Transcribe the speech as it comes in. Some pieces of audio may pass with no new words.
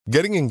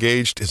Getting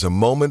engaged is a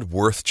moment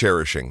worth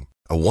cherishing.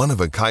 A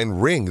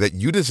one-of-a-kind ring that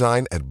you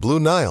design at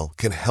Blue Nile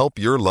can help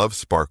your love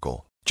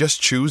sparkle.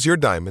 Just choose your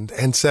diamond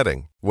and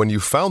setting. When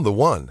you've found the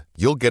one,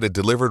 you'll get it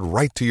delivered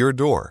right to your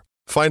door.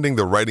 Finding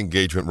the right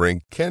engagement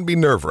ring can be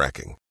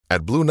nerve-wracking.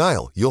 At Blue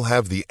Nile, you'll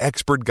have the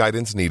expert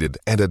guidance needed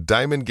and a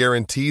diamond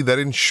guarantee that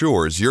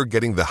ensures you're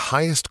getting the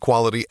highest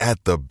quality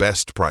at the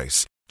best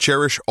price.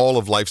 Cherish all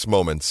of life's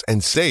moments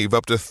and save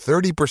up to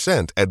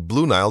 30% at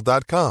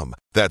BlueNile.com.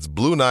 That's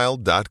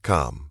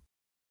BlueNile.com.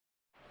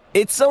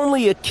 It's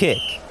only a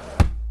kick,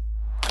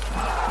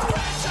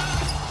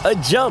 a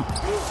jump,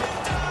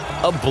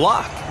 a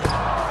block.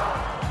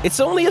 It's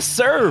only a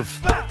serve.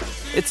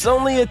 It's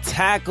only a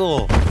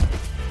tackle,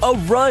 a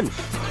run.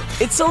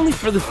 It's only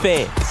for the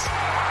fans.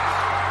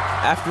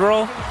 After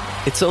all,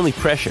 it's only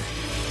pressure.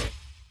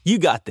 You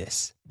got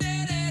this.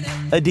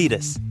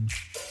 Adidas.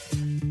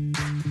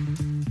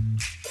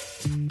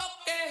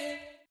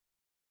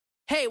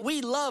 Hey,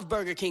 we love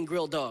Burger King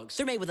grilled dogs.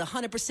 They're made with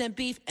 100%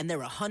 beef, and they're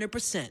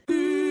 100%.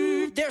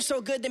 They're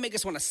so good, they make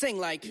us want to sing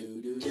like...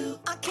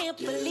 I can't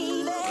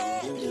believe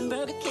it.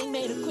 Burger King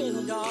made a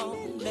grilled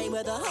dog. Made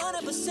with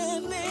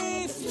 100%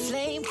 beef.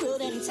 Flame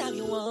grilled anytime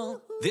you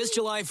want. This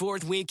July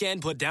 4th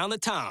weekend, put down the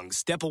tongs,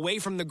 step away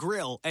from the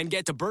grill, and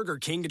get to Burger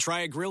King to try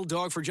a grilled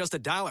dog for just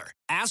 $1.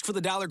 Ask for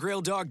the $1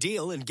 grilled dog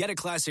deal and get a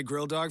classic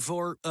grilled dog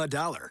for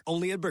 $1.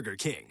 Only at Burger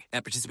King.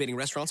 At participating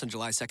restaurants on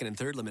July 2nd and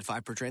 3rd, limit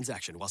 5 per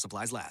transaction while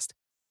supplies last.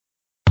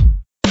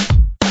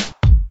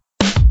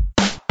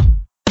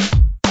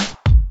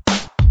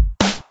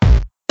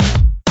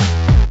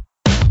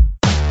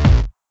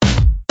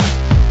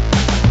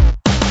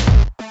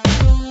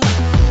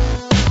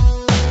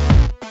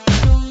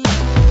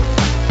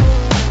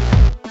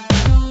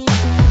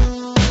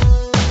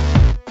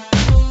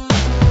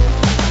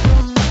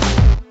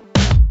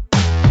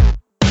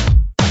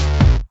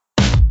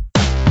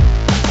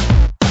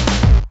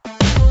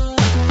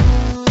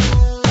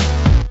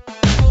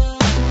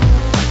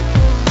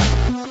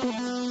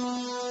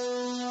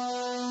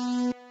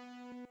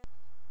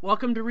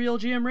 Welcome to Real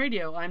GM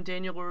Radio. I'm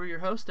Daniel Leroux, your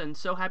host, and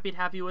so happy to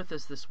have you with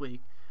us this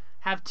week.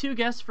 Have two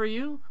guests for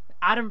you,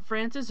 Adam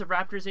Francis of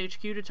Raptors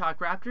HQ to talk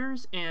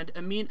Raptors, and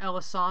Amin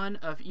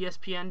Elhasson of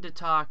ESPN to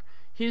talk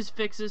his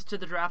fixes to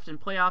the draft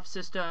and playoff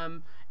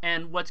system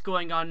and what's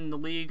going on in the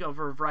league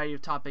over a variety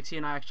of topics. He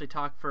and I actually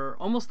talked for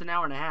almost an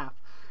hour and a half.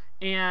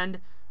 And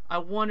I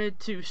wanted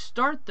to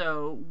start,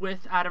 though,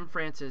 with Adam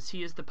Francis.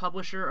 He is the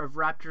publisher of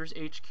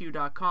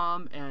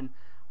RaptorsHQ.com, and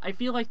I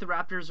feel like the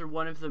Raptors are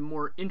one of the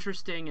more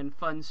interesting and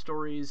fun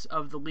stories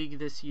of the league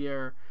this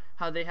year,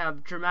 how they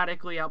have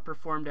dramatically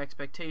outperformed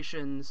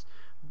expectations,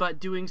 but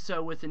doing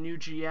so with a new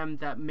GM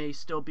that may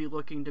still be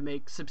looking to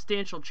make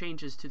substantial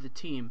changes to the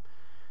team.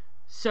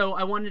 So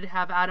I wanted to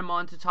have Adam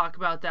on to talk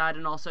about that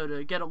and also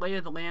to get a lay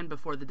of the land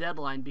before the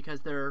deadline,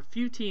 because there are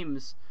few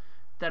teams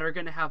that are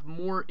going to have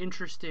more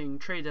interesting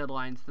trade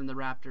deadlines than the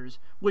Raptors,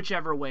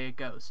 whichever way it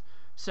goes.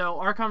 So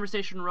our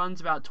conversation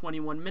runs about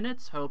 21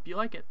 minutes. Hope you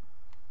like it.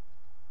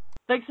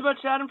 Thanks so much,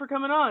 Adam, for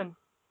coming on.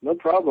 No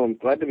problem.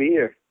 Glad to be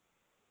here.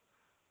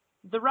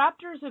 The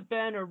Raptors have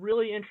been a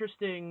really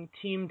interesting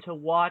team to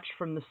watch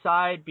from the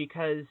side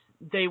because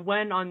they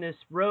went on this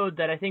road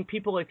that I think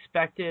people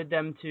expected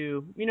them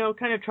to,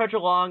 kind of trudge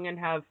along and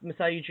have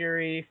Masai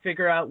Ujiri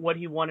figure out what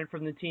he wanted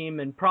from the team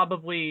and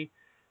probably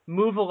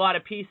move a lot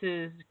of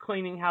pieces,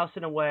 cleaning house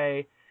in a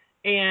way.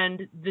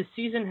 And the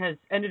season has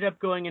ended up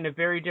going in a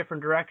very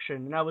different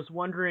direction. And I was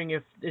wondering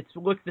if it's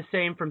looked the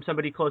same from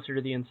somebody closer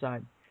to the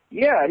inside.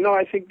 Yeah, no,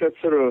 I think that's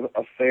sort of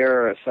a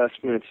fair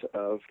assessment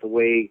of the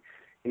way,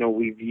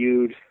 we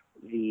viewed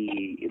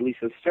at least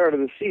the start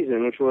of the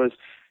season, which was,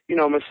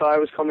 Masai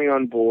was coming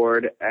on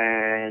board,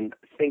 and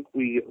I think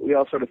we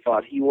all sort of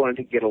thought he wanted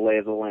to get a lay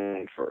of the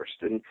land first.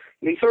 And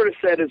he sort of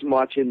said as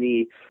much in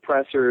the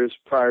pressers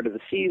prior to the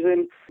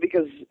season,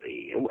 because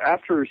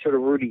after sort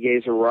of Rudy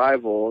Gay's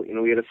arrival,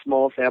 we had a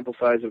small sample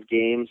size of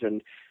games,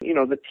 and,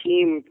 the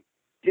team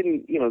they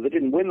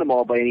didn't win them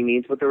all by any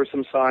means, but there were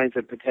some signs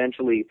that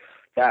potentially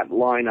that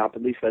lineup,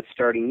 at least that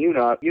starting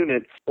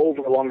unit,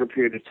 over a longer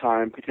period of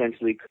time,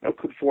 potentially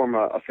could form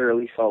a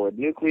fairly solid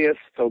nucleus.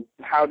 So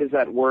how does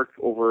that work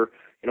over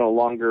a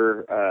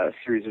longer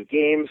series of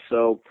games?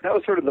 So that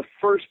was sort of the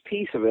first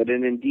piece of it,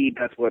 and indeed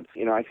that's what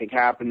I think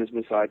happened as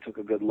Masai took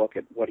a good look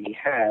at what he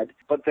had.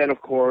 But then,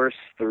 of course,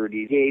 the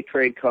Rudy Gay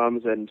trade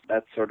comes, and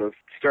that sort of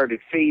started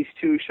phase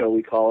 2, shall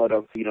we call it,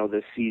 of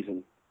this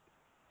season.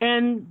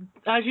 And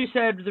as you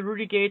said, the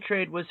Rudy Gay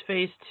trade was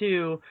phase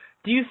 2.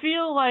 Do you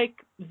feel like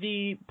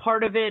the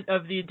part of it,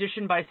 of the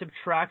addition by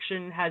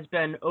subtraction, has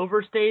been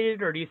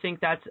overstated, or do you think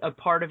that's a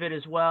part of it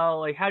as well?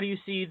 Like, how do you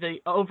see the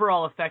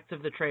overall effects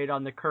of the trade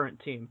on the current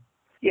team?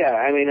 Yeah,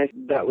 I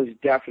mean, that was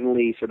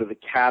definitely sort of the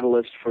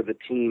catalyst for the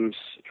team's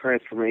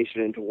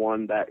transformation into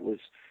one that was,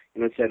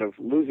 instead of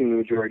losing the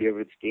majority of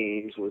its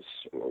games, was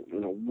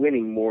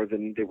winning more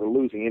than they were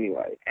losing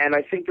anyway. And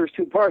I think there's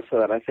two parts to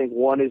that. I think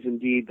one is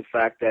indeed the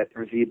fact that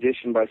there's the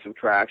addition by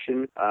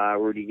subtraction,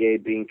 Rudy Gay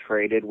being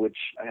traded, which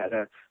had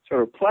a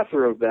sort of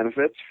plethora of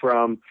benefits,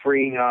 from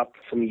freeing up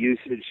some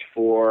usage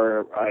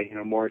for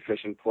more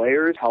efficient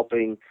players,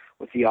 helping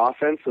with the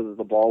offense so that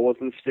the ball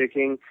wasn't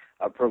sticking,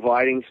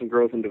 providing some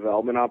growth and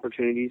development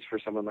opportunities for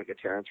someone like a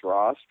Terrence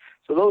Ross.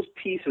 So those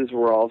pieces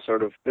were all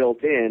sort of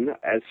built in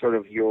as sort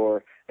of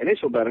your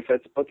initial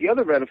benefits. But the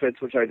other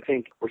benefits, which I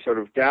think were sort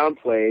of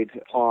downplayed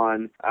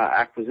upon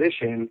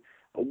acquisition,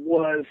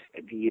 was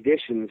the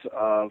additions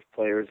of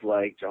players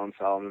like John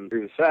Solomon,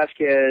 Rivas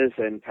Vasquez,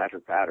 and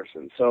Patrick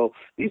Patterson. So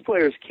these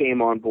players came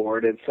on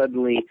board, and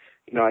suddenly,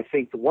 I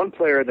think the one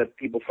player that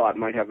people thought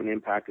might have an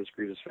impact was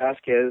Rivas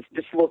Vasquez.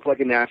 Just looked like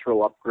a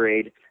natural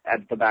upgrade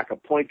at the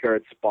backup point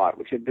guard spot,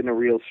 which had been a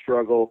real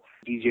struggle.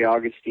 DJ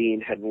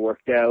Augustine hadn't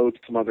worked out.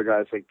 Some other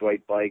guys like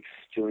Dwight Bikes,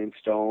 Julian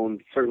Stone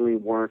certainly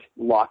weren't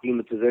locking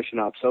the position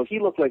up. So he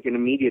looked like an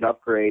immediate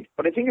upgrade.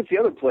 But I think it's the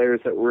other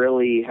players that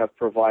really have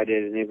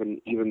provided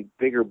an even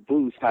bigger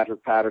boost.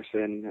 Patrick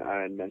Patterson,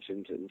 I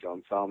mentioned, and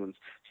John Salmons.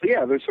 So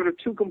yeah, there's sort of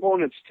two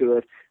components to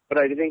it. But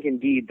I think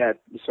indeed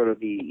that was sort of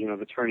the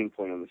turning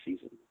point on the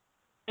season.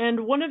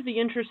 And one of the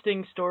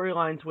interesting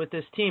storylines with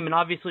this team, and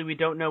obviously we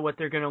don't know what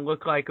they're going to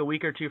look like a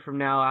week or two from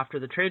now after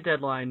the trade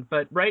deadline,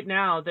 but right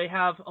now they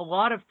have a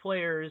lot of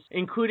players,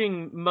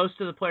 including most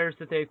of the players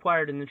that they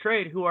acquired in the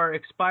trade, who are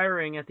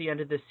expiring at the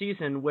end of this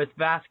season, with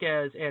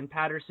Vasquez and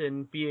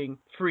Patterson being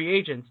free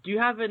agents. Do you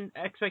have an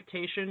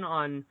expectation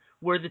on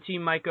where the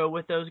team might go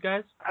with those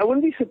guys? I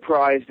wouldn't be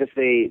surprised if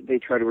they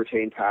try to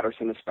retain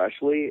Patterson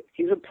especially.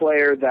 He's a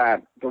player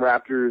that the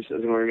Raptors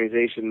as an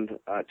organization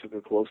took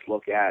a close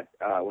look at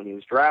when he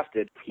was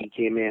drafted. He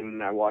came in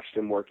and I watched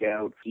him work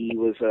out. He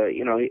was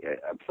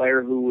a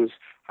player who was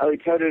highly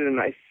touted, and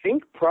I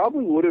think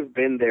probably would have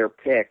been their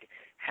pick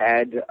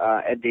had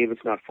Ed Davis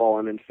not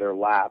fallen into their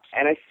laps.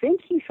 And I think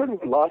he sort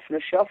of lost in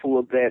the shuffle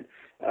a bit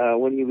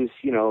when he was,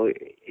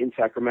 in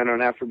Sacramento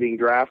and after being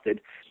drafted.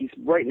 He's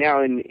right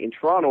now in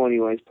Toronto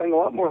anyway. He's playing a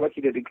lot more like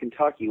he did in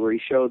Kentucky, where he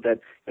showed that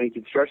he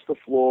can stretch the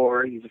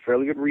floor. He's a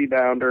fairly good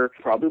rebounder,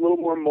 probably a little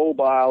more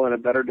mobile and a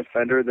better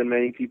defender than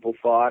many people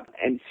thought,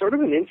 and sort of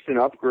an instant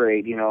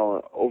upgrade,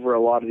 over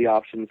a lot of the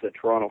options that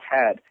Toronto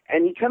had.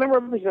 And he kind of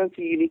represents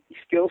a unique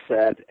skill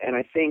set, and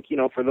I think,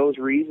 for those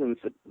reasons,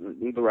 that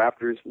the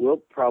Raptors will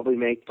probably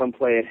make some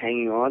play at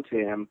hanging on to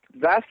him.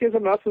 Vasquez,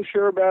 I'm not so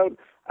sure about.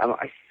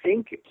 I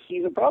think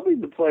he's probably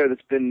the player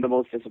that's been the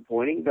most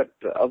disappointing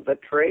of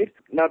that trade,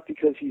 not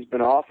because he's been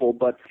awful,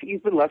 but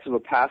he's been less of a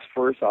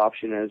pass-first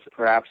option as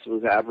perhaps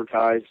was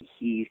advertised.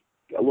 He's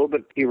a little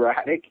bit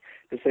erratic,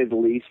 to say the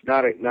least.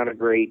 Not a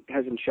great,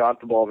 hasn't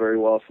shot the ball very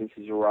well since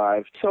he's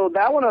arrived. So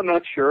that one I'm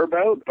not sure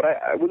about, but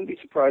I wouldn't be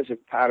surprised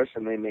if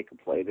Patterson may make a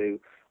play to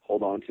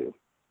hold on to.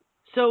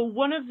 So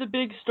one of the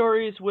big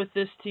stories with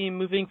this team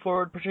moving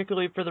forward,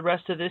 particularly for the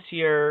rest of this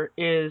year,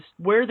 is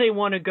where they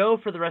want to go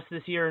for the rest of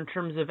this year in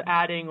terms of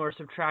adding or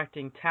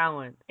subtracting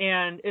talent.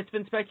 And it's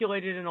been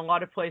speculated in a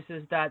lot of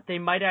places that they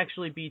might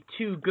actually be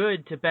too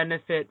good to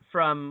benefit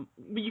from,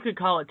 you could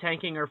call it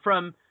tanking, or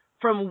from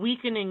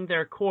weakening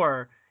their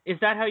core. Is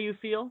that how you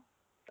feel?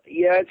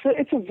 Yeah,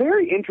 it's a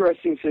very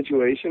interesting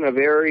situation, a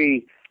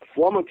very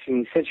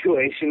flummoxing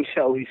situation,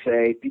 shall we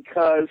say,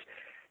 because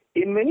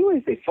in many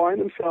ways, they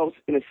find themselves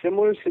in a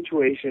similar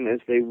situation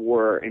as they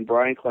were in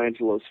Brian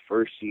Colangelo's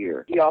first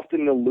year. He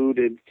often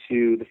alluded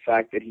to the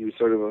fact that he was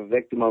sort of a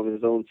victim of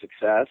his own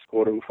success,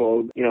 quote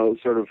unquote,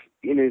 sort of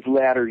in his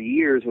latter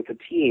years with the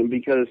team,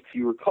 because if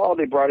you recall,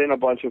 they brought in a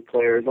bunch of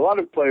players, a lot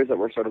of players that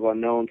were sort of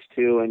unknowns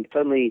too, and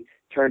suddenly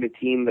turned a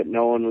team that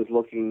no one was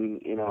looking,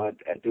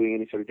 at doing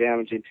any sort of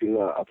damage into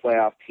a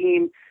playoff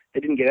team. They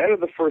didn't get out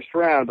of the first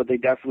round, but they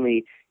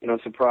definitely,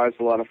 surprised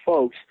a lot of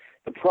folks.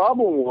 The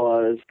problem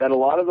was that a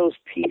lot of those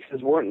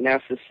pieces weren't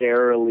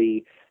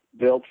necessarily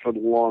built for the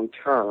long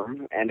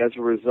term, and as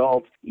a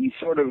result, you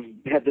sort of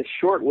had this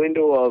short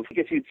window of, I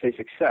guess you'd say,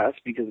 success,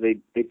 because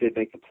they did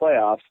make the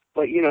playoffs,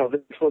 but,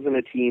 this wasn't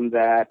a team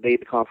that made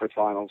the conference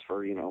finals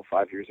for,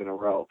 5 years in a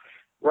row.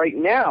 Right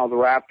now, the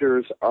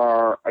Raptors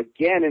are,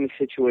 again, in a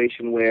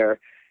situation where,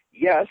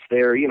 yes,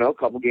 they're, a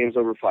couple games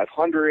over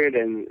 500,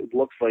 and it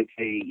looks like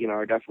they,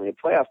 are definitely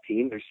a playoff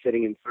team. They're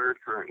sitting in third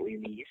currently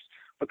in the East.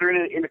 But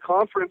they're in a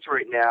conference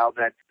right now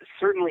that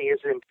certainly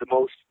isn't the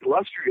most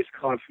illustrious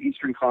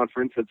Eastern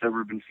Conference that's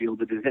ever been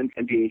fielded in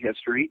NBA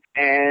history.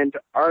 And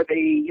are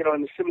they, in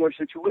a similar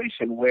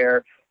situation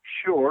where,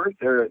 sure,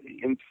 they're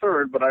in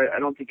third, but I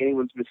don't think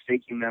anyone's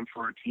mistaking them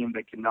for a team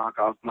that can knock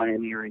off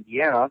Miami or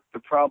Indiana.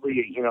 They're probably,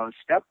 a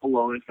step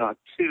below, if not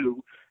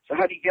two. So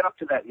how do you get up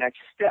to that next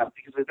step?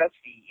 Because that's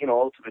the,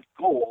 ultimate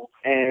goal,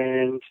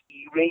 and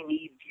you may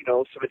need,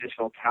 some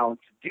additional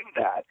talent to do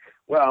that.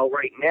 Well,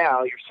 right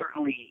now, you're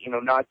certainly,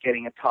 not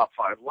getting a top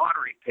 5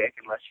 lottery pick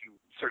unless you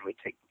certainly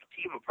take the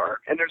team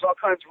apart. And there's all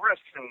kinds of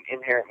risks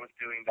inherent with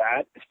doing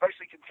that,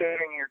 especially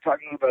considering you're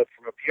talking about,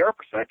 from a PR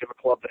perspective, a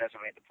club that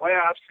hasn't made the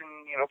playoffs in,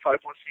 5+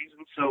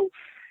 seasons. So,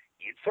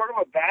 it's sort of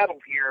a battle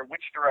here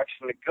which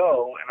direction to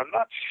go, and I'm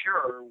not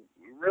sure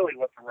really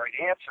what the right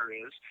answer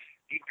is.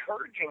 The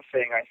encouraging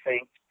thing, I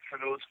think, for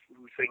those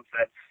who think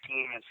that the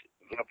team is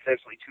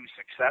potentially too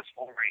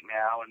successful right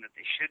now and that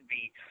they should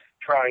be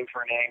trying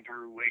for an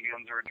Andrew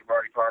Wiggins or a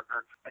Jabari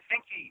Parker, I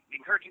think the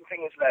encouraging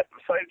thing is that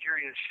Masai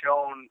Ujiri has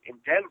shown in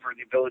Denver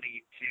the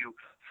ability to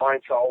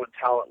find solid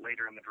talent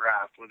later in the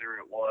draft, whether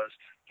it was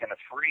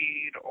Kenneth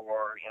Faried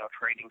or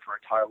trading for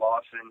a Ty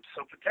Lawson.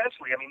 So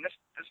potentially,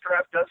 this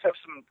draft does have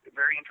some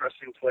very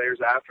interesting players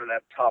after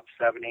that top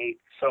 7-8.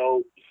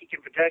 So he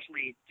can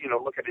potentially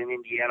look at an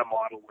Indiana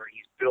model where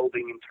he's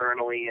building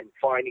internally and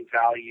finding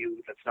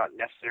value that's not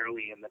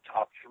necessarily in the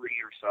top 3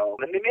 or so.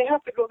 And they may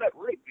have to go that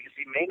route because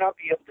he may not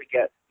be able to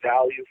get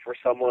value for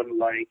someone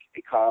like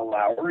a Kyle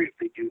Lowry if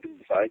they do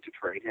decide to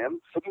trade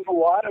him. So there's a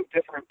lot of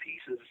different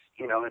pieces,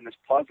 in this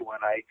puzzle,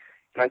 and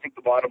I think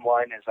the bottom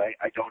line is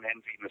I don't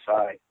envy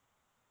Masai.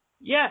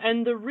 Yeah,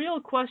 and the real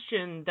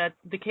question that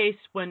the case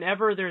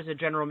whenever there's a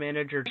general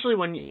manager, especially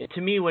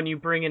when you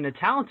bring in a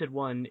talented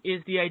one,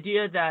 is the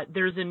idea that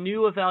there's a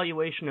new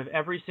evaluation of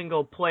every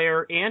single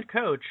player and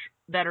coach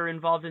that are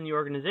involved in the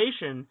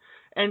organization.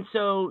 And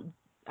so,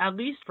 at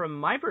least from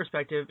my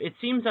perspective, it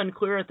seems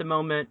unclear at the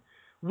moment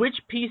which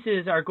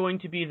pieces are going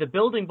to be the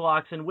building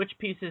blocks and which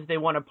pieces they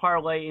want to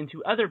parlay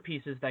into other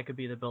pieces that could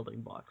be the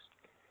building blocks.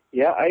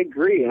 Yeah, I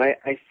agree, and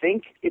I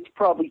think it's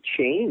probably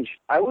changed.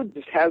 I would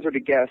just hazard a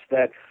guess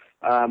that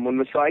when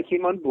Masai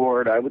came on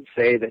board, I would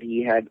say that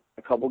he had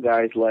a couple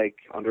guys like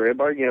Andrea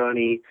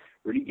Bargnani,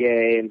 Rudy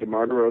Gay, and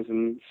DeMar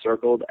DeRozan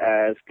circled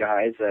as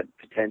guys that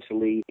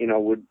potentially,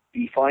 would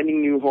be finding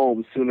new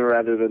homes sooner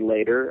rather than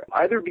later,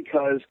 either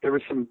because there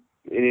was some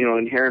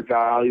inherent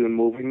value in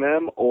moving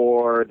them,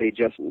 or they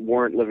just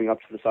weren't living up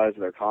to the size of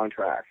their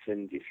contracts.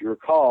 And if you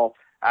recall,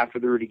 after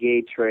the Rudy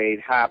Gay trade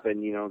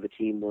happened, the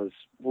team was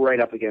right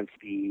up against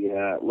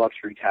the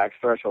luxury tax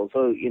threshold.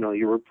 So,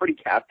 you were pretty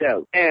capped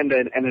out, and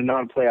a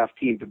non-playoff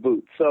team to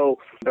boot. So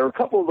there were a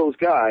couple of those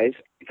guys.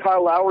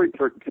 Kyle Lowry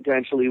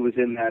potentially was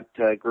in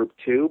that group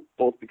too,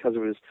 both because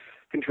of his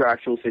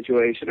contractual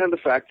situation and the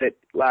fact that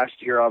last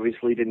year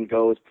obviously didn't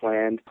go as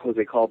planned.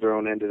 Jose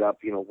Calderon ended up,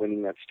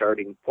 winning that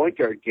starting point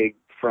guard gig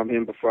from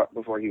him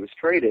before he was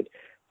traded.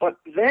 But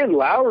then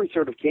Lowry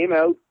sort of came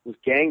out with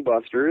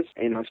gangbusters,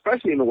 and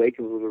especially in the wake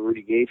of the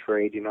Rudy Gay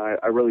trade,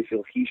 I really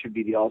feel he should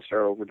be the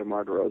all-star over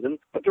DeMar DeRozan.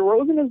 But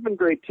DeRozan has been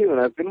great too, and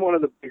I've been one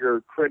of the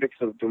bigger critics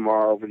of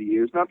DeMar over the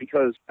years, not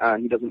because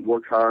he doesn't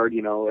work hard,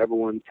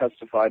 everyone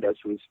testified as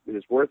to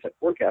his work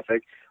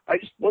ethic. I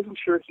just wasn't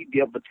sure he'd be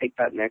able to take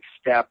that next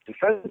step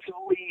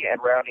defensively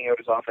and rounding out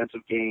his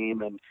offensive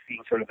game and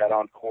being sort of that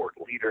on-court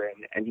leader,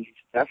 and he's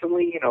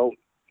definitely,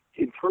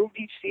 improved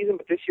each season,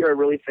 but this year I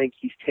really think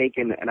he's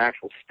taken an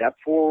actual step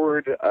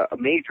forward, a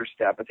major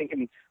step. I think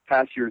in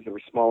past years there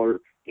were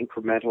smaller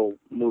incremental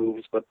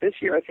moves, but this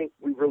year I think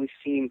we've really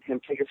seen him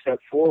take a step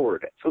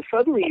forward. So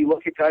suddenly you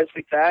look at guys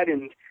like that,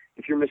 and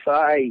if you're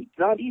Masai, it's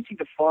not easy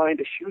to find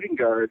a shooting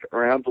guard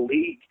around the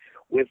league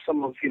with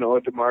some of,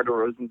 DeMar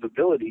DeRozan's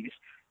abilities.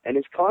 And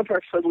his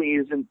contract suddenly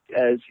isn't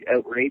as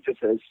outrageous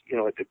as,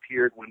 it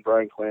appeared when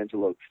Brian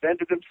Colangelo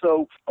extended him.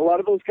 So a lot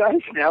of those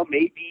guys now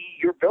may be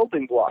your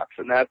building blocks.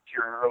 And that, to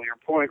your earlier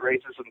point,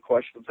 raises some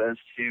questions as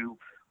to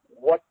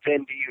what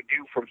then do you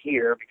do from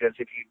here? Because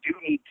if you do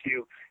need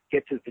to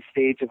get to the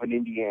stage of an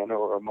Indiana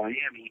or a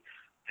Miami,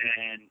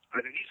 then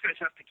either these guys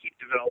have to keep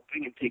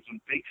developing and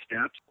taking big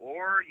steps,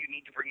 or you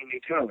need to bring in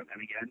new talent. And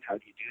again, how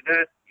do you do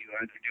that? You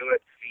either do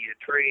it via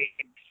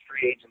trade,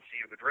 free agency,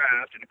 or the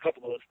draft, and a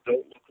couple of those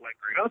don't look like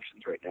great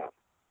options right now.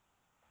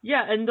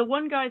 Yeah, and the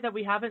one guy that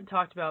we haven't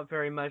talked about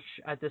very much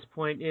at this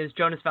point is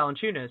Jonas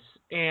Valanciunas.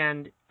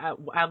 And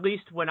at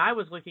least when I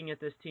was looking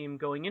at this team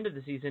going into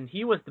the season,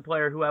 he was the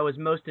player who I was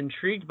most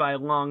intrigued by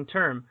long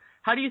term.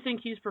 How do you think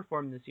he's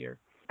performed this year?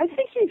 I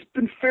think he's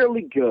been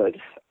fairly good.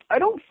 I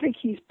don't think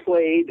he's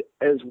played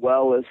as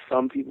well as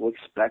some people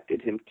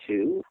expected him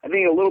to. I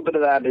think a little bit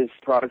of that is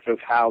product of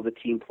how the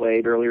team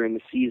played earlier in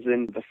the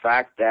season. The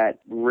fact that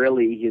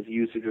really his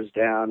usage was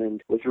down,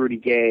 and with Rudy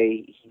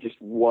Gay, he just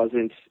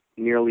wasn't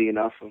nearly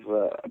enough of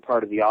a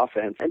part of the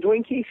offense. And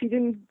Dwayne Casey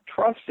didn't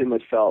trust him,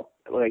 it felt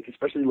like,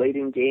 especially late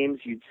in games,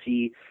 you'd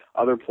see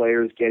other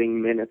players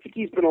getting minutes. I think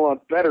he's been a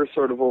lot better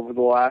sort of over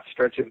the last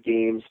stretch of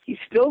games. He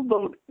still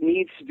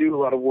needs to do a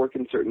lot of work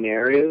in certain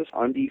areas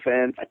on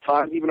defense. At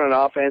times, even on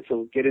offense,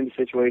 he'll get into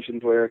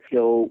situations where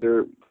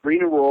they're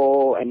green and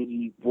roll, and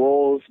he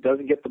rolls,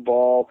 doesn't get the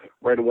ball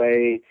right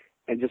away,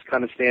 and just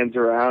kind of stands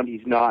around.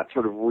 He's not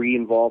sort of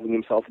re-involving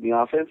himself in the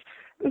offense.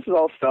 This is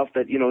all stuff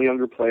that,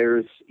 younger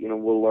players,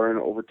 will learn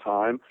over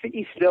time. I think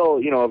he's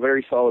still, a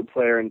very solid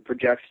player and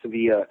projects to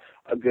be a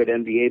good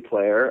NBA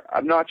player.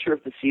 I'm not sure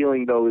if the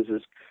ceiling, though, is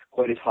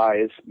quite as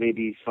high as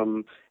maybe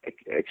some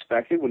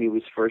expected when he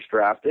was first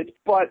drafted,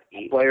 but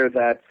a player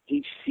that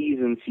each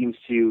season seems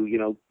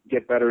to,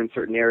 get better in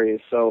certain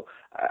areas. So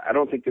I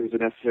don't think there's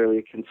necessarily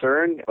a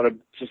concern, but I'm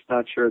just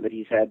not sure that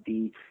he's had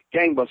the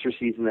gangbuster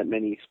season that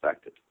many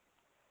expected.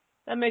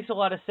 That makes a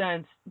lot of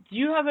sense. Do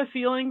you have a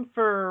feeling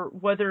for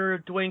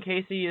whether Dwayne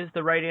Casey is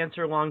the right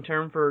answer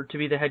long-term to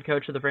be the head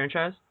coach of the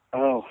franchise?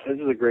 Oh, this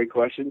is a great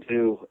question,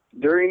 too.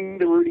 During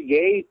the Rudy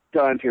Gay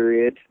time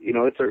period,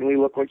 it certainly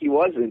looked like he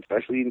wasn't,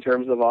 especially in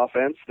terms of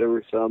offense. There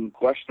were some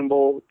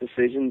questionable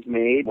decisions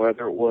made,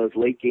 whether it was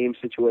late-game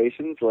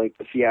situations like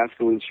the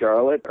fiasco in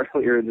Charlotte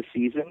earlier in the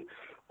season,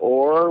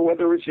 or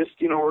whether it was just,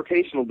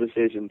 rotational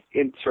decisions.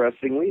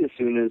 Interestingly, as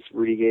soon as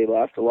Rudy Gay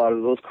left, a lot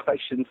of those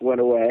questions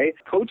went away.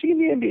 Coaching in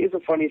the NBA is a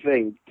funny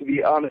thing. To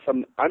be honest,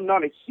 I'm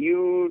not a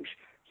huge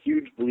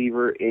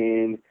believer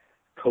in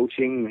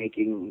coaching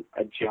making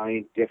a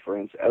giant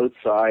difference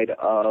outside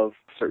of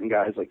certain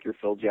guys like your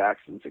Phil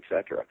Jacksons,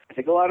 etc. I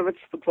think a lot of it's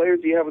the players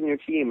you have on your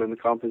team and the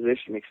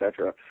composition,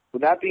 etc.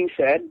 With that being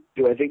said,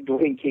 do I think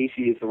Dwayne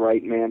Casey is the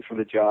right man for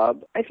the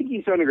job? I think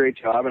he's done a great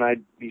job, and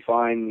I'd be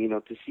fine,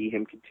 to see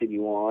him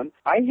continue on.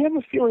 I have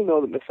a feeling,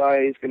 though, that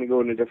Masai is going to go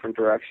in a different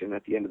direction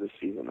at the end of the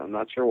season. I'm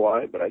not sure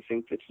why, but I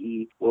think that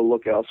he will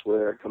look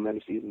elsewhere come end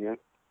of season yet.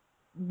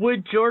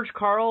 Would George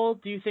Karl,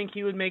 do you think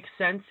he would make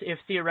sense if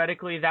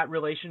theoretically that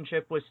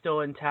relationship was still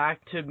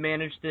intact to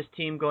manage this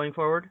team going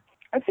forward?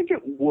 I think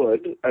it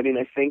would. I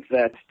think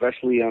that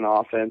especially on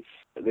offense,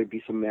 there'd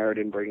be some merit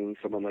in bringing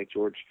someone like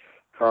George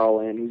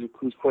Karl in,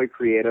 who's quite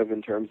creative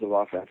in terms of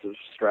offensive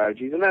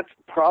strategies. And that's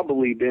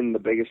probably been the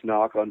biggest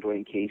knock on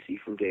Dwayne Casey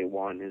from day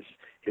one, is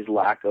his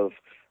lack of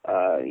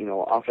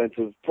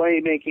offensive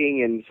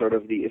playmaking and sort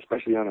of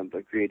especially on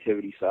the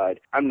creativity side.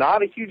 I'm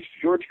not a huge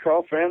George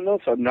Karl fan, though,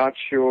 so I'm not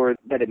sure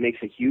that it makes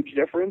a huge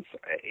difference.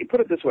 Put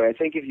it this way, I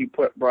think if you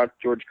brought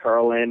George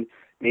Karl in,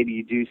 maybe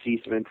you do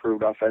see some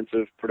improved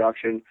offensive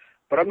production,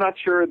 but I'm not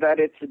sure that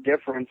it's a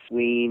difference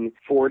between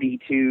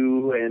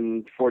 42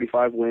 and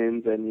 45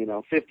 wins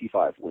and,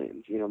 55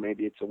 wins.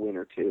 Maybe it's a win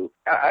or two.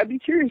 I'd be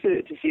curious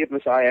to see if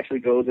Masai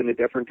actually goes in a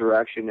different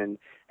direction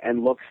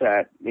and looks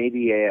at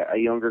maybe a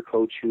younger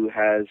coach who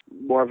has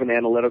more of an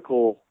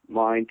analytical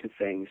mind to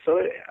things. So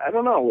I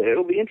don't know.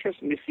 It'll be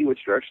interesting to see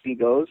which direction he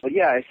goes. But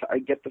yeah, I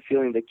get the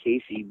feeling that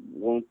Casey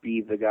won't be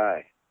the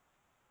guy.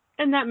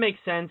 And that makes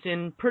sense.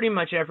 In pretty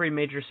much every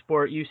major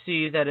sport, you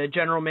see that a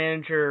general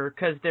manager,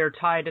 because they're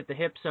tied at the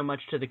hip so much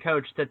to the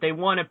coach, that they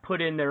want to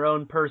put in their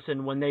own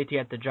person when they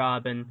get the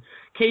job. And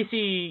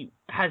Casey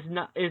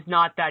is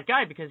not that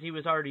guy because he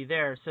was already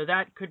there. So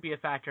that could be a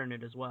factor in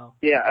it as well.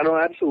 Yeah, I know,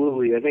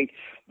 absolutely. I think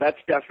that's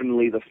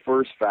definitely the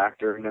first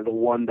factor, and the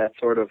one that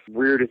sort of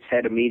reared its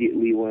head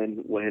immediately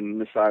when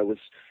Masai was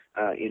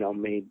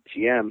made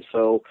GM.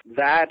 So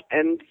that,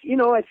 and,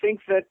 I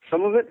think that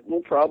some of it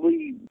will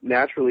probably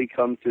naturally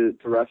come to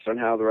rest on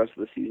how the rest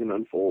of the season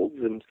unfolds.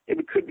 And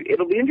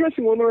it'll be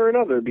interesting one way or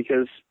another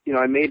because,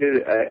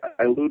 I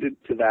alluded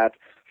to that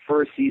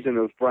first season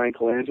of Brian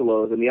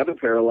Colangelo's, and the other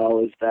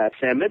parallel is that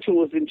Sam Mitchell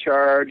was in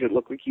charge. It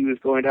looked like he was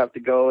going to have to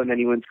go, and then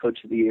he wins Coach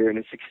of the Year, and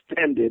it's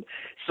extended.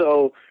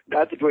 So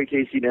not that Dwayne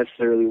Casey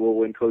necessarily will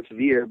win Coach of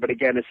the Year, but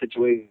again, a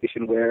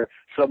situation where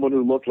someone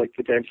who looked like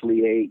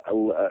potentially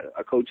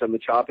a coach on the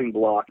chopping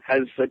block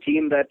has a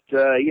team that,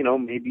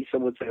 maybe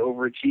some would say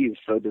overachieves.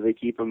 So do they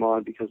keep him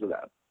on because of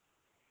that?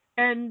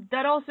 And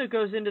that also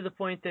goes into the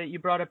point that you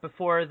brought up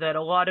before, that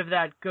a lot of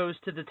that goes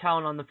to the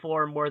talent on the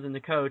floor more than the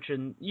coach.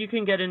 And you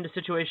can get into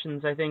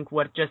situations, I think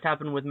what just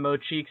happened with Mo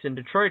Cheeks in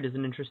Detroit is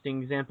an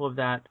interesting example of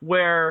that,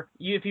 where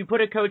if you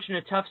put a coach in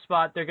a tough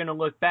spot, they're going to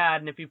look bad,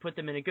 and if you put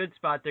them in a good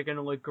spot, they're going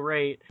to look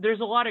great.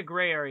 There's a lot of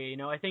gray area,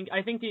 I think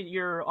that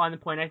you're on the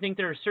point. I think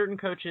there are certain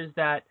coaches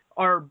that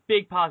are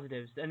big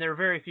positives, and there are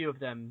very few of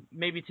them.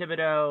 Maybe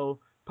Thibodeau,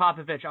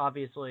 Popovich,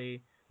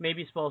 obviously,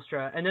 maybe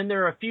Spoelstra, and then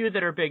there are a few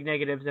that are big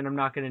negatives, and I'm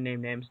not going to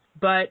name names.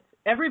 But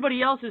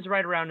everybody else is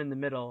right around in the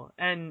middle.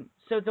 And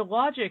so the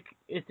logic,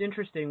 it's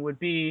interesting, would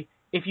be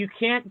if you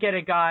can't get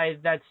a guy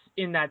that's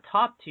in that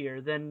top tier,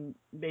 then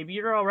maybe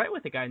you're all right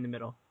with a guy in the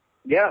middle.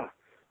 Yeah.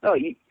 No,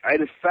 in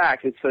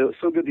fact, it's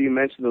so good that you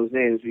mentioned those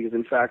names because,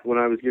 in fact, when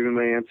I was giving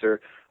my answer,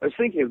 I was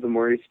thinking of the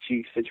Maurice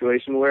Cheeks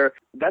situation where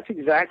that's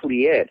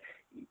exactly it.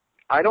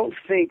 I don't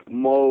think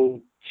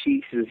Mo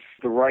Cheeks is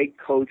the right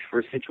coach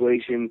for a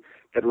situation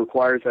that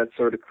requires that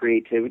sort of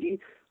creativity.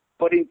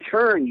 But in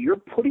turn, you're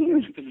putting him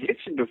in a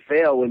position to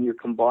fail when you're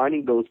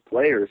combining those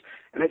players.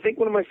 And I think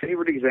one of my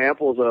favorite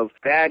examples of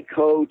bad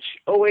coach,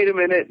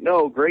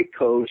 great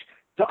coach,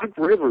 Doc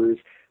Rivers,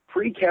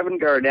 pre-Kevin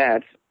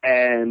Garnett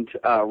and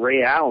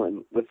Ray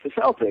Allen with the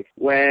Celtics,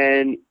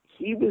 when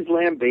he was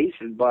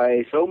lambasted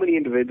by so many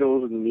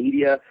individuals in the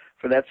media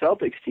for that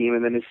Celtics team.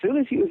 And then as soon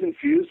as he was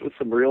infused with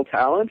some real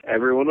talent,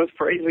 everyone was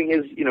praising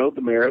his,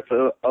 the merits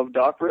of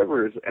Doc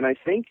Rivers. And I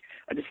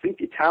just think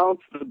the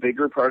talent's the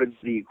bigger part of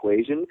the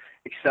equation,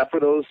 except for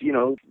those,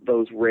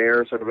 those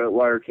rare sort of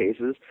outlier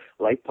cases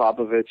like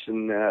Popovich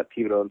and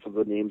Thibodeau and some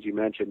of the names you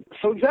mentioned.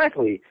 So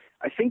exactly,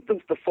 I think the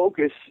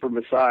focus for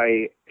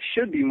Masai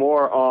should be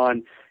more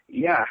on,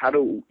 how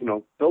to,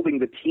 building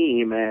the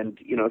team. And,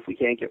 if we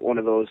can't get one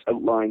of those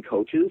outlying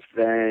coaches,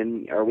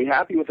 then are we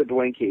happy with the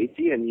Dwayne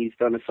Casey? And he's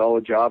done a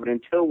solid job. And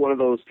until one of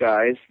those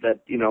guys that,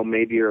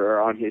 maybe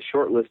are on his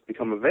short list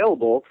become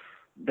available,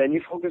 then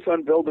you focus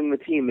on building the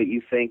team that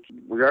you think,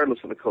 regardless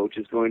of the coach,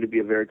 is going to be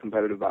a very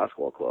competitive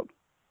basketball club.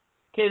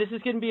 Okay, this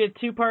is going to be a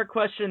two-part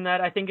question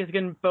that I think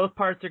both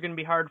parts are going to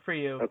be hard for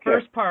you. Okay.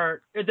 First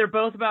part, they're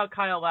both about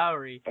Kyle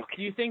Lowry. Okay.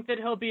 Do you think that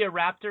he'll be a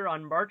Raptor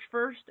on March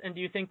 1st, and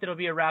do you think that he'll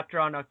be a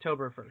Raptor on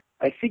October 1st?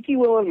 I think he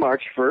will on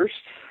March 1st.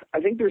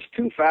 I think there's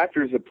two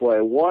factors at play.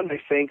 One, I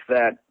think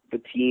that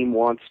the team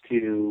wants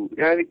to,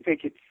 I think they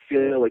could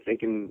feel like they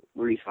can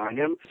re-sign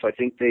him. So I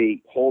think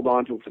they hold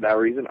on to him for that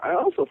reason. I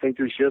also think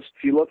there's just,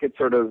 if you look at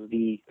sort of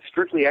the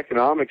strictly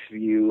economics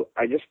view,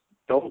 I just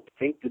don't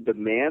think the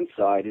demand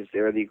side is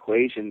there, the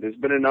equation. There's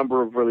been a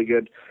number of really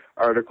good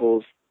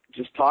articles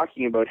just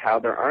talking about how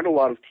there aren't a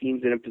lot of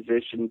teams in a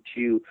position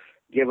to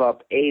give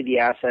up, A, the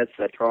assets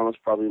that Toronto's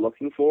probably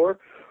looking for,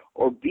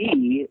 or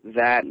B,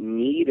 that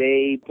need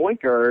a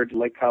point guard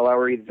like Kyle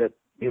Lowry that,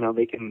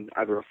 they can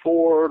either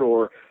afford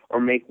or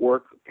make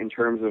work in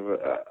terms of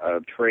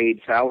a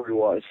trade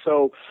salary-wise.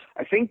 So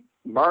I think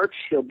March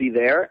he'll be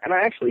there, and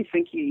I actually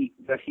think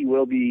that he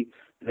will be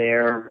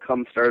there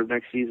come start of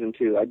next season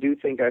too. I do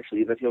think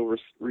actually that he'll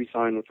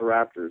re-sign with the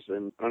Raptors,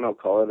 and I don't know,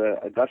 call it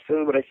a gut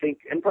feeling, but I think,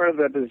 and part of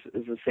that is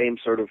the same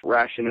sort of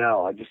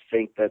rationale. I just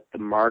think that the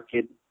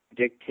market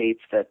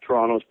dictates that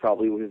Toronto's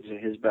probably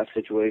his best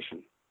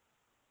situation.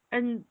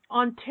 And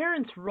on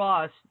Terrence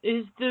Ross,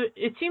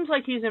 it seems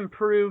like he's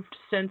improved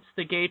since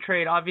the Gay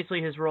trade.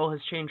 Obviously, his role has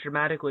changed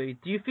dramatically.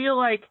 Do you feel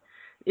like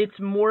it's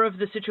more of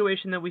the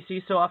situation that we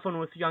see so often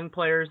with young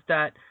players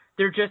that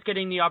they're just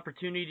getting the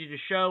opportunity to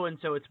show, and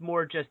so it's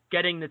more just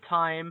getting the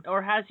time?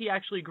 Or has he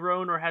actually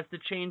grown, or has the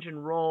change in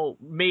role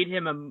made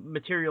him a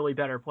materially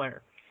better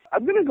player?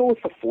 I'm going to go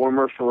with the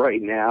former for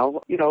right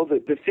now.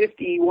 The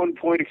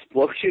 51-point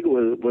explosion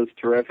was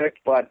terrific,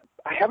 but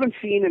I haven't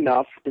seen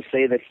enough to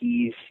say that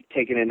he's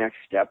taken a next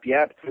step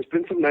yet. There's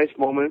been some nice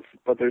moments,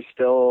 but there's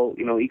still,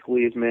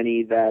 equally as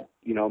many that,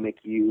 make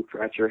you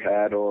scratch your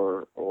head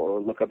or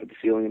look up at the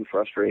ceiling in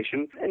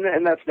frustration.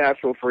 And that's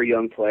natural for a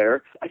young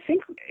player. I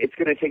think it's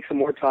going to take some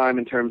more time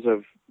in terms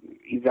of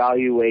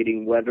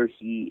evaluating whether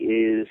he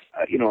is,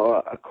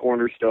 a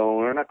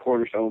cornerstone, or not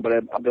cornerstone, but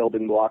a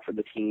building block for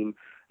the team,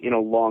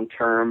 long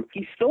term.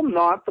 He's still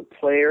not the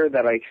player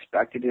that I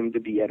expected him to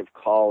be out of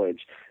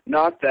college.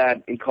 Not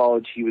that in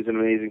college he was an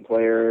amazing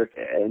player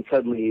and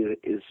suddenly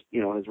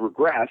has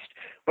regressed,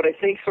 but I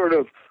think sort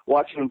of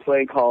watching him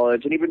play in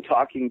college and even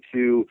talking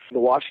to the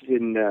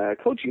Washington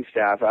coaching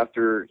staff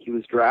after he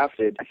was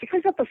drafted, I think I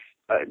got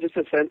just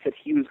a sense that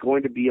he was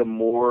going to be a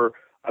more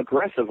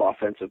aggressive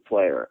offensive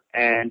player.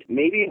 And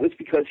maybe it was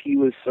because he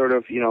was sort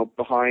of,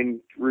 behind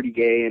Rudy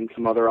Gay and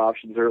some other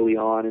options early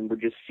on, and we're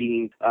just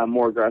seeing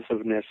more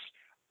aggressiveness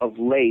of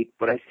late.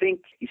 But I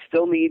think he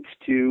still needs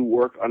to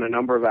work on a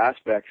number of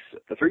aspects.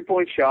 The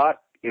three-point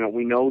shot,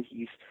 we know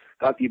he's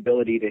got the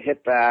ability to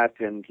hit that,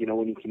 and,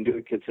 when he can do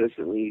it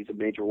consistently, he's a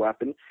major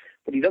weapon.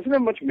 But he doesn't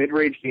have much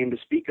mid-range game to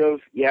speak of.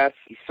 Yes,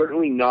 he's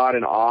certainly not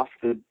an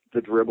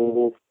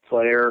off-the-dribble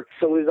player.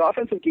 So his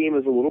offensive game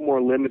is a little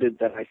more limited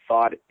than I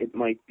thought it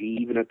might be,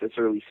 even at this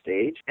early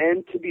stage.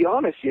 And to be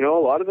honest, a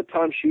lot of the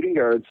time shooting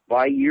guards,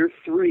 by year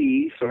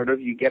 3, sort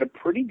of, you get a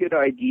pretty good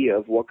idea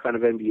of what kind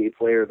of NBA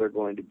player they're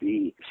going to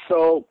be.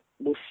 So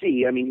we'll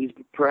see. I mean,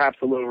 he's perhaps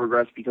a little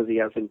regressed because he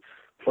hasn't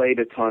played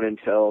a ton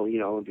until,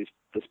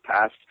 this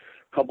past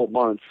couple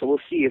months. So we'll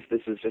see if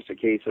this is just a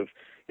case of,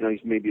 he's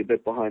maybe a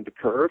bit behind the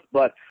curve,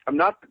 but I'm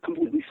not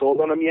completely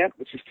sold on him yet,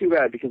 which is too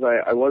bad because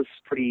I was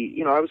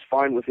pretty, I was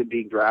fine with him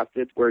being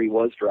drafted where he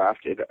was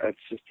drafted. It's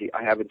just,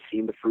 I haven't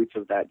seen the fruits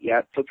of that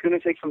yet. So it's going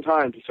to take some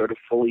time to sort of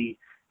fully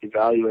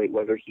evaluate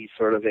whether he's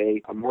sort of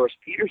a Morris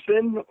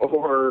Peterson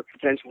or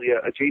potentially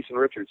a Jason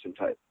Richardson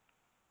type.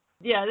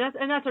 Yeah,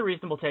 that's a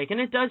reasonable take,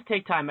 and it does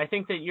take time. I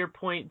think that your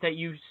point that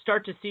you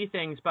start to see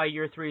things by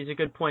year 3 is a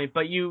good point,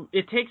 but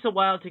it takes a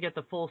while to get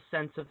the full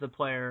sense of the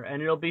player,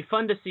 and it'll be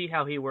fun to see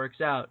how he works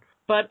out.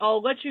 But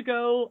I'll let you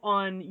go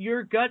on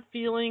your gut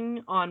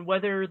feeling on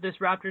whether this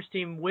Raptors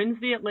team wins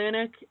the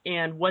Atlantic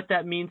and what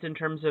that means in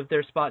terms of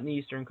their spot in the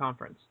Eastern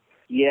Conference.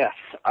 Yes,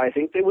 I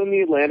think they win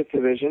the Atlantic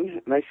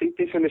Division, and I think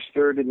they finish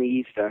 3rd in the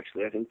East,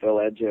 actually. I think they'll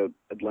edge out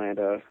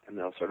Atlanta, and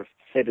they'll sort of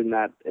sit in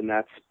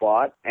that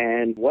spot.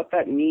 And what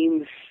that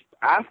means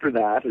after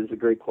that is a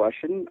great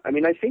question. I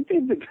mean, I think they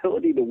have the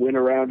ability to win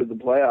a round of the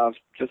playoffs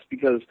just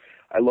because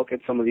I look at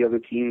some of the other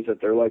teams that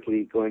they're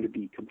likely going to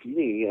be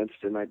competing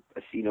against, and I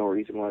see no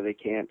reason why they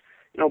can't,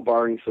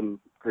 barring some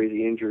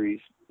crazy injuries,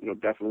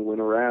 definitely win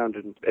a round.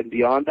 And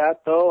beyond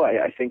that, though,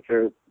 I think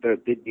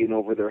they'd be in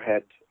over their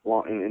head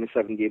in a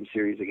 7-game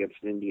series against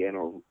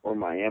Indiana or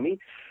Miami.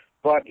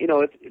 But, it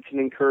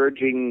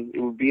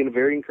would be a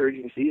very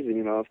encouraging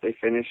season, if they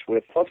finish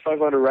with plus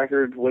 500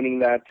 record, winning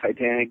that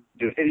Titanic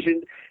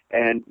division,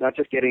 and not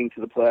just getting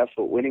to the playoffs,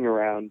 but winning a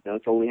round.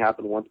 It's only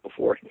happened once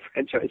before in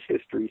franchise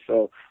history,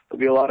 so there'll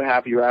be a lot of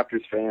happy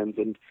Raptors fans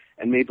and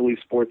Maple Leaf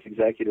sports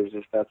executives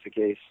if that's the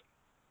case.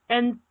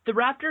 And the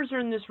Raptors are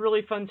in this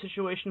really fun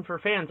situation for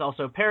fans,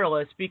 also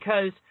perilous,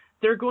 because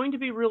they're going to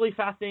be really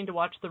fascinating to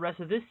watch the rest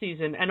of this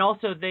season, and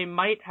also they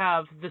might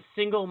have the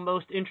single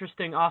most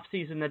interesting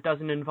offseason that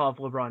doesn't involve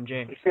LeBron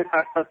James.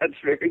 That's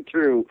very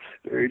true.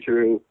 Very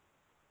true.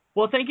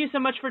 Well, thank you so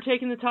much for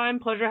taking the time.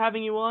 Pleasure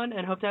having you on,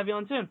 and hope to have you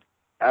on soon.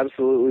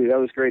 Absolutely. That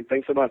was great.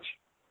 Thanks so much.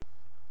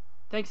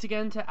 Thanks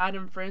again to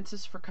Adam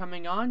Francis for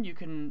coming on. You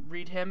can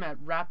read him at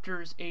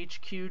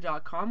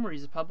raptorshq.com, where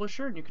he's a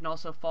publisher, and you can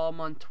also follow him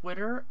on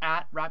Twitter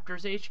at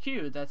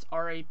RaptorsHQ. That's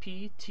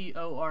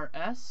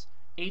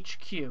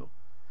RAPTORSHQ.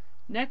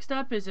 Next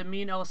up is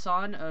Amin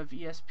Elhasson of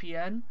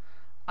ESPN.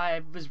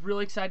 I was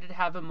really excited to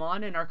have him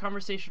on, and our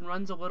conversation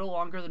runs a little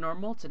longer than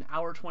normal. It's an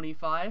hour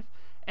 25,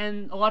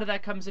 and a lot of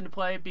that comes into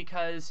play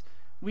because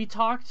we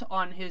talked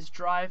on his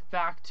drive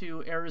back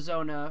to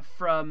Arizona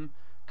from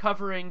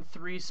covering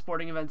 3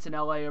 sporting events in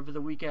LA over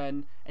the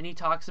weekend, and he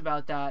talks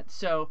about that.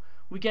 So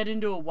we get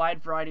into a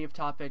wide variety of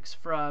topics,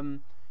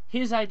 from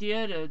his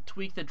idea to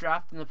tweak the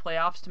draft and the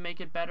playoffs to make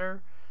it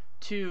better,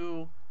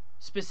 to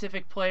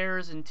specific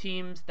players and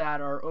teams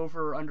that are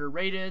over or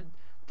underrated,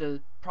 the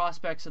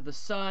prospects of the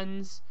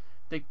Suns,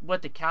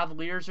 what the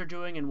Cavaliers are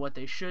doing and what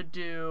they should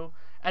do,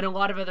 and a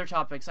lot of other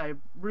topics. I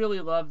really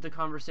loved the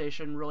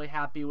conversation, really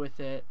happy with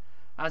it.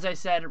 As I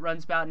said, it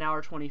runs about an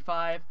hour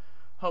 25.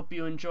 Hope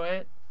you enjoy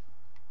it.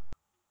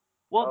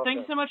 Well, Okay.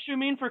 Thanks so much,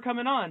 Amin, for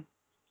coming on.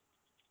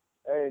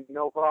 Hey,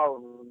 no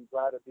problem. I'm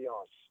glad to be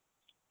on.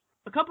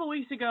 A couple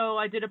weeks ago,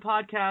 I did a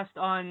podcast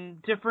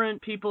on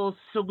different people's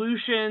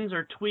solutions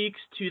or tweaks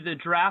to the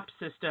draft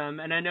system,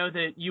 and I know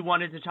that you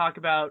wanted to talk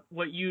about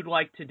what you'd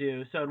like to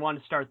do, so I'd want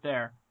to start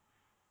there.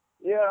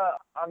 Yeah,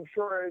 I'm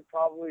sure it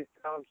probably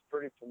sounds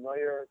pretty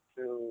familiar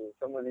to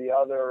some of the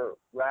other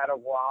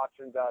radical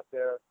options out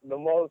there. The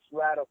most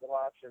radical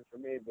option for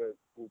me, but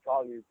will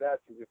probably be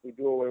best, is if we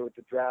do away with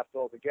the draft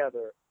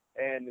altogether.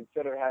 And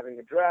instead of having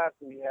a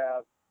draft, we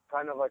have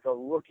kind of like a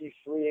rookie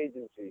free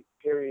agency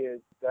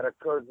period that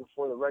occurs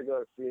before the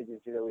regular free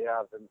agency that we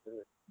have in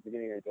the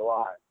beginning of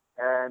July.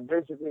 And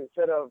basically,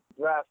 instead of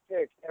draft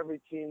picks, every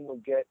team will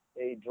get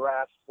a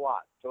draft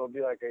slot. So it'll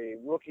be like a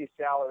rookie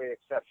salary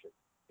exception.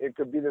 It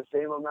could be the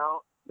same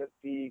amount that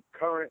the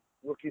current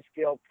rookie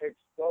scale picks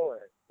go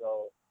in.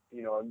 So,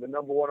 the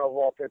number 1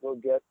 overall pick will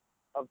get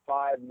a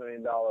 $5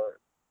 million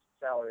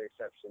salary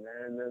exception.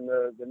 And then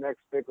the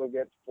next pick will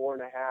get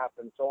 4.5,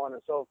 and so on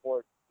and so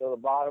forth. So the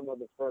bottom of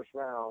the first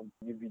round,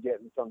 you'd be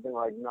getting something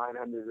like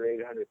 $900,000 or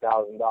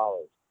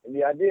 $800,000. And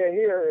the idea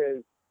here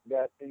is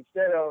that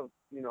instead of,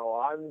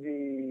 I'm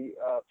the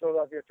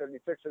Philadelphia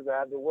 76ers that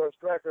have the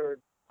worst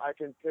record, I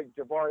can pick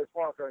Jabari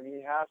Parker and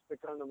he has to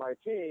come to my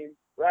team.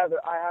 Rather,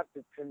 I have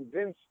to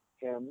convince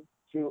him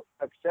to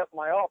accept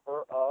my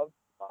offer of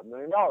 $5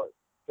 million.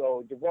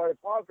 So Jabari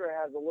Parker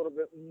has a little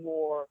bit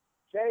more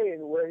say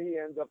in where he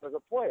ends up as a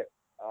player.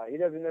 He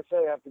doesn't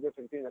necessarily have to go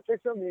to the team that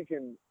picks him. He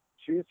can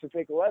choose to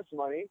take less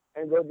money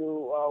and go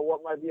to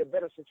what might be a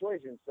better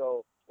situation.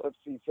 So let's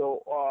see.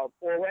 So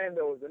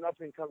Orlando is an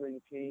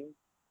up-and-coming team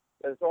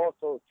that's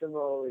also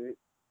similarly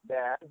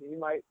bad. He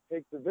might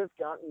take the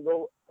discount and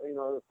go,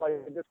 play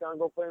the discount and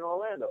go play in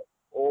Orlando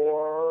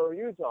or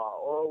Utah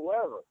or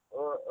wherever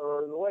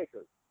or the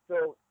Lakers.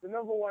 So the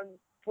number one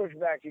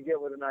pushback you get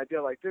with an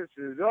idea like this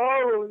is,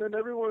 and then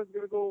everyone's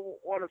going to go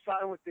want to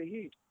sign with the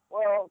Heat.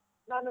 Well,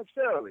 not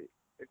necessarily.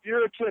 If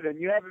you're a kid and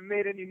you haven't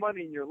made any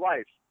money in your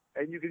life,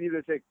 and you can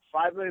either take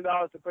 $5 million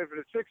to play for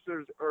the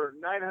Sixers or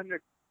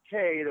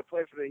 $900K to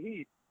play for the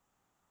Heat,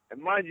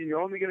 and mind you,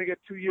 you're only going to get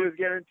 2 years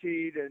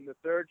guaranteed, and the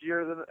third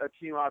year is a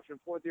team option,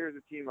 fourth year is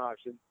a team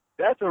option.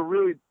 That's a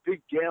really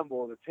big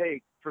gamble to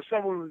take for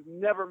someone who's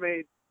never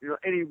made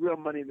any real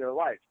money in their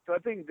life. So I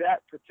think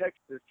that protects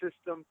the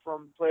system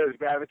from players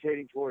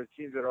gravitating towards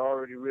teams that are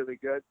already really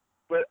good.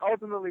 But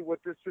ultimately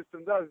what this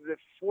system does is it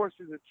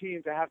forces a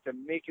team to have to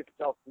make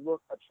itself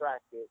look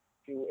attractive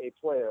to a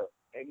player.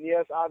 And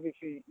yes,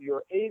 obviously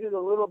you're aided a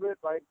little bit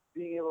by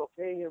being able to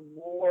pay him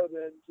more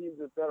than teams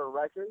with better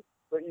records,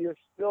 but you're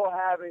still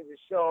having to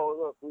show,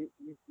 look, we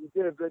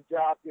did a good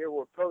job here.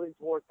 We're building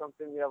towards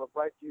something. We have a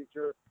bright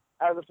future.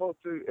 As opposed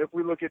to if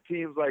we look at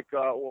teams like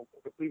the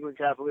Cleveland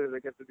Cavaliers, I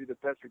guess would be the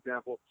best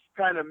example,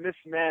 kind of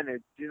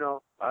mismanaged.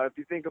 If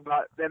you think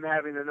about them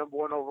having the number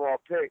 1 overall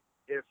pick,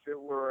 if it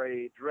were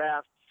a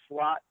draft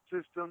slot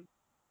system,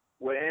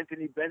 would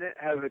Anthony Bennett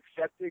have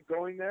accepted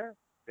going there?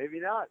 Maybe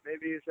not.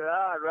 Maybe he said,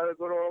 I'd rather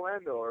go to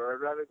Orlando or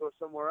I'd rather go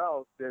somewhere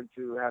else than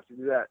to have to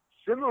do that.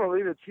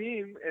 Similarly, the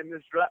team in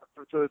this draft,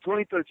 so the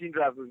 2013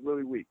 draft was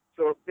really weak.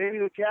 So maybe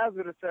the Cavs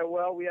would have said,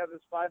 well, we have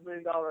this $5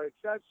 million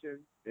exception.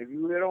 Maybe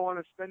they don't want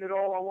to spend it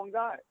all on one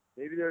guy.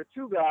 Maybe there are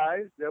 2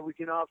 guys that we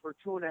can offer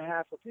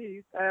 2.5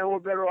 apiece, and we're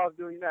better off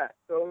doing that.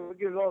 So it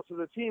gives also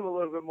the team a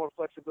little bit more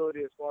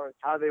flexibility as far as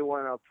how they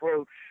want to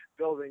approach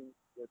building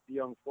with the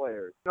young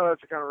players.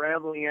 That's a kind of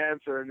rambling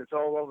answer, and it's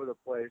all over the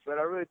place. But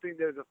I really think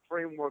there's a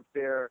framework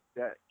there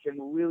that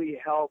can really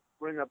help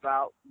bring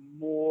about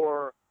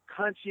more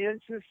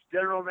conscientious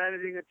general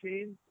managing a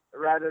team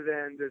rather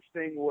than this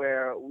thing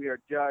where we are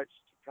judged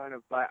kind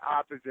of by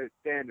opposite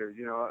standards.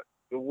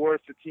 The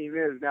worse the team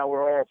is, now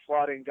we're all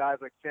applauding guys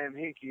like Sam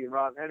Hinkie and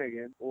Rob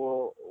Hennigan.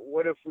 Well,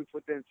 what if we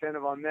put the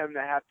incentive on them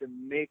to have to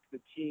make the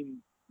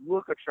team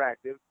look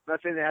attractive? I'm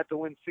not saying they have to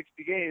win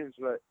 60 games,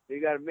 but they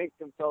got to make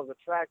themselves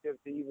attractive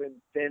to even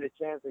stand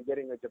a chance of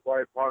getting a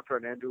Jabari Parker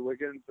and Andrew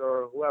Wiggins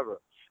or whoever.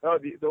 The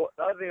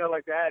other thing I'd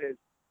like to add is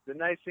the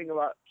nice thing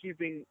about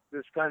keeping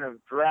this kind of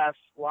draft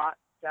slot,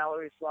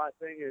 salary slot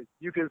thing is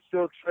you can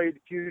still trade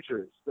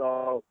futures.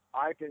 So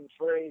I can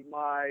trade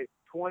my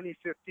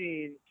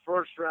 2015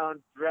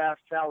 first-round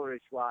draft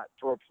salary slot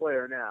for a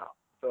player now.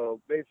 So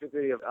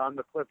basically, if I'm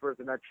the Clippers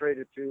and I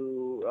traded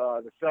to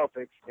the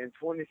Celtics, in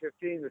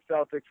 2015, the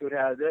Celtics would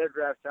have their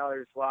draft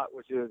salary slot,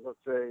 which is, let's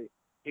say,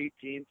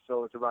 18th,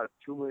 so it's about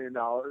 $2 million.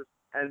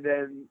 And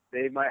then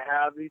they might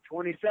have the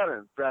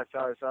 27th draft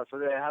salary slot, so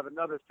they have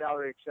another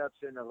salary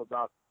exception of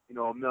about,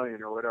 $1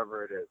 million or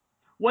whatever it is.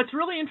 What's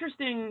really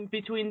interesting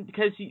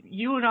because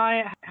you and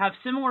I have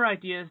similar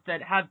ideas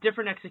that have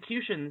different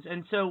executions,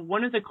 and so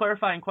one of the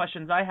clarifying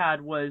questions I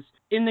had was,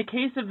 in the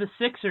case of the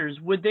Sixers,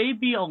 would they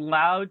be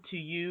allowed to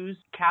use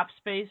cap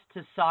space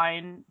to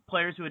sign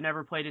players who had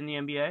never played in the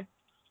NBA?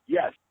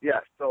 Yes.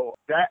 So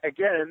that,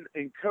 again,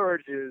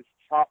 encourages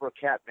proper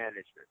cap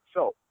management.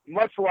 So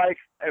much like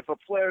if a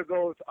player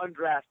goes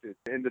undrafted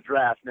in the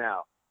draft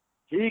now,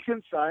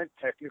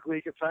 technically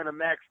he can sign a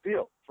max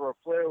deal for a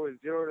player with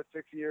 0 to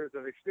 6 years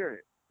of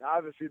experience. Now,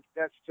 obviously,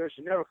 that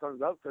situation never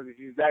comes up because if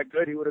he's that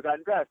good, he would have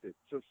gotten drafted.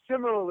 So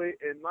similarly,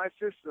 in my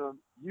system,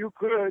 you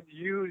could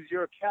use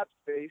your cap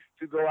space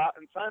to go out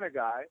and sign a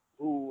guy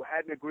who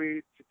hadn't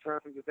agreed to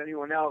terms with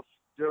anyone else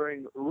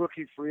during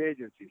rookie free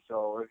agency.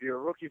 So if your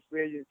rookie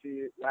free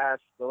agency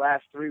lasts the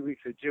last 3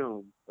 weeks of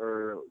June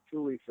or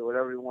 2 weeks or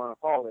whatever you want to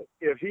call it,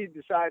 if he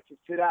decides to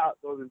sit out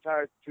those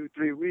entire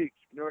 2-3 weeks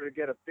in order to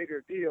get a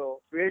bigger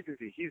deal, free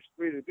agency, he's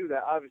free to do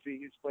that. Obviously,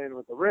 he's playing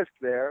with the risk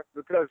there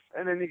because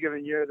in any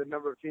given year, the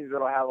number of teams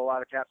that'll have a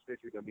lot of cap space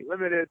is going to be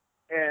limited,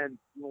 and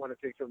you want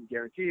to take something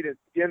guaranteed. And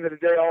at the end of the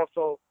day,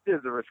 also,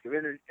 there's the risk of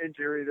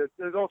injury.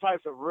 There's all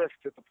types of risks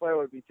that the player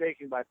would be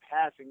taking by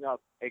passing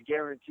up a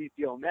guaranteed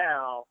deal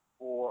now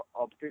for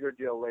a bigger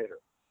deal later.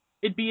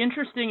 It'd be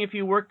interesting if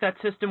you worked that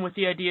system with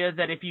the idea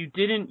that if you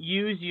didn't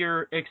use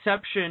your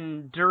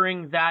exception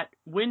during that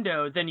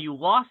window, then you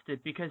lost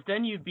it, because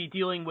then you'd be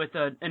dealing with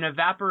an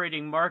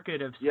evaporating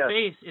market of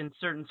space in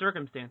certain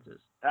circumstances.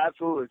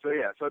 Absolutely.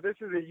 So this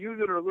is a use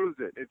it or lose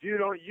it. If you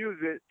don't use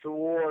it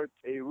towards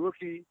a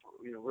rookie,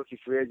 rookie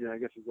free agent, I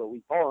guess is what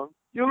we call him,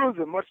 you lose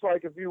it. Much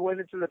like if you went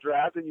into the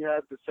draft and you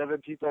had the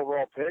 17th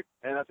overall pick,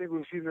 and I think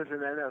we've seen this in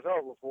the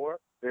NFL before.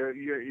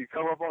 You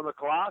come up on the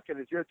clock and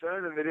it's your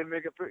turn, and they didn't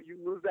make a pick, you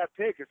lose that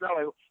pick. It's not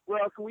like, well,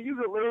 can we use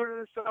it later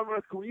this summer?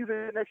 Can we use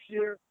it next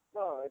year?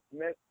 No, it's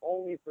meant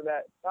only for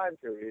that time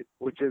period,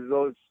 which is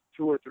those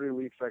 2 or 3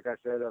 weeks, like I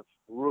said, of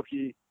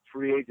rookie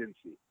free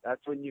agency.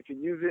 That's when you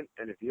can use it,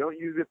 and if you don't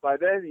use it by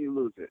then, you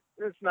lose it.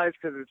 It's nice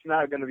because it's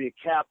not going to be a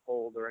cap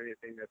hold or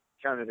anything that's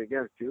counted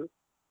against you.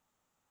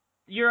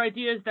 Your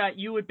idea is that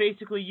you would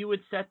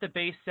set the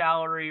base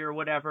salary or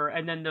whatever,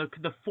 and then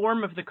the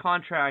form of the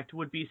contract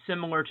would be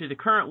similar to the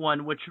current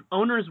one, which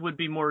owners would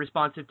be more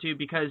responsive to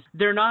because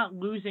they're not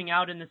losing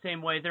out in the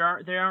same way. They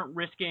aren't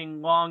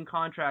risking long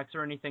contracts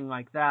or anything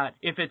like that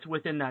if it's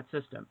within that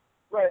system.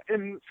 Right.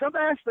 In some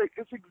aspects,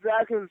 it's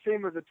exactly the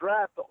same as a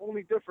draft. The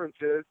only difference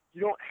is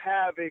you don't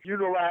have a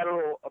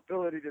unilateral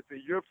ability to say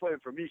you're playing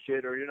for me,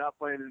 kid, or you're not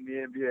playing in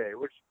the NBA,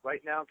 which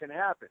right now can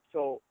happen.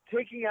 So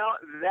taking out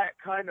that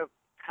kind of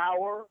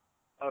power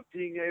of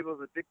being able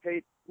to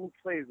dictate who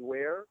plays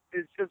where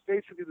is just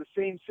basically the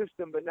same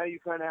system, but now you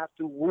kind of have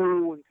to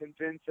woo and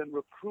convince and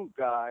recruit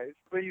guys,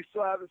 but you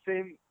still have the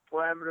same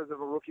parameters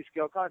of a rookie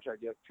scale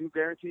contract. You have 2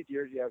 guaranteed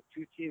years, you have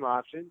 2 team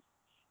options,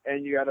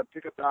 and you got to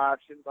pick up the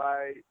option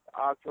by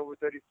October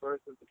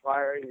 31st of the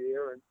prior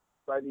year, and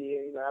by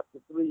after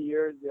 3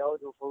 years, you're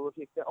eligible for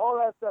rookie scale. All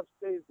that stuff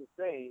stays the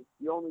same.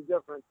 The only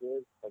difference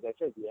is, like I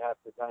said, you have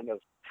to kind of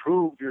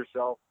prove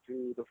yourself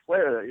to the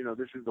player that,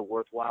 this is the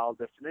worthwhile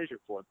destination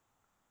for them.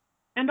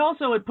 And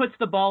also, it puts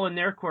the ball in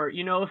their court.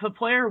 If a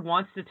player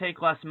wants to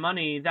take less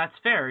money, that's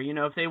fair.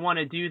 If they want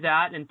to do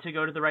that and to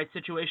go to the right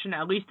situation,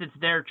 at least it's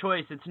their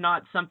choice. It's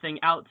not something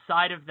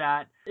outside of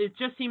that. It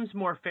just seems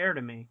more fair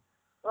to me.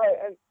 Right,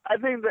 and I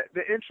think that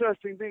the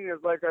interesting thing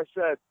is, like I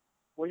said,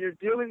 when you're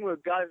dealing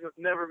with guys who've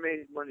never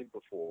made money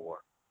before,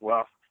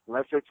 well,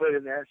 unless they played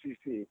in the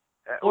SEC.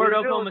 Or at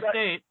Oklahoma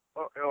State.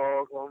 Or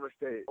Oklahoma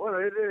State. Well,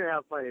 they didn't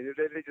have money.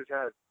 They just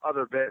had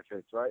other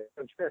benefits, right?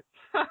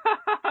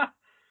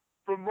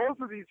 For most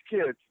of these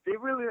kids, they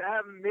really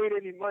haven't made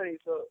any money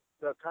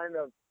to kind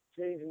of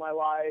change my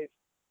life,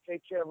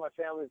 take care of my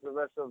family for the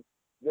rest of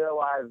their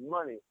lives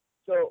money.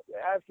 So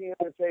asking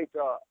them to take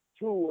a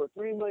 $2 or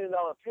 $3 million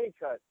pay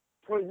cut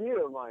per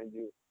year, mind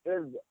you,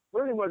 is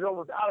pretty much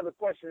almost out of the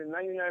question in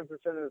 99% of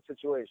the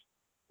situation,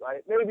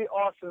 right? Maybe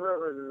Austin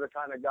Rivers is the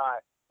kind of guy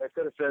that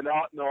could have said,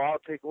 no, I'll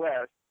take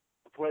less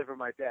to play for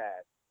my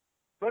dad.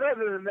 But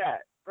other than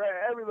that, for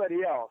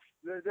everybody else,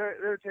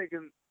 they're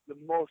taking the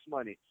most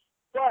money.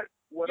 But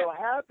what will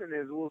happen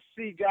is we'll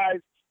see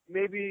guys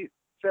maybe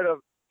instead of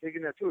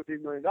taking that $2 or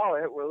 $3 million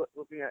hit, we're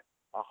looking at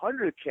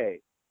 $100K,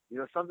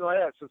 something like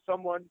that. So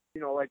someone,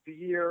 like the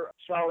year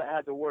Charlotte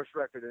had the worst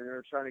record and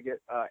they're trying to get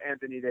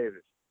Anthony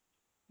Davis.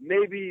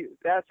 Maybe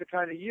that's the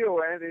kind of year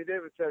where Anthony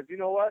Davis says, you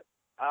know what,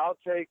 I'll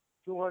take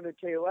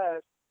 $200K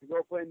less to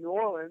go play in New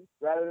Orleans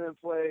rather than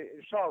play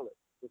in Charlotte,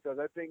 because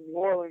I think New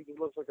Orleans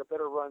looks like a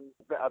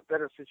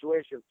better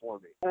situation for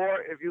me. Or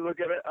if you look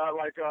at it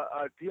like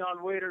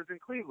Deion Waiters in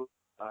Cleveland,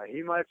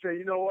 he might say,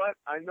 you know what,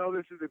 I know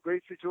this is a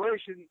great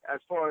situation as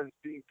far as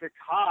being picked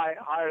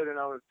higher than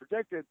I was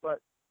projected, but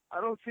I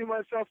don't see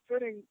myself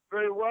fitting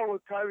very well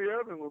with Kyrie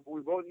Irving.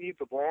 We both need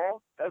the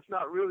ball. That's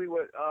not really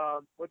what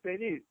they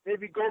need.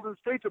 Maybe Golden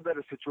State's a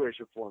better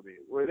situation for me,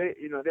 where they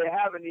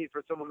have a need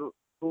for someone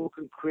who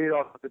can create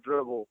off the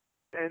dribble.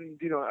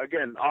 And,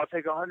 again, I'll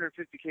take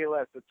 $150K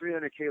less or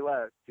 $300K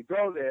less to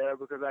go there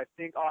because I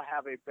think I'll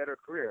have a better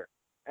career.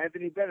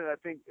 Anthony Bennett, I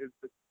think, is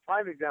the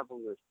prime example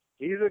of this.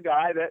 He's a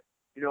guy that,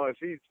 if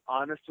he's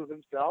honest with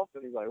himself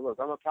and he's like, look,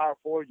 I'm a power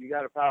forward, you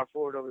got a power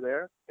forward over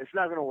there, it's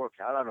not going to work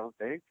out, I don't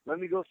think. Let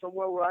me go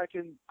somewhere where I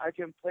can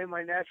play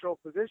my natural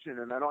position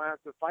and I don't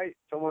have to fight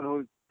someone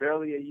who's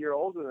barely a year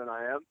older than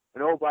I am.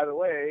 And, oh, by the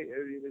way,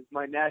 it's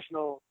my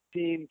national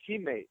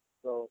teammate.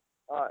 So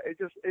it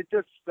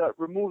just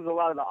removes a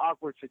lot of the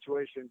awkward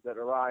situations that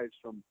arise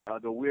from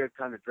the weird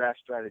kind of draft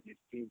strategies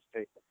teams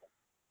take.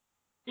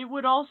 It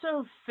would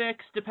also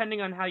fix, depending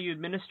on how you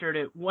administered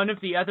it, one of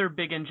the other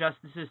big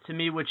injustices to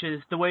me, which is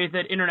the way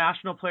that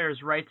international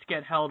players' rights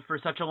get held for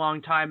such a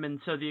long time, and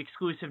so the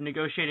exclusive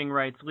negotiating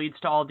rights leads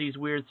to all these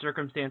weird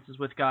circumstances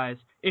with guys.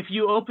 If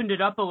you opened it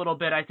up a little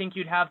bit, I think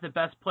you'd have the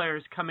best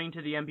players coming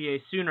to the NBA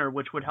sooner,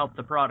 which would help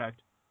the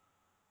product.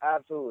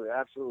 Absolutely.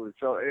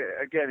 So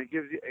again,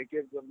 it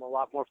gives them a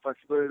lot more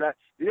flexibility.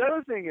 The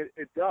other thing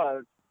it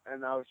does,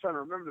 and I was trying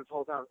to remember this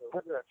whole time, so how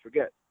did I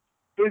forget?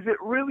 Is it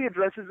really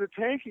addresses the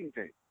tanking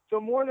thing.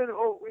 So more than,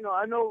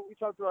 I know we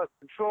talked about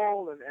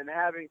control and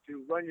having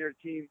to run your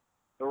team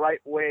the right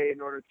way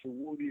in order to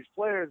woo these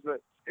players,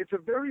 but it's a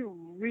very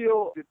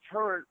real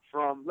deterrent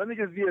from, let me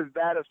just be as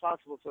bad as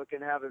possible so I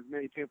can have as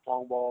many ping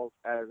pong balls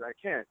as I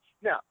can.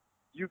 Now,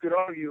 you could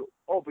argue,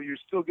 but you're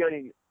still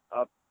getting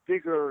a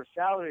bigger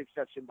salary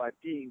exception by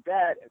being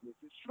bad, and this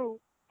is true,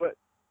 but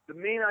the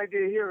main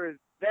idea here is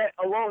that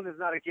alone is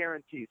not a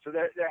guarantee. So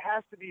there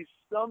has to be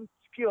some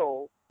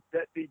skill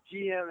that the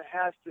GM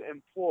has to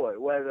employ,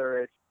 whether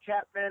it's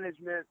cap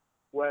management,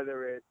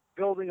 whether it's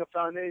building a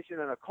foundation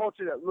and a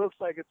culture that looks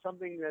like it's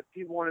something that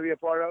people want to be a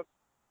part of,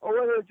 or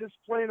whether it's just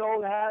plain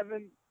old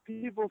having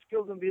people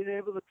skills and being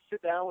able to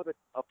sit down with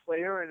a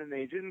player and an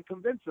agent and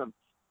convince them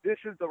this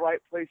is the right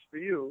place for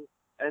you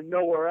and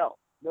nowhere else.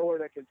 Nowhere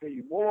that can pay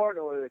you more,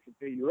 nowhere that can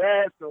pay you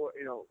less,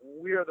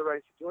 we are the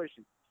right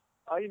situation.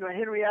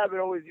 Henry Abbott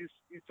always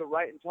used to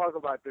write and talk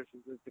about this.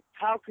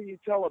 How can you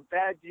tell a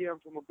bad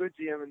GM from a good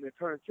GM in the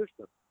current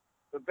system?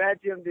 The bad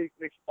GM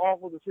makes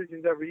awful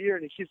decisions every year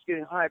and he keeps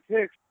getting high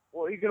picks.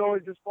 Well, he can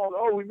always just fall,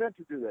 we meant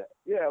to do that.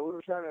 Yeah,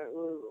 we're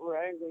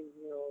angling,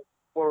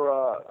 for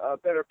a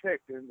better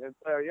pick and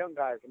play our young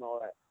guys and all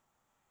that.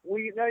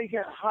 Now you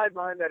can't hide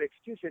behind that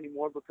excuse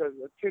anymore because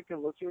a kid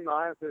can look you in the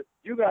eye and say,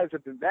 you guys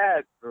have been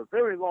bad for a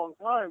very long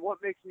time. What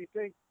makes me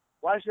think?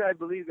 Why should I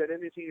believe that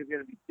anything is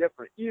going to be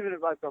different? Even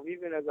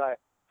as I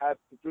have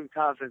complete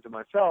confidence in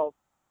myself,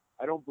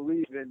 I don't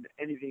believe in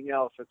anything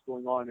else that's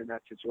going on in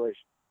that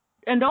situation.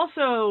 And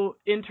also,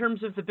 in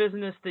terms of the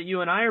business that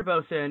you and I are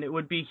both in, it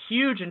would be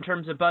huge in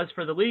terms of buzz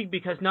for the league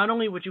because not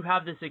only would you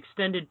have this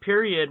extended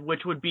period,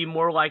 which would be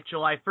more like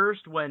July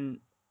 1st when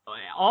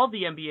all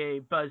the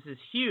NBA buzz is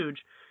huge,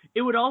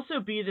 it would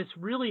also be this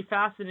really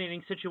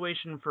fascinating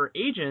situation for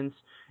agents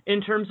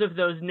in terms of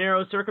those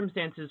narrow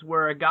circumstances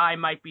where a guy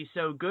might be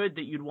so good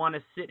that you'd want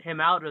to sit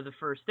him out of the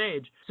first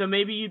stage. So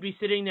maybe you'd be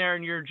sitting there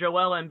and you're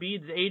Joel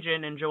Embiid's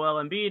agent and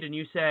Joel Embiid and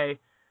you say,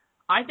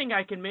 I think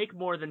I can make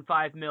more than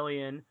 $5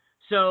 million.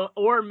 So,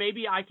 or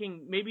maybe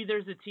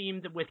there's a team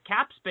that with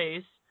cap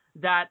space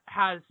that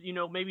has,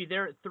 maybe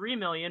they're at $3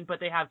 million, but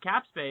they have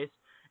cap space.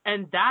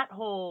 And that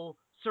whole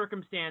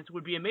circumstance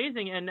would be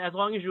amazing, and as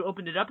long as you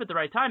opened it up at the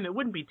right time, it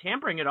wouldn't be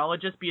tampering at all.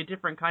 It'd just be a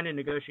different kind of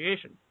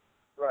negotiation.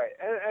 Right,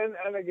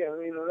 and again,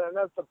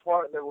 that's the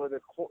part that where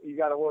you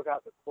got to work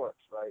out the courts,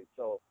 right?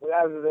 So,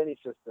 as with any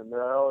system,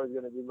 there are always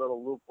going to be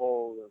little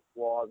loopholes and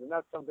flaws, and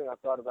that's something I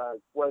thought about,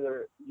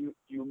 whether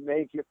you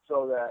make it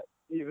so that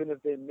even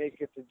if they make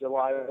it to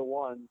July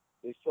 1,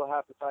 they still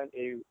have to find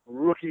a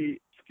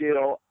rookie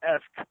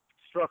skill-esque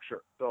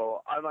structure.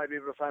 So I might be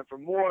able to sign for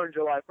more on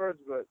July 1st,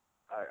 but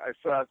I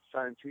still have to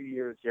sign 2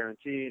 years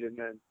guaranteed and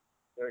then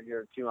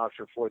third-year team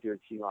option, fourth-year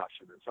team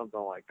option, or something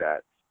like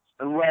that.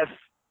 Unless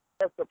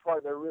that's the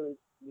part that really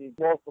needs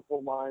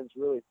multiple minds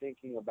really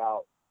thinking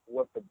about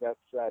what the best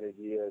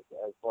strategy is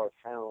as far as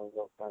handling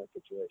those kind of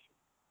situations.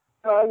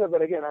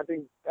 But again, I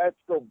think that's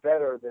still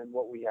better than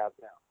what we have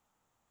now.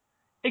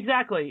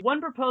 Exactly.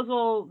 One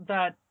proposal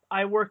that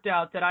I worked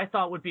out that I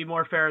thought would be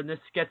more fair, and this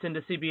gets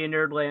into CBA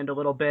Nerdland a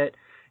little bit,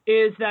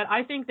 is that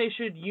I think they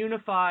should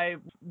unify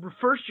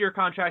first-year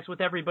contracts with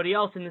everybody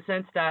else in the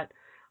sense that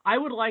I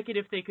would like it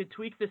if they could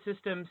tweak the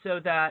system so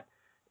that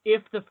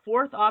if the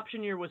fourth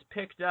option year was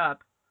picked up,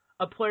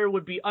 a player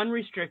would be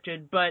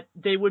unrestricted, but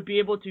they would be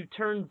able to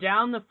turn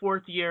down the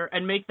fourth year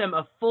and make them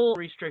a full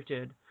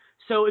restricted.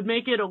 So it'd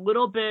make it a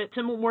little bit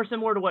more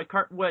similar to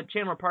what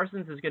Chandler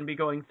Parsons is going to be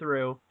going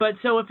through. But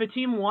so if a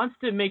team wants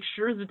to make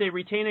sure that they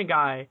retain a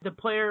guy, the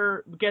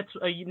player gets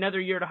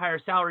another year to higher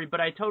salary, but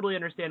I totally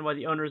understand why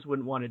the owners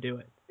wouldn't want to do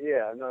it.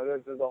 Yeah, no,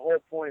 the whole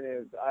point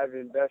is I've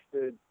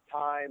invested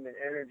time and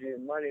energy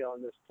and money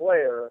on this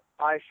player.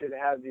 I should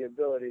have the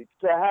ability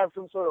to have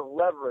some sort of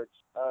leverage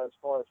as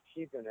far as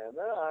keeping him.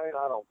 I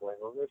don't blame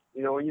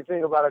him. When you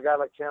think about a guy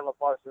like Chandler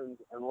Parsons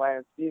and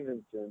Lance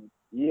Stevenson,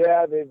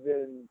 yeah, they've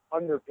been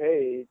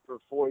underpaid for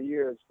 4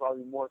 years,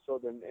 probably more so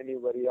than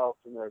anybody else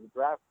in their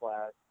draft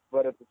class.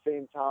 But at the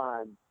same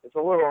time, it's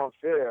a little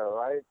unfair,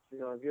 right?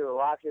 If you're the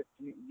Rockets,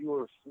 you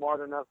were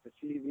smart enough to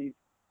see these,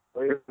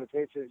 or you're the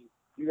Patriots,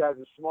 you guys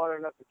are smart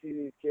enough to see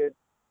these kids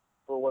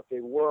for what they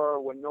were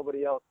when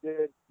nobody else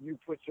did. You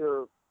put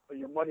your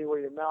money where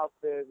your mouth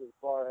is as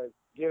far as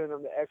giving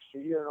them the extra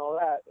year and all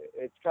that.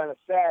 It's kind of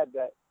sad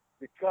that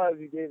because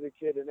you gave the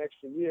kid an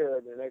extra year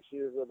and an extra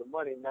year's worth of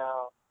money,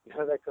 now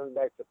that comes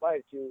back to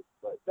bite you.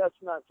 But that's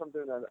not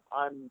something that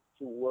I'm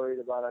too worried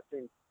about. I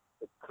think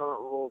the current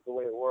rules, the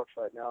way it works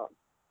right now,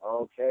 are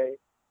okay.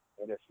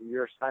 And if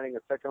you're signing a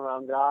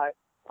second-round guy,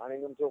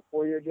 signing him to a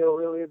 4-year deal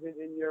really isn't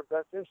in your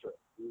best interest.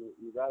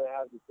 You got to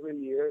have the 3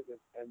 years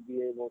and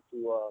be able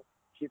to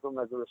keep him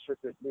as a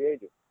restricted free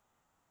agent.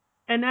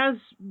 And as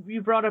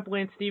you brought up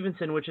Lance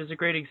Stevenson, which is a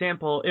great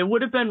example, it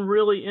would have been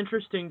really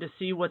interesting to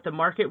see what the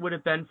market would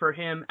have been for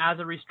him as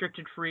a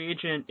restricted free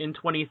agent in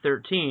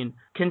 2013,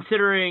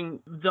 considering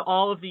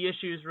all of the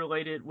issues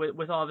related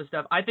with all this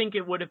stuff. I think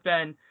it would have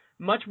been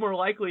much more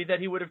likely that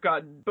he would have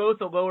gotten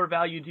both a lower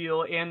value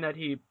deal and that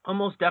he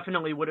almost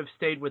definitely would have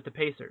stayed with the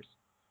Pacers.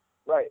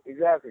 Right,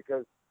 exactly,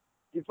 because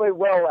he played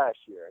well last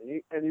year,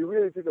 and he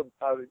really took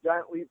a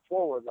giant leap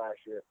forward last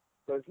year.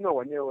 So it's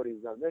nowhere near what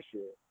he's done this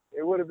year.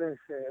 It would have been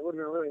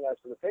really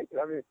nice for the Patriots.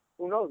 I mean,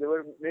 who knows?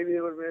 Maybe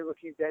they would have been able to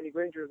keep Danny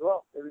Granger as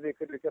well. Maybe they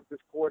could have kept this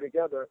core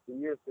together for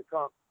years to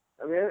come.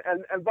 I mean,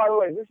 and by the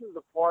way, this is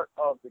the part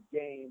of the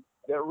game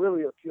that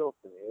really appeals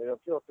to me. It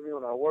appeals to me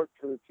when I worked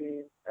for the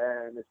team,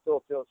 and it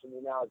still appeals to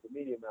me now as a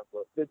media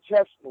member. The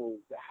chess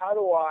moves. How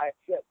do I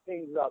set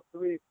things up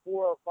 3,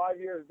 4, 5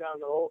 years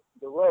down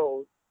the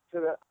road so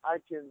that I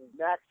can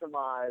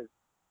maximize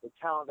the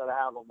talent that I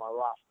have on my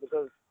roster?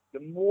 Because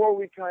the more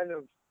we kind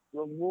of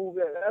remove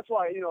it, that's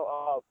why,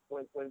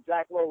 when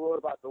Zach Lowe wrote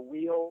about the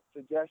wheel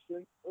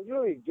suggestion, I was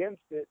really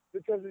against it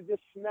because it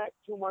just smacked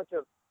too much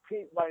of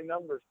paint by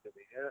numbers to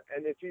me.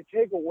 And if you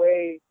take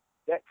away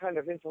that kind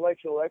of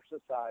intellectual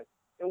exercise,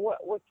 then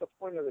what's the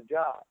point of the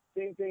job?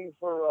 Same thing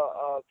for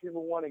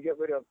people who want to get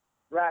rid of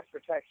draft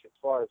protection as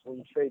far as when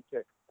you trade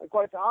picks. And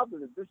quite the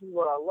opposite. This is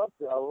what I love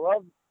to. I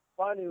love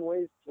finding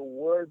ways to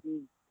word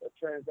these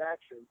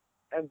transactions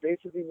and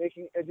basically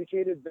making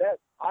educated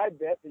bets. I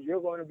bet that you're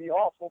going to be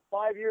awful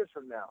 5 years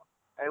from now,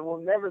 and we'll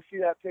never see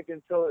that pick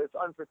until it's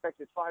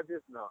unprotected 5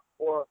 years from now.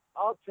 Or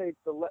I'll take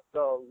the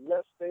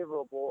less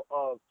favorable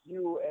of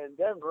you and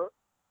Denver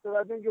because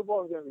I think you're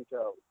both going to be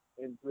terrible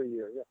in 3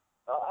 years. Yeah.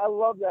 I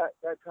love that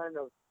kind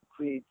of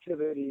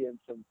creativity and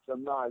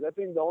some knowledge. I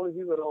think the only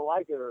people that don't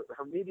like it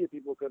are media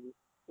people because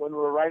when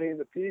we're writing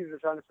the piece, we're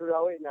trying to figure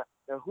out,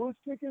 now whose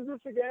pick is this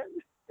again?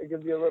 It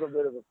can be a little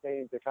bit of a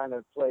pain to kind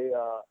of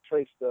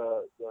trace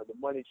the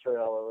money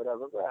trail or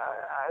whatever. But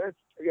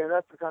again,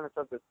 that's the kind of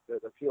stuff that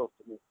appeals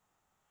to me.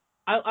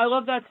 I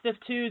love that stuff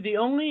too. The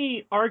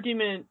only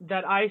argument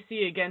that I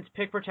see against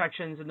pick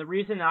protections, and the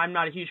reason I'm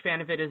not a huge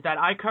fan of it, is that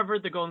I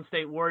covered the Golden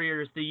State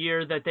Warriors the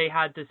year that they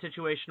had the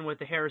situation with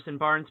the Harrison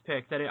Barnes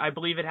pick, that I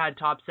believe it had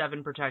top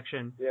 7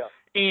 protection. Yeah.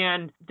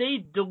 And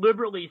they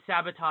deliberately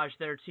sabotaged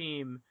their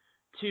team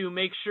to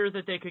make sure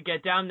that they could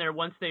get down there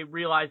once they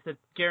realized that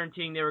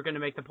guaranteeing they were going to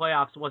make the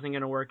playoffs wasn't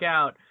going to work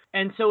out.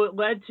 And so it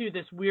led to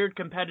this weird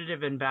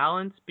competitive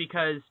imbalance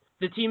because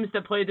the teams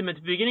that played them at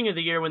the beginning of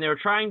the year when they were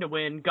trying to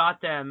win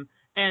got them,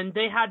 and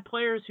they had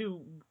players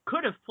who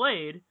could have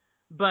played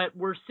but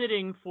were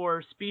sitting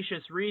for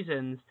specious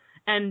reasons.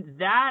 And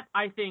that,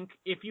 I think,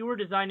 if you were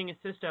designing a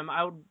system,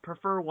 I would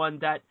prefer one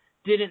that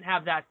didn't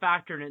have that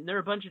factor in it. And there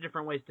are a bunch of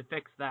different ways to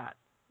fix that.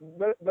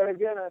 But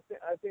again,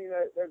 I think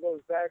that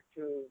goes back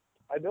to,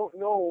 I don't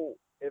know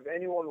if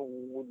anyone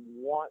would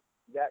want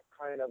that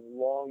kind of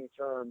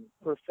long-term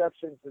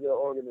perception to their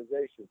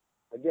organization.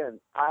 Again,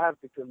 I have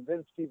to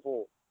convince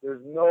people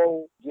there's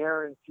no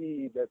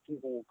guarantee that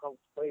people will come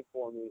play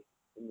for me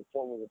in the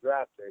form of a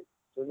draft pick.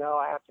 So now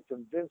I have to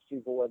convince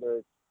people, whether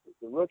it's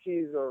the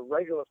rookies or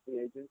regular free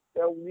agents,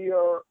 that we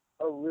are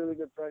a really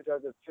good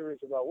franchise that's serious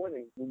about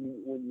winning. When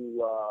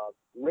you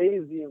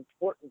raise the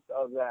importance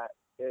of that,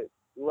 it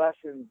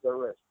lessens the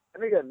risk.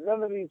 And again,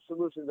 none of these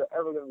solutions are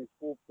ever going to be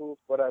foolproof,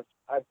 but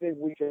I think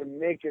we can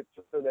make it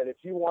so that if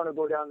you want to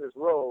go down this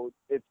road,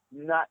 it's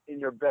not in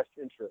your best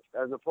interest,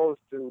 as opposed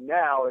to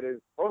now it is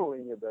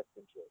totally in your best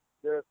interest.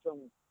 There are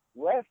some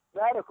less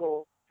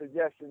radical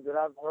suggestions that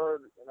I've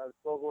heard and I've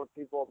spoken with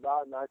people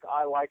about, and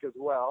I like as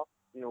well,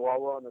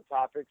 while we're on the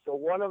topic. So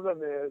one of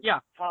them is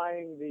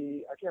tying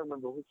I can't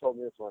remember who told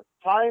me this one,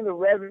 tying the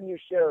revenue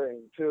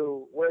sharing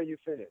to where you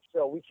finish.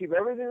 So we keep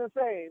everything the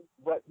same,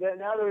 but then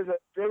now there's a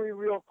very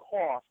real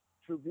cost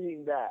to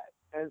being that.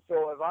 And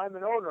so if I'm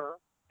an owner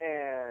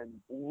and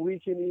we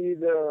can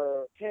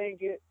either tank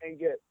it and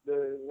get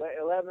the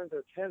 11th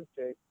or 10th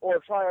pick, or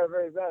try our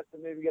very best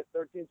and maybe get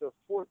 13th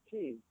or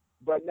 14th,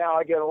 but now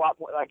I get a lot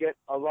more, I get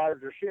a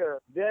larger share,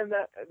 then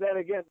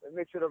again, it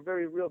makes it a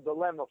very real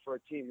dilemma for a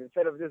team.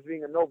 Instead of just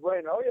being a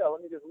no-brainer, oh yeah,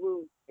 let me just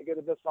lose and get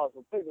the best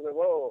possible pick. It's like,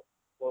 whoa,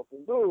 well, if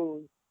we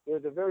lose,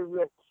 there's a very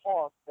real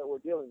cost that we're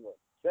dealing with.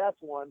 That's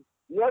one.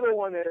 The other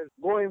one is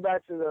going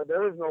back to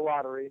there is no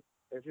lottery.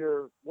 If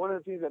you're one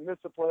of the teams that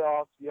missed the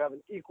playoffs, you have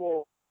an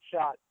equal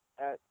shot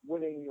at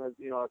winning,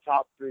 a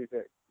top 3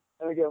 pick.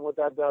 And again, what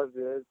that does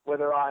is,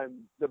 whether I'm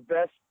the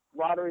best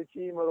lottery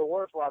team or the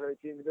worst lottery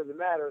team, it doesn't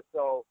matter.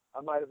 So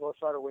I might as well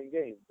try to win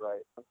games,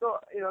 right? So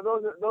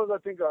those I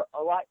think are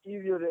a lot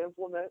easier to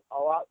implement, a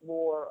lot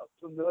more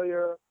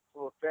familiar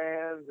for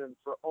fans and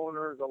for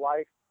owners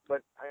alike.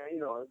 But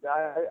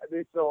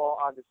they still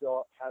obviously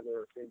all have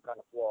their same kind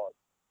of flaws.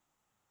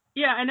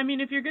 Yeah, and I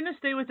mean, if you're going to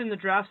stay within the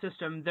draft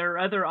system, there are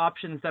other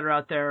options that are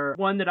out there.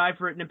 One that I've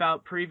written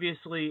about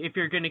previously, if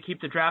you're going to keep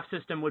the draft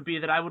system, would be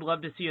that I would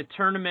love to see a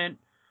tournament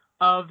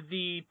of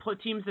the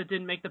teams that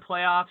didn't make the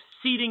playoffs,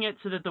 seeding it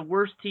so that the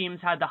worst teams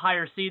had the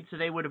higher seed, so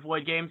they would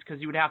avoid games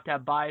because you would have to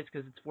have buys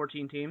because it's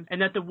 14 teams,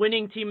 and that the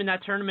winning team in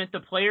that tournament,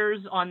 the players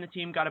on the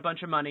team got a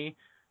bunch of money,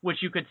 which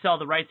you could sell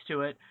the rights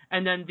to it,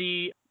 and then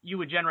you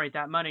would generate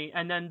that money,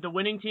 and then the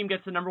winning team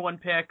gets the number 1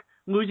 pick,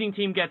 losing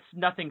team gets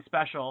nothing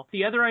special.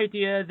 The other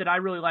idea that I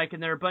really like,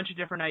 and there are a bunch of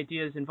different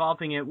ideas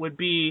involving it, would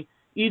be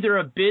either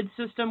a bid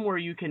system where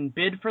you can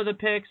bid for the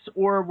picks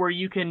or where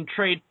you can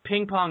trade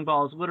ping pong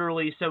balls,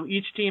 literally, so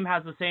each team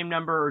has the same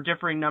number or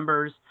differing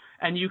numbers,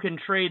 and you can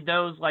trade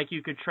those like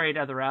you could trade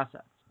other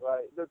assets.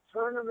 Right. The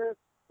tournament,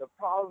 the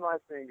problem I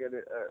think,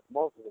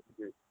 most of us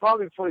do,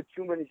 probably play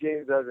too many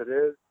games as it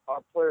is.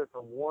 Our players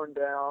are worn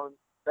down,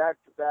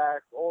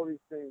 back-to-back, all these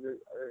things.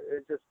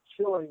 It's just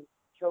killing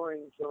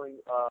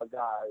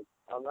guys.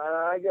 And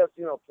I guess,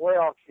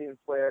 playoff teams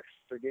play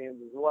extra games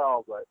as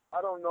well, but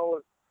I don't know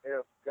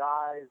if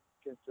guys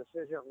can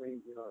sufficiently,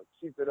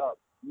 keep it up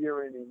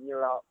year in and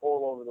year out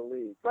all over the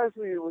league.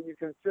 Especially when you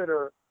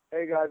consider,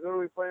 hey guys, what are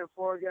we playing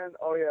for again?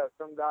 Oh yeah,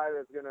 some guy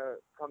that's going to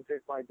come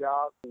take my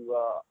job. To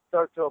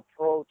start to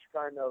approach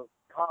kind of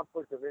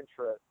conflict of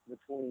interest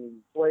between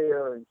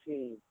player and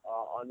team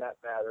on that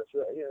matter.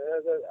 So,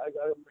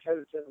 I'm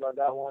hesitant about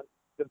that one.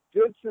 The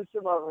bid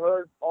system I've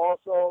heard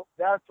also,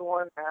 that's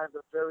one that has a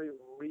very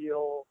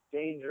real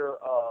danger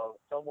of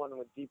someone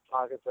with deep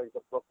pockets like the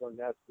Brooklyn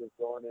Nets just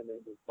going in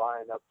and just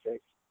buying up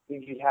picks. I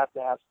think you have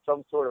to have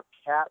some sort of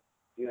cap,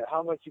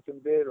 how much you can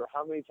bid or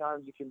how many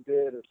times you can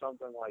bid or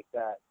something like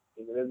that.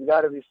 There's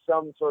got to be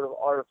some sort of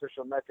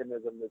artificial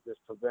mechanism that just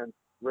prevents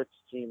rich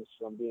teams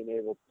from being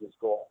able to just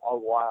go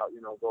all wild,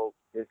 go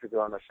basically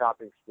on a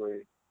shopping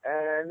spree.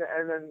 And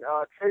then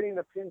trading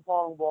the ping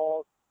pong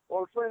balls.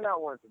 Well, explain that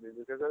one to me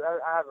because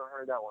I haven't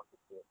heard that one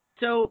before.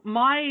 So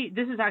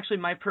this is actually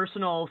my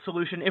personal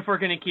solution, if we're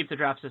going to keep the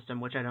draft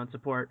system, which I don't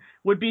support,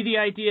 would be the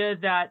idea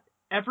that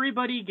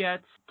everybody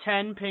gets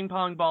 10 ping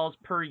pong balls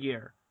per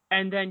year.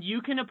 And then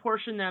you can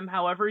apportion them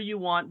however you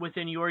want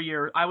within your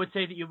year. I would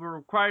say that you were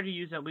required to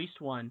use at least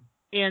one.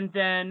 And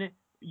then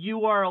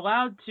you are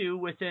allowed to,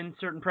 within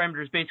certain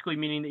parameters, basically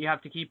meaning that you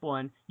have to keep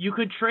one, you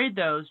could trade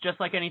those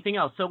just like anything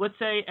else. So let's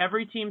say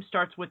every team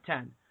starts with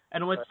 10.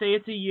 And let's say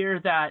it's a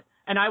year that,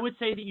 and I would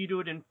say that you do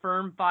it in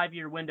firm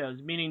 5-year windows,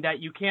 meaning that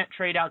you can't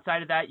trade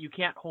outside of that. You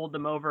can't hold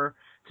them over.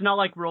 It's not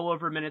like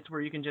rollover minutes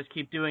where you can just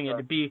keep doing it.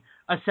 It'd be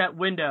a set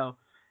window.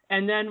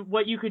 And then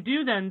what you could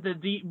do then,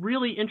 the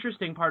really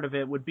interesting part of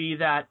it would be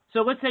that, so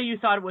let's say you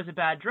thought it was a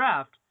bad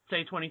draft,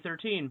 say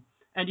 2013,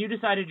 and you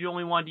decided you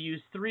only wanted to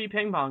use 3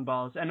 ping pong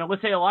balls, and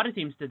let's say a lot of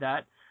teams did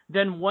that,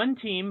 then one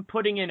team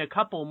putting in a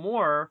couple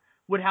more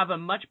would have a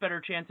much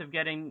better chance of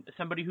getting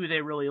somebody who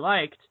they really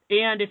liked.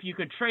 And if you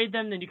could trade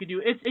them, then you could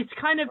do it's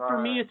kind of,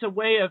 for me, it's a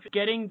way of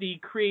getting the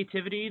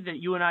creativity that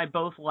you and I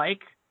both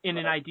like in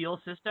an ideal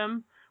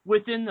system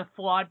within the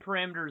flawed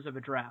parameters of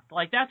a draft.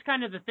 Like, that's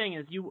kind of the thing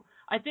is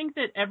I think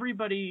that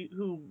everybody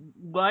who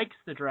likes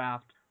the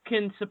draft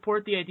can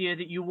support the idea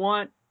that you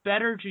want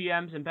better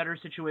GMs and better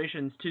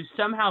situations to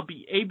somehow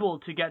be able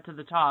to get to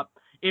the top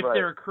if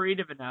they're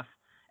creative enough.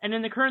 And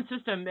in the current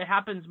system, it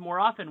happens more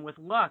often with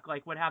luck,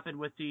 like what happened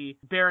with the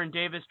Baron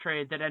Davis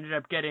trade that ended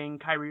up getting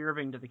Kyrie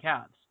Irving to the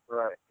Cavs.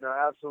 Right. No,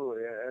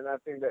 absolutely. And I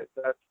think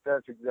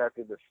that's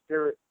exactly the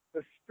spirit.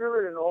 The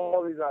spirit in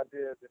all these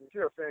ideas. And if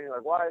you're saying,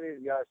 like, why are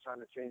these guys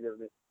trying to change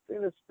everything? I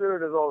think the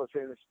spirit is all the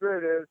same. The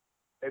spirit is,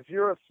 if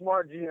you're a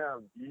smart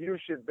GM, you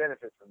should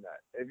benefit from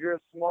that. If you're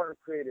smart and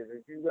creative,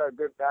 if you've got a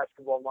good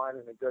basketball mind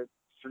and a good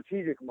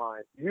strategic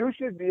mind, you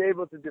should be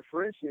able to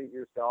differentiate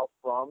yourself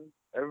from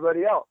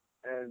everybody else.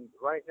 And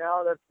right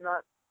now, that's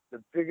not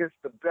the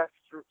best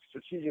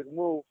strategic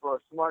move for a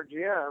smart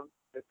GM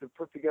is to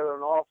put together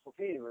an awful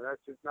team, and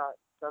that's just not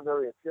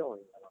very appealing,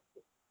 I don't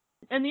think.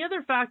 And the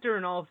other factor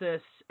in all of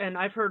this, and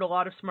I've heard a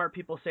lot of smart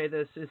people say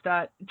this, is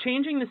that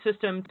changing the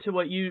system to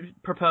what you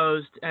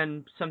proposed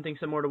and something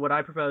similar to what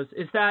I proposed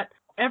is that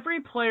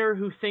every player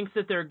who thinks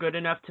that they're good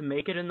enough to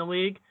make it in the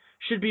league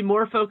should be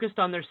more focused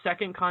on their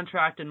second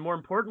contract and, more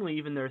importantly,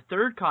 even their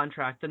third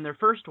contract than their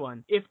first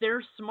one. If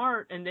they're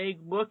smart and they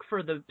look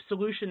for the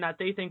solution that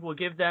they think will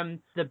give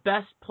them the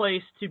best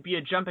place to be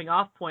a jumping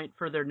off point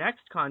for their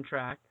next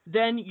contract,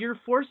 then you're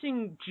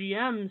forcing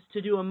GMs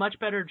to do a much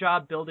better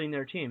job building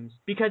their teams.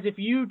 Because if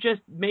you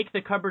just make the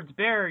cupboards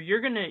bare,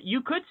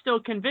 you could still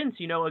convince,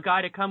 a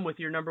guy to come with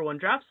your number one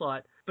draft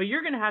slot, but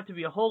you're going to have to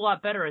be a whole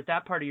lot better at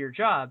that part of your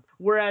job.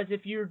 Whereas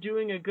if you're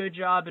doing a good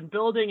job in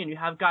building and you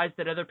have guys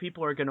that other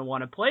people are going to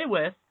want to play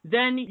with,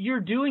 then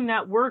you're doing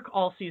that work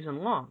all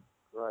season long.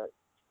 Right.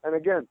 And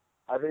again,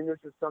 I think this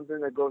is something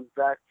that goes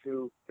back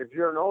to, if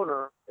you're an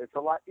owner, it's a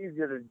lot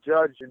easier to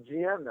judge a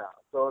GM now.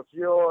 So if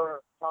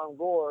you're Tom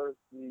Gores,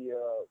 the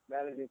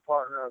managing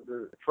partner of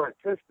the Detroit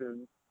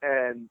Pistons,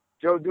 and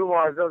Joe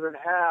Dumars doesn't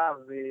have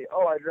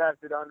I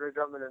drafted Andre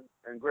Drummond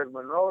and Greg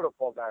Monroe to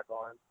fall back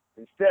on.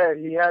 Instead,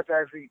 he has to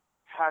actually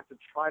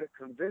try to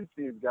convince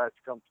these guys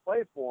to come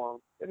play for him,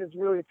 and it's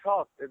really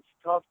tough. It's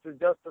tough to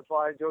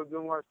justify Joe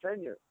Dumars'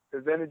 tenure,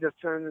 because then it just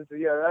turns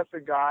into, that's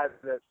a guy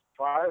that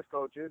fires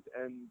coaches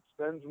and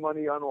spends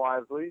money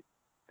unwisely,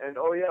 and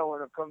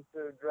when it comes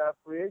to draft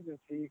free agency,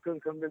 he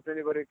couldn't convince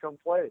anybody to come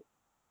play.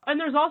 And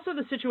there's also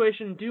the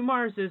situation,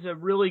 Dumars is a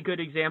really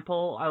good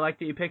example. I like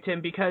that you picked him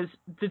because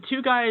the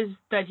two guys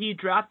that he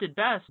drafted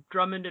best,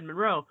 Drummond and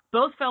Monroe,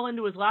 both fell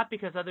into his lap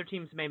because other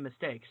teams made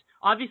mistakes.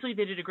 Obviously,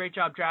 they did a great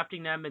job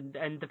drafting them,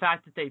 and the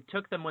fact that they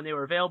took them when they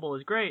were available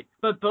is great.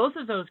 But both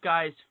of those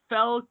guys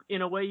fell,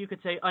 in a way you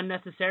could say,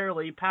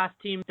 unnecessarily past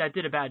teams that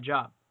did a bad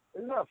job.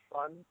 Isn't that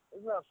fun?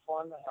 Isn't that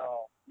fun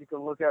how you can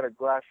look at a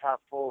glass half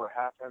full or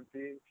half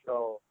empty?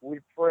 So we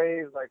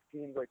praise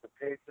teams like the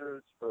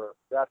Pacers for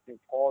drafting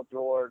Paul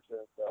George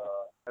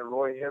and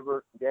Roy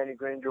Hibbert, Danny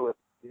Granger with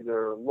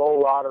either low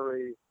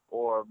lottery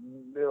or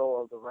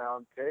middle of the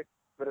round pick.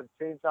 But at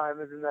the same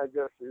time, isn't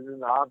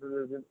the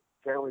opposite?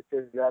 Can't we say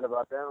that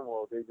about them?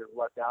 Well, they just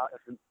lucked out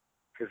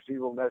because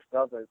people messed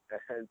up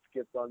and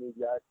skipped on these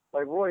guys.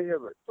 Like Roy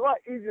Hibbert. It's a lot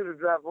easier to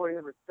draft Roy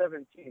Hibbert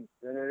 17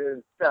 than it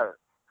is 7.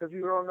 Because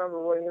you remember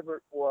Roy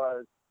Hibbert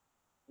was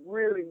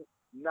really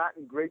not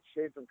in great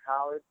shape in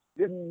college,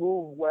 didn't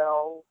move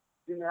well,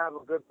 didn't have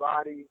a good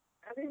body.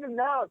 And even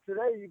now,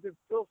 today, you could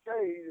still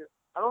say,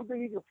 I don't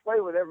think he can play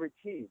with every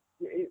team.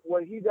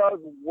 What he does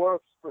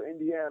works for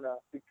Indiana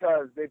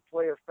because they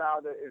play a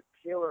style that is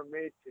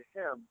tailor-made to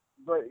him.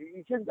 But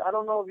I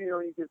don't know if,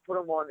 you could put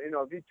him on,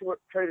 if you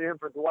traded him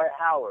for Dwight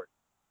Howard,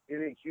 you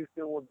think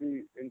Houston would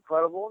be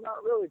incredible? Not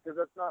really, because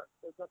that's not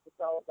the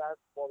style of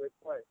basketball they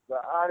play.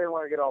 But I didn't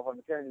want to get off on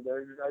the tangent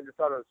there. I just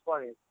thought it was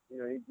funny.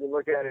 You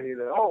look at it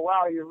either, oh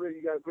wow, you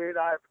got a great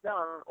eye for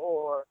talent,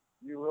 or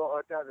you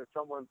look at it as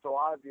someone so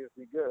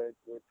obviously good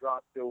would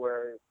drop to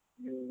where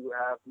you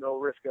have no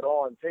risk at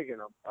all in taking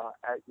them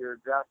at your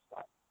draft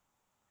spot.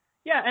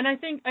 Yeah, and I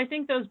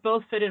think those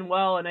both fit in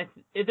well. And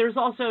there's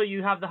also,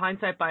 you have the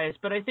hindsight bias,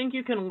 but I think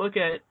you can look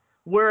at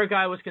where a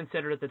guy was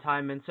considered at the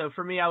time. And so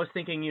for me, I was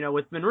thinking,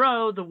 with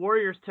Monroe, the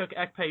Warriors took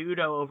Ekpe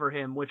Udoh over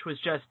him, which was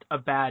just a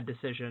bad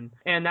decision.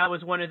 And that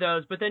was one of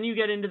those. But then you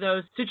get into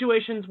those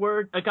situations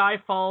where a guy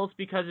falls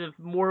because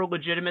of more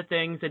legitimate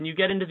things, and you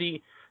get into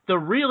the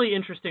really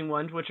interesting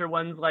ones, which are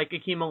ones like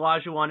Akeem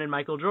Olajuwon and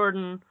Michael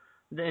Jordan.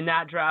 In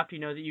that draft,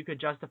 that you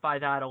could justify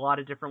that a lot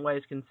of different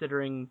ways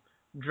considering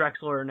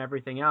Drexler and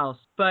everything else.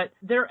 But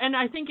and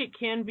I think it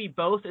can be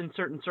both in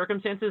certain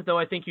circumstances, though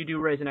I think you do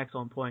raise an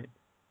excellent point.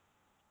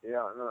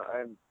 Yeah, no,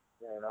 I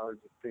was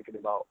just thinking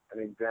about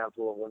an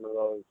example of one of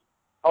those.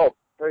 Oh,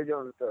 Trey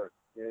Jones III.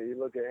 You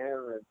look at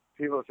him and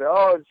people say,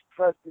 oh, it's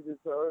prestigious.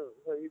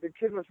 The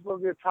kid was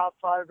supposed to be a top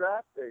 5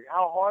 draft pick.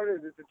 How hard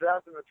is it to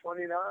draft him at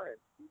 29?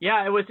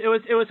 Yeah, it was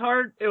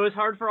hard. It was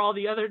hard for all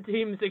the other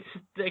teams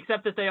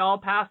except that they all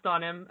passed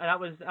on him. And that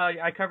was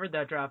I covered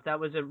that draft. That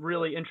was a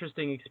really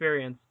interesting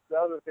experience. The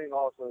other thing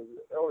also is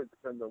it always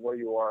depends on where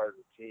you are as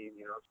a team.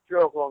 If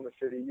you're Oklahoma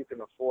City, you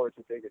can afford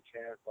to take a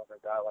chance on a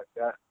guy like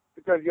that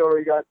because you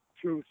already got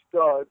 2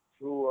 studs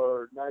who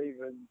are not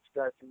even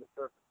scratching the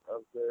surface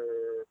of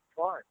their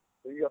prime.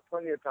 So you got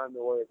plenty of time to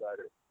worry about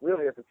it.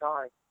 Really, at the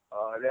time,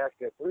 they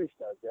actually had 3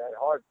 studs. They had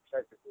hard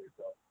technically,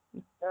 so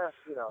that's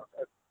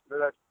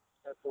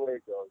the way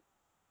it goes.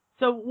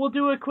 So we'll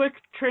do a quick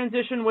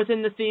transition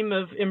within the theme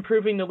of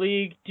improving the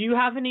league. Do you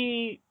have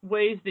any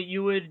ways that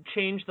you would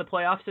change the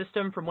playoff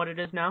system from what it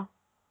is now?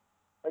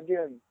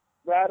 Again,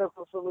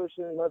 radical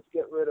solution, let's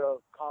get rid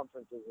of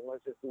conferences and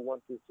let's just do 1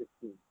 through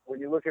 16. When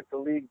you look at the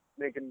league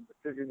making the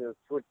decision to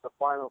switch the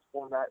finals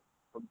format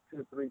from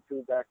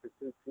 2-3-2 back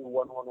to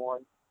 2-2-1-1-1,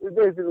 we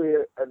basically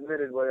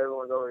admitted what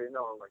everyone's already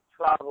known. Like,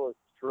 travel is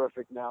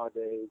terrific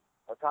nowadays.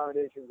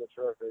 Accommodations are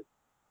terrific.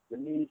 the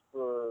need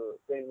for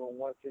staying in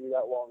one city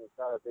that long is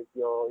not a big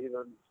deal,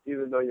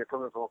 even though you're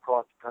coming from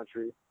across the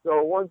country.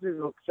 So once we've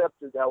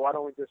accepted that, why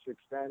don't we just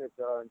expand it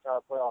to our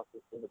entire playoff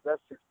system? The best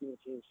 16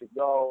 teams should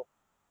go.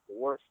 The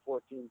worst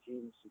 14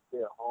 teams should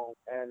stay at home,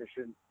 and it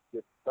shouldn't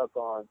get stuck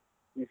on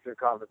Eastern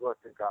Conference,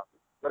 Western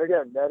Conference. But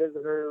again, that is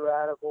a very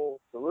radical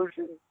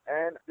solution,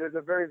 and there's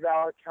a very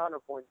valid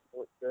counterpoint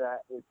to that,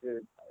 which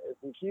is if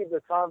we keep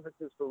the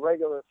conferences for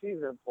regular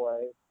season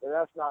play, then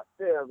that's not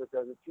fair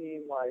because a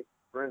team like,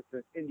 for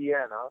instance,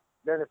 Indiana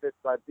benefits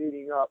by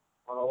beating up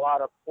on a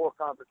lot of poor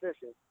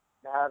competition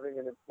and having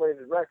an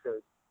inflated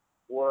record,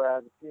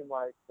 whereas a team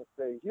like, let's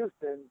say,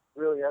 Houston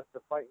really has to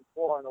fight and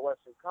claw in the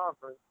Western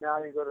Conference.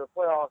 Now you go to the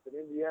playoffs, and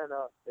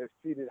Indiana is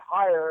seated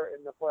higher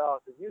in the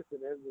playoffs than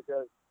Houston is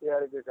because they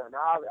had a good time.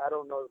 Now, I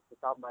don't know off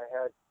the top of my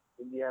head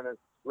Indiana's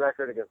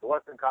record against the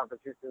Western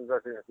Conference, Houston's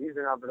record against the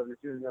Eastern Conference. I'm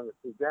just using them as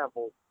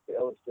examples to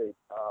illustrate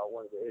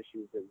one of the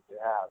issues that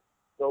they have.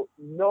 So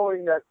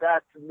knowing that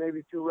that's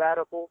maybe too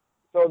radical.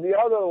 So the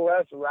other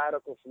less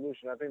radical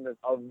solution, I think that's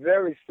a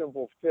very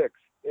simple fix,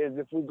 is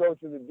if we go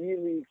to the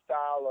D-League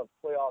style of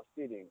playoff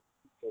seeding.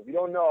 So if you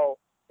don't know,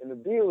 in the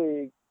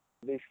D-League,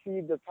 they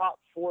seed the top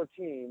 4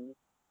 teams,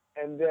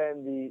 and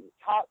then the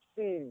top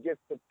seed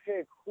gets to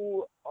pick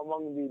who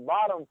among the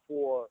bottom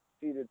 4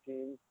 seeded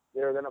teams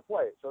they're going to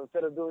play. So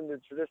instead of doing the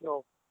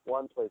traditional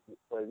 1 plays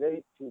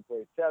 8, 2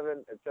 plays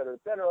 7, et cetera,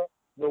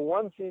 the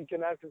 1 seed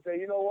can actually say,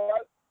 you know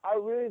what, I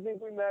really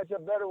think we match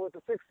up better with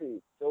the 6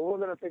 seed, so we're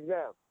going to pick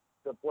them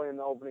to play in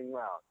the opening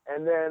round.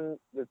 And then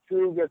the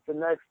 2 gets the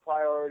next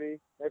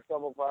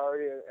level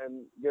priority,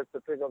 and gets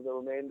to pick up the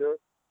remainder,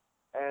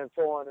 and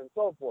so on and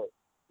so forth.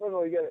 First of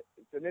all,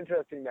 it's an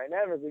interesting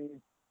dynamic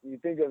when you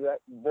think of that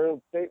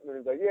bold statement.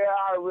 It's like, yeah,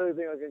 I really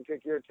think I can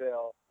kick your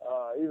tail,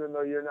 even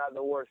though you're not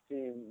the worst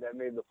team that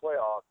made the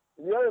playoffs.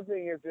 And the other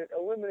thing is it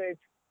eliminates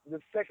the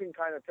second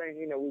kind of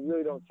tanking that we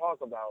really don't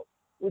talk about,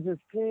 which is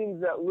teams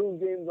that lose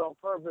games on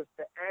purpose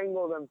to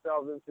angle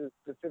themselves into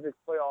specific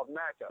playoff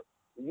matchups.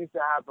 It used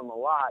to happen a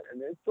lot, and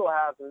it still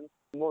happens.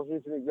 The most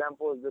recent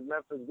example is the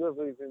Memphis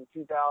Grizzlies in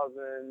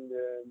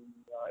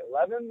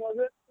 2011, was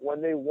it?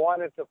 When they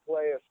wanted to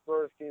play a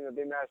Spurs team that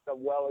they matched up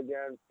well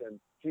against and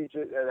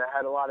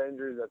had a lot of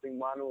injuries. I think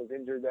Manu was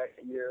injured that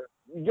year.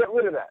 You get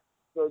rid of that.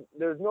 So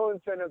there's no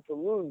incentive to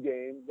lose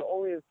games. The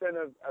only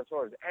incentive as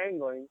far as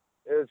angling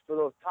is for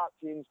those top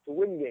teams to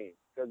win games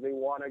because they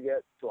want to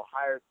get to a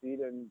higher seed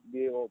and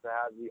be able to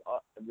have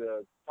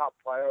the top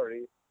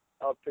priority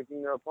of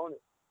picking their opponent.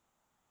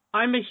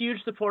 I'm a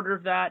huge supporter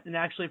of that and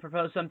actually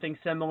proposed something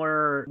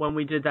similar when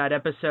we did that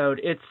episode.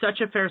 It's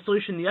such a fair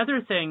solution. The other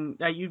thing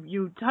that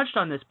you touched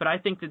on this, but I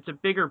think it's a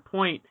bigger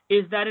point,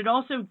 is that it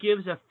also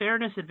gives a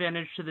fairness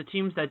advantage to the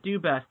teams that do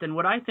best. And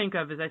what I think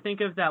of is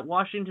that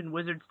Washington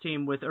Wizards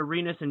team with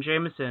Arenas and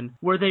Jameson,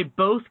 where they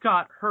both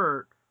got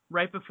hurt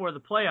right before the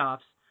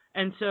playoffs.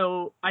 And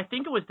so I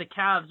think it was the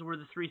Cavs were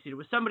the 3 seed. It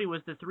was somebody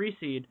was the 3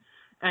 seed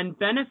and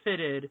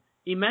benefited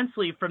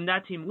immensely from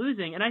that team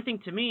losing. And I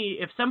think, to me,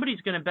 if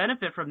somebody's going to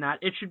benefit from that,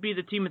 it should be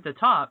the team at the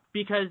top,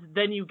 because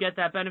then you get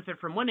that benefit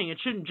from winning.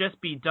 It shouldn't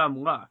just be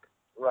dumb luck.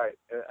 Right.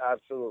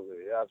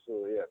 Absolutely, yes.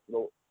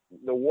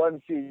 The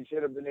 1 seed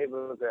should have been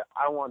able to say,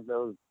 I want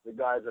the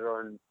guys that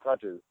are in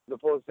touches, as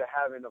opposed to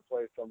having to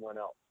play someone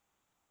else.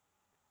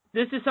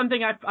 This is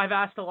something I've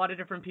asked a lot of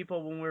different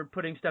people when we're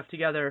putting stuff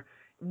together.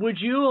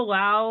 Would you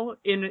allow,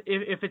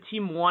 if a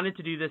team wanted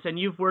to do this, and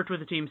you've worked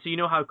with a team so you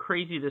know how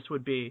crazy this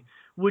would be,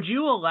 would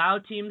you allow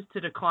teams to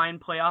decline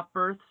playoff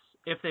berths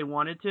if they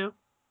wanted to?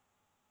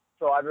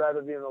 So I'd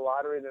rather be in the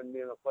lottery than be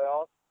in the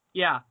playoffs?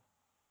 Yeah.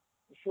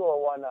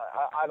 Sure, why not?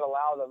 I'd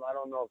allow them. I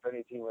don't know if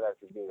any team would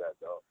actually do that,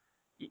 though.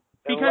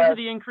 Because of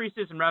the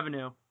increases in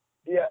revenue.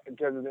 Yeah,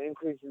 because of the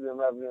increases in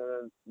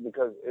revenue,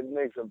 because it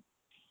makes a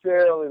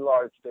fairly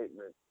large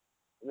statement.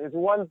 I mean, it's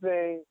one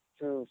thing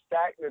to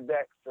stack the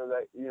deck so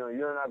that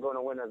you're not going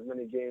to win as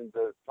many games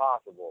as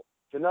possible.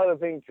 It's another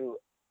thing to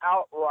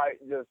outright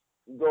just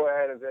go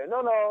ahead and say,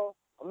 no,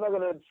 I'm not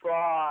going to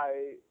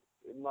try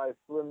my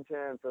slim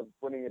chance of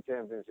winning a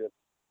championship.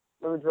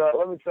 Let me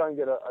try and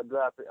get a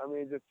draft pick. I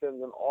mean, it just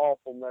sends an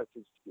awful message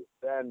to your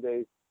fan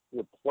base,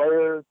 your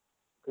players,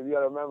 because you got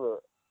to remember,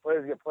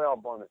 players get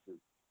playoff bonuses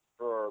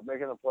for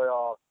making the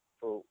playoffs,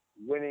 for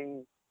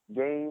winning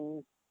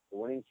games,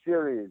 for winning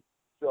series.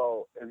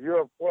 So if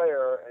you're a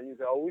player and you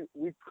say,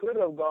 we could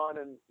have gone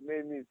and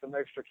made me some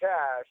extra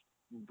cash,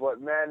 but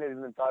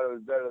management thought it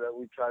was better that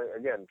we try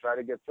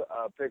to get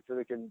a pick so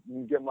they can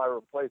get my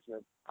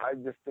replacement. I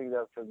just think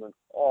that's an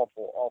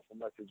awful, awful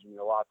message in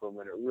your locker room,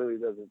 and it really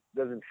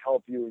doesn't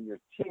help you in your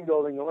team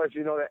building unless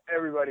you know that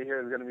everybody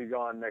here is going to be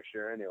gone next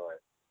year anyway.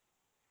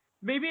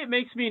 Maybe it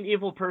makes me an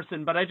evil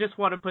person, but I just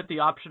want to put the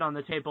option on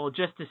the table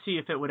just to see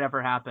if it would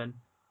ever happen.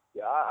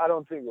 Yeah, I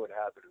don't think it would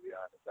happen, to be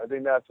honest. I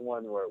think that's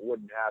one where it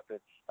wouldn't happen.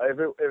 If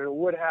it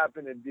would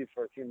happen, it'd be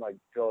for a team like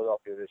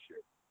Philadelphia this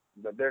year.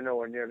 But they're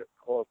nowhere near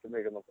close to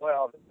making the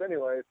playoffs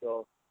anyway,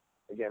 so,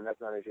 again,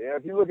 that's not an issue. And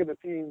if you look at the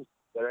teams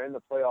that are in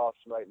the playoffs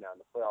right now, in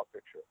the playoff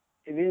picture,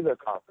 in either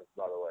conference,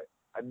 by the way,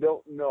 I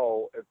don't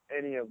know if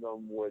any of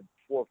them would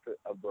forfeit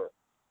a berth.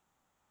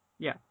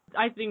 Yeah.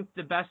 I think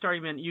the best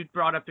argument, you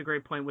brought up the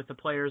great point with the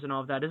players and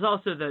all of that, is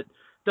also that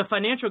the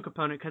financial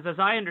component, because as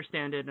I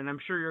understand it, and I'm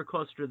sure you're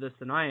closer to this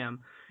than I am,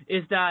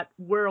 is that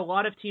where a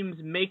lot of teams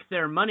make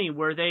their money,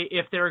 where they,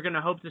 if they're going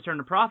to hope to turn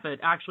a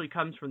profit, actually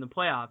comes from the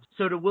playoffs.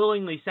 So to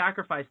willingly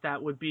sacrifice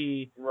that would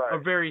be a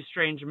very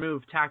strange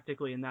move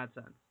tactically in that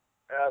sense.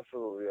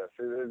 Absolutely, yes.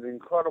 It's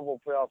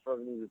incredible playoff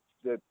revenue.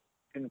 The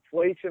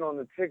inflation on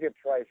the ticket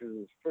prices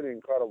is pretty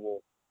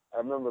incredible. I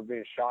remember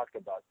being shocked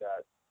about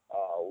that.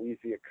 We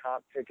see a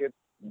comp ticket,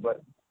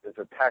 but it's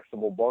a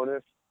taxable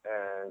bonus,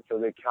 and so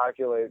they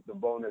calculate the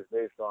bonus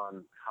based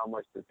on how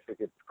much the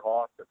tickets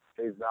cost at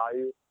face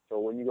value. So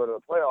when you go to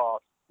the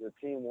playoffs, the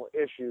team will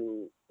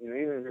issue, even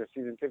if you're a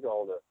season ticket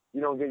holder, you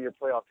don't get your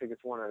playoff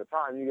tickets one at a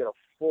time. You get a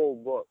full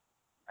book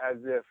as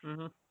if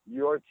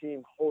your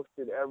team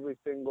hosted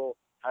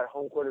had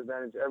home court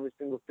advantage every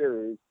single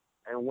series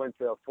and went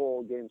to a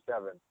full Game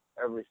 7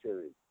 every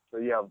series. So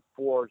you have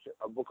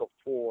a book of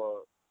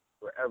 4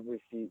 for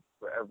every seat,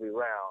 for every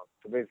round.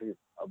 So basically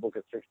a book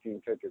of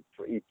 16 tickets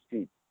for each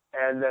seat.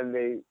 And then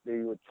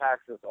they would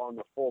tax us on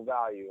the full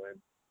value.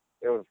 And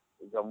it was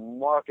a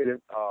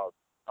market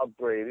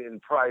upgrade in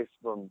price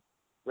from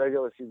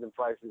regular season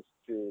prices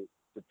to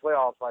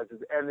playoff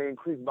prices, and they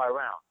increased by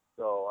round.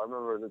 So I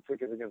remember the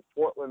tickets against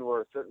Portland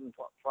were a certain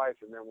price,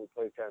 and then we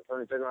played San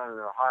Antonio second round, and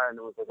they were higher, and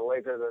then we played the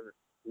Lakers,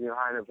 and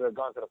higher, and if they had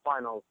gone to the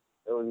finals,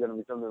 it was going to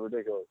be something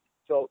ridiculous.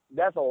 So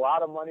that's a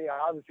lot of money.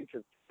 Obviously,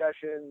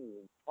 concessions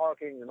and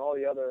parking and all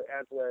the other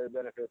ancillary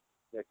benefits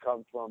that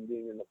come from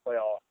being in the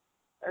playoffs.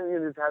 And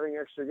you're just having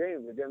extra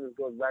games. Again, this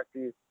goes back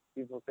to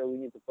people say we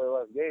need to play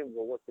less games.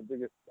 Well, what's the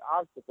biggest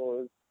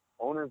obstacle is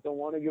owners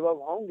don't want to give up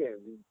home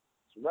games.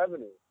 It's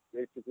revenue.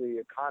 Basically,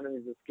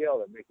 economies of scale.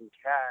 They're making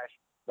cash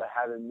by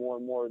having more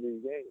and more of these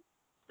games.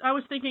 I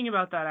was thinking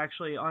about that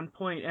actually on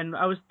point, and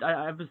I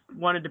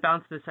wanted to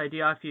bounce this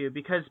idea off you,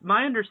 because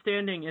my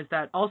understanding is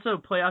that also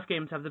playoff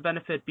games have the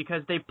benefit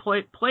because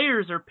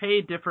players are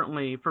paid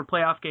differently for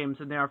playoff games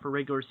than they are for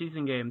regular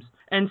season games.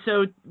 And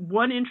so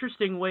one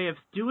interesting way of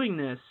doing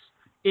this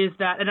is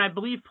that, and I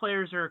believe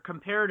players are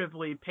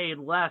comparatively paid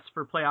less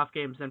for playoff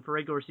games than for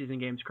regular season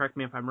games. Correct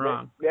me if I'm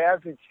wrong. They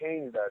actually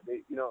changed that.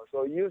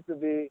 So it used to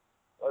be,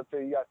 let's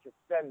say you got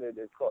suspended.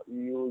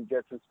 You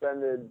get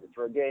suspended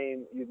for a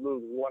game, you'd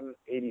lose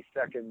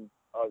 1/82nd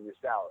of your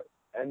salary.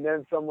 And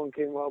then someone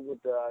came up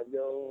with the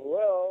idea,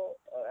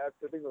 I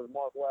think it was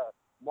Mark West.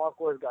 Mark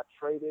West got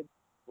traded.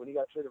 When he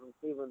got traded from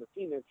Cleveland to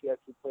Phoenix, he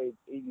actually played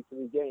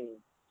 83 games.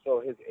 So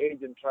his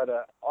agent tried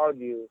to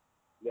argue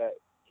that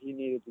he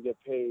needed to get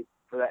paid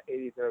for that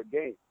 83rd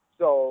game.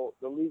 So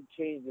the league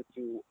changed it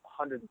to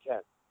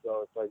 110.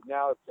 So it's like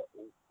now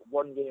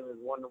one game is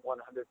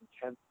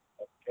 1/110th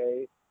of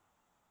pay.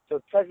 So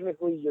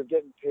technically, you're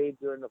getting paid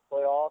during the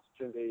playoffs,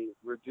 and they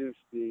reduce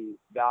the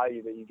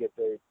value that you get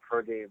paid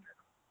per game.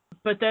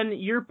 But then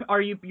you're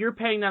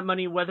paying that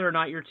money whether or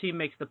not your team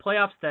makes the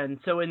playoffs then.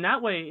 So in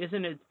that way,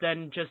 isn't it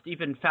then just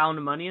even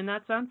found money in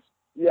that sense?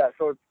 Yeah,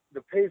 so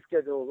the pay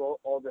schedule is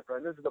all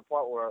different. This is the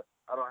part where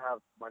I don't have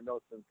my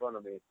notes in front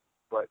of me.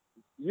 But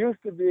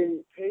used to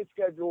be pay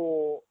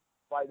schedule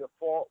by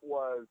default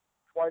was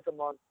twice a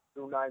month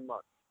through 9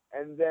 months.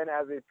 And then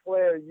as a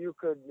player, you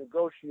could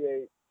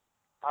negotiate,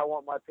 I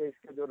want my pay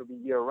schedule to be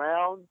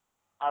year-round.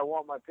 I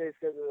want my pay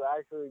schedule to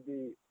actually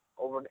be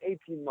over an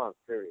 18-month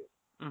period.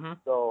 Mm-hmm.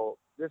 So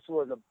this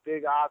was a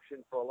big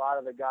option for a lot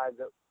of the guys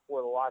that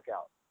before the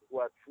lockout, who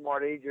had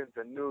smart agents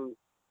and knew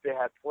they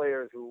had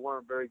players who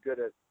weren't very good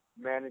at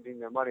managing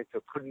their money,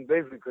 so could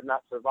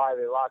not survive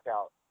a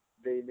lockout.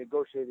 They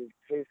negotiated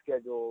pay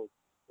schedules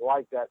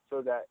like that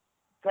so that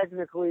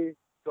technically,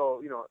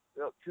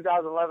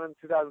 2011,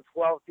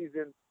 2012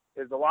 season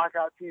is the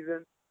lockout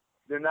season.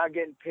 They're not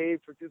getting paid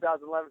for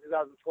 2011,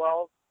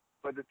 2012,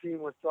 but the team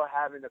was still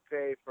having to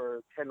pay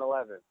for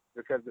 10-11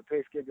 because the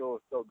pay schedule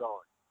was still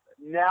going.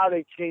 Now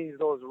they changed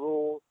those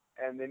rules,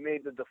 and they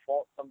made the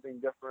default something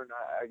different.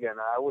 I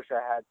wish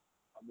I'm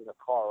in a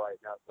car right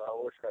now, so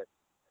I wish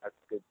I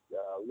could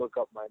look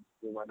up my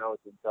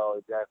notes and tell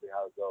exactly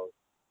how it goes.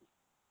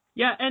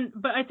 Yeah,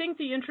 but I think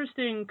the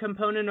interesting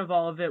component of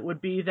all of it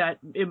would be that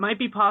it might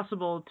be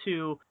possible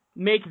to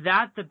make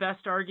that the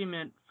best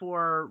argument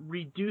for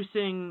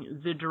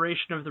reducing the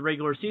duration of the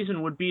regular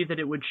season would be that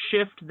it would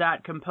shift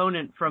that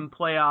component from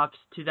playoffs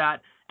to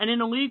that. And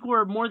in a league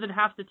where more than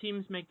half the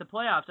teams make the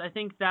playoffs, I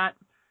think that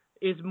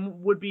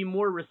would be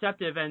more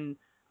receptive. And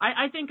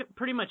I think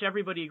pretty much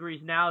everybody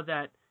agrees now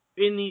that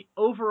in the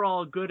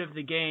overall good of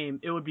the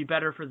game, it would be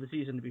better for the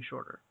season to be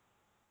shorter.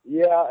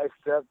 Yeah,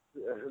 except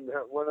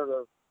that one of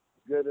the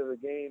good of the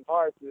game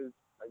parts is,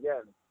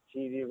 again,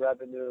 TV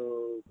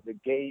revenue, the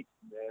gate,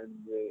 and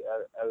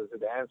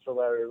the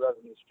ancillary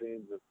revenue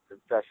streams of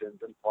concessions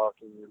and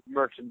parking and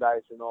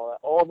merchandise and all that.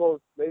 All those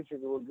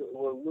basically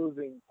were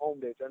losing home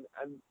dates.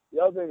 And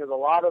the other thing is a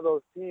lot of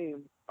those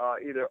teams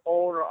either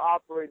own or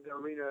operate the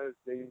arenas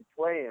they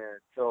play in,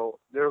 so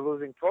they're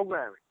losing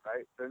programming,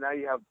 right? So now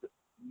you have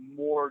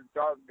more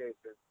dark days.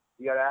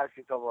 You got to ask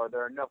yourself, are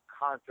there enough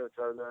concerts?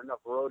 Are there enough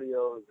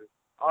rodeos and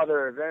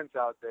other events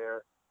out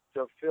there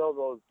to fill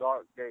those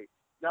dark dates.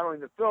 Not only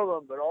to fill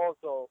them, but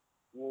also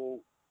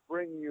will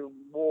bring you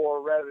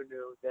more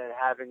revenue than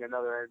having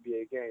another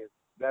NBA game.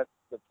 That's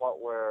the part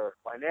where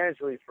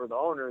financially for the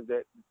owners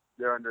that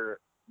they're under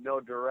no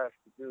duress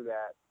to do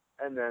that.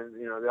 And then,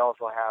 they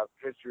also have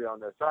history on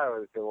their side where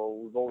they say, well,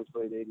 we've always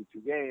played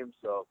 82 games,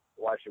 so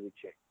why should we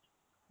change?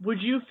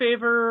 Would you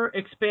favor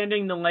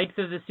expanding the length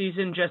of the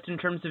season just in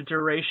terms of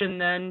duration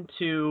then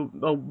to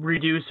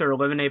reduce or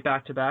eliminate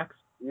back-to-backs?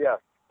 Yes,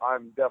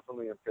 I'm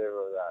definitely in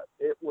favor of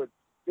that. It would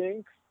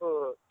stink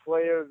for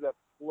players that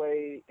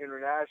play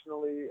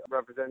internationally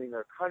representing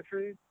their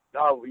country.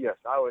 Yes,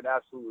 I would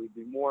absolutely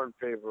be more in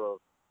favor of,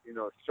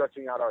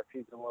 stretching out our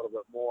season a little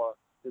bit more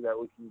so that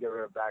we can get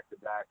rid of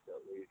back-to-backs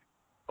at least.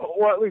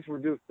 Or at least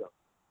reduce them.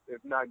 If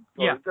not,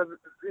 because,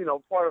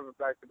 part of a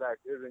back-to-back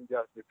isn't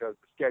just because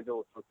the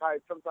schedule is so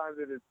tight. Sometimes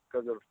it is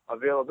because of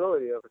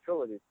availability of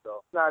facilities.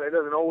 So it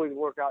doesn't always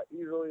work out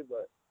easily,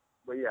 but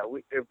yeah,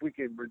 if we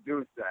could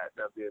reduce that,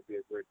 that'd be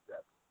a great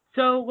step.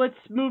 So let's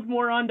move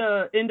more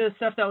into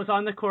stuff that was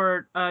on the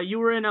court. You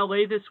were in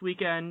LA this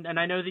weekend, and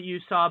I know that you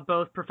saw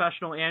both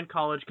professional and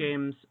college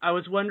games. I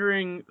was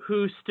wondering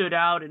who stood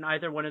out in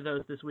either one of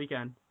those this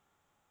weekend.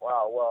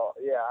 Wow, well,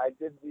 yeah, I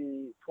did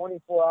the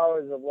 24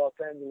 hours of Los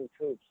Angeles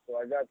hoops, so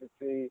I got to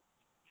see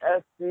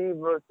SC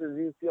versus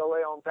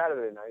UCLA on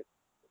Saturday night.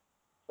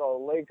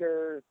 So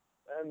Lakers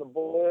and the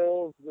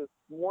Bulls this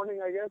morning,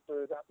 I guess,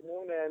 or this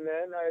afternoon, and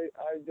then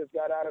I just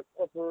got out of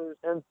Clippers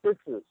and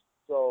Sixers.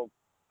 So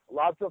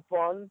lots of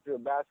fun to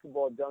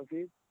basketball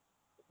junkies.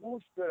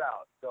 Who stood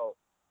out? So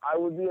I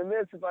would be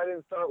amiss if I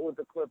didn't start with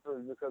the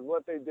Clippers because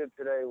what they did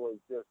today was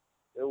it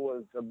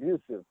was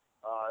abusive.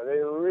 They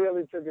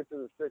really took it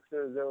to the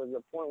Sixers. There was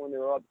a point when they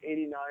were up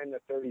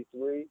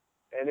 89-33,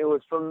 and it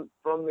was from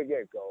the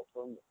get-go,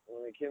 from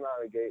when they came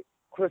out of the gate.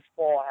 Chris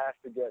Paul has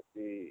to get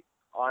the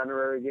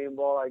honorary game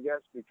ball, I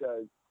guess,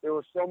 because there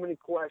were so many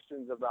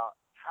questions about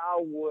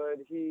how would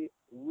he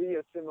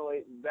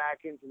re-assimilate back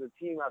into the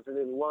team after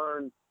they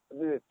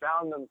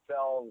found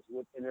themselves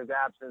in his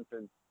absence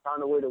and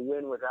found a way to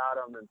win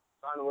without him and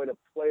found a way to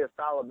play a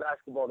style of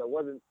basketball that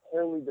wasn't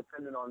wholly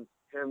dependent on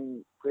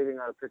him creating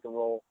out of pick and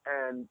roll.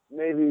 And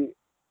maybe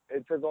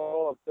it took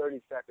all of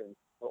 30 seconds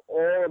for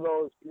all of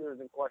those fears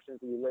and questions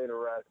to be laid to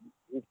rest.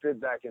 He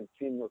fit back in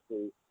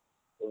seamlessly.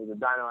 It was a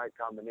dynamite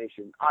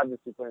combination.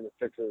 Obviously playing the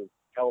Sixers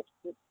helped,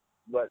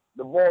 but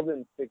the ball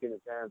didn't stick in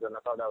his hands, and I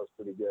thought that was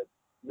pretty good.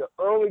 The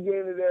early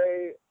game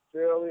today,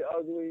 fairly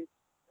ugly.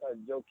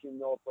 Joakim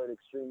Noah played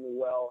extremely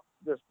well.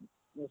 Just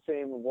the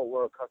same of what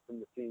we're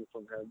accustomed to seeing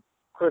from him.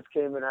 Chris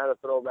came and had a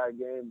throwback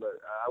game, but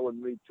I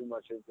wouldn't read too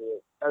much into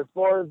it. As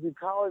far as the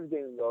college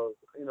game goes,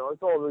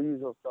 it's all the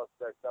usual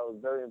suspects. I was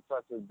very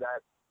impressed with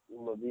Zach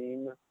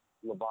Levine.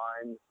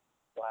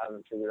 I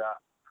haven't figured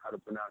out how to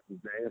pronounce his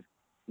name.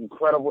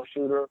 Incredible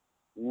shooter,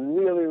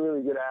 really,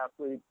 really good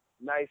athlete,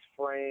 nice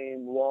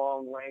frame,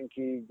 long,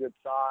 lanky, good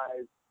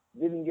size.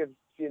 Didn't get to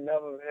see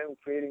enough of him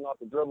creating off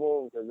the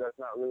dribble because that's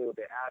not really what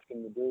they ask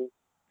him to do.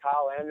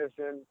 Kyle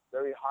Anderson,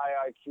 very high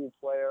IQ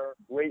player,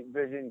 great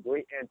vision,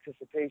 great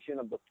anticipation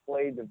of the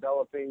play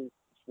developing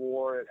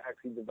before it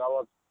actually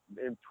develops.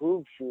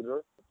 Improved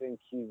shooter. I think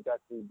he's got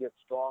to get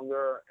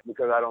stronger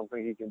because I don't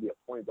think he can be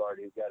a point guard.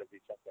 He's got to be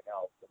something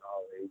else in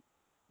our age.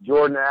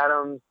 Jordan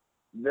Adams,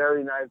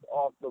 very nice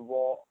off the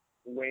ball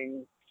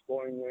wing,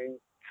 scoring wing.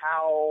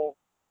 Howell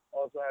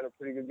also had a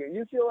pretty good game.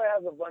 UCLA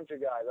has a bunch of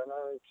guys. I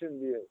know it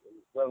shouldn't be a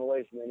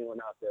revelation to anyone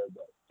out there,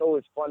 but it's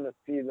always fun to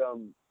see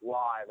them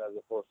live as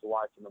opposed to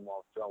watching them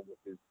on film,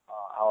 which is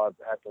I'll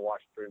have to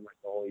watch pretty much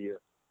the whole year.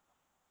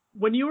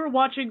 When you were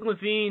watching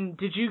Levine,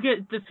 did you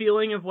get the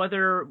feeling of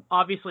whether,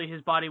 obviously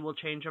his body will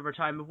change over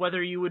time, of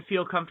whether you would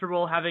feel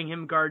comfortable having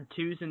him guard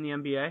twos in the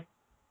NBA?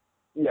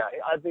 Yeah,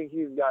 I think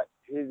he's got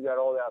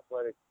all the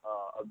athletic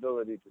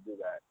ability to do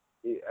that.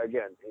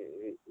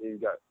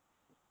 He's got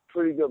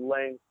pretty good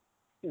length.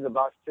 He's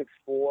about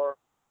 6'4".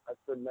 I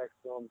stood next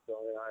to him, so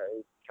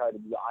I tried to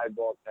do the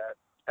eyeball test.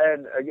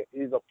 And again,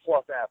 he's a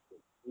plus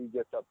athlete. He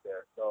gets up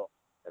there, so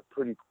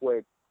pretty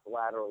quick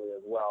laterally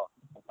as well.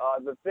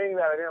 The thing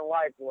that I didn't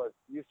like was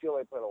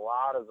UCLA played a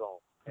lot of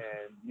zone,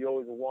 and you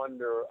always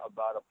wonder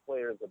about a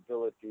player's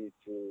ability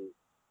to,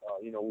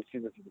 we see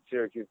this with the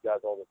Syracuse guys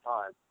all the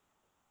time.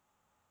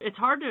 It's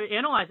hard to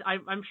analyze.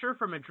 I'm sure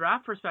from a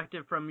draft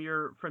perspective, from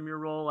your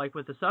role like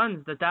with the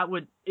Suns, that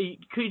would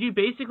could you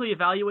basically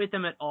evaluate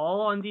them at all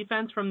on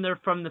defense from the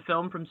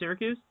film from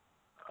Syracuse?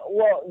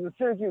 Well, the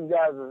Syracuse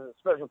guys are a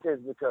special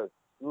case because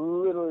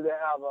literally they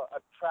have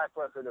a track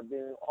record of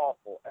being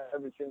awful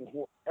every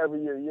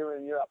year, year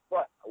in, year out.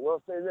 But I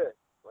will say this: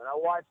 when I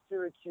watched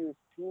Syracuse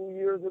 2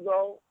 years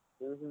ago,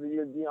 this is the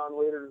year Dion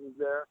Waiters was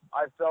there,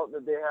 I felt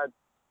that they had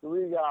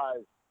three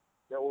guys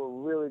that were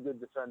really good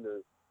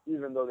defenders,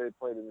 even though they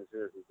played in the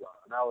Syracuse zone.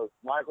 And that was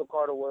Michael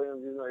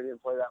Carter-Williams, even though he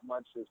didn't play that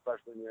much his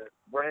freshman year,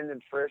 Brandon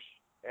Frisch,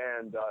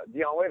 and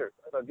Dion Waiters.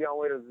 I thought Dion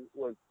Waiters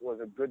was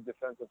a good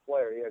defensive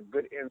player. He had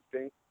good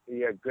instinct, he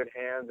had good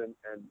hands, and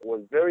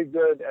was very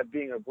good at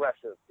being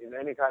aggressive in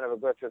any kind of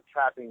aggressive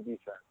trapping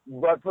defense.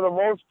 But for the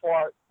most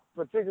part,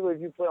 particularly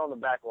if you play on the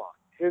back line,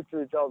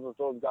 history tells us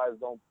those guys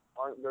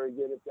aren't very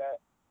good at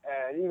that.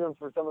 And even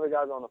for some of the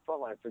guys on the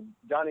front line, so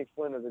Johnny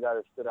Flynn is a guy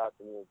that stood out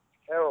to me. He was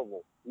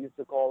terrible. We used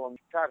to call him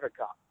traffic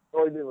cop.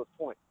 All he did was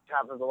point. It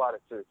happens a lot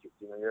at Syracuse.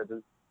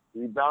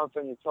 You bounce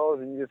on your toes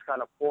and you just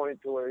kind of point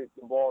to where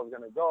the ball is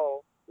going to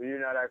go, but you're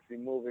not actually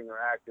moving or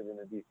active in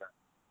the defense.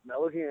 Now,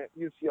 looking at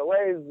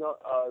UCLA's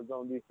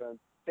zone defense,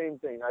 same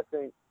thing. I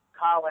think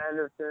Kyle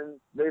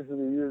Anderson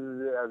basically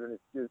uses it as an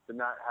excuse to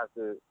not have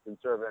to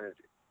conserve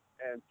energy.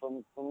 And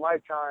from my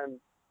time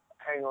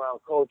hanging around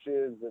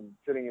coaches and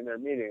sitting in their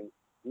meetings,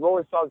 we've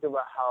always talked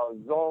about how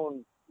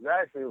zone,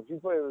 actually, if you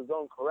play the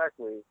zone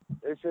correctly,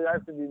 it should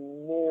actually be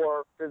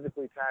more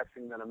physically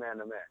taxing than a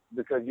man-to-man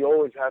because you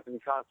always have to be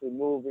constantly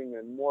moving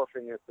and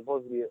morphing. It's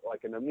supposed to be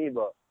like an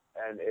amoeba,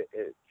 and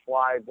it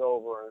slides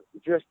over.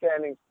 If you're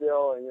standing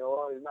still and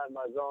he's not in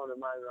my zone or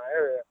not in my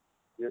area,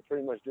 you're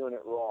pretty much doing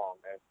it wrong.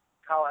 And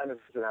Kyle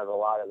Anderson has a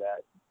lot of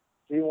that.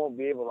 He won't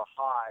be able to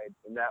hide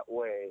in that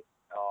way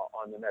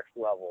on the next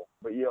level.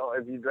 But,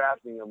 if you're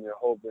drafting him, you're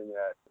hoping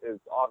that his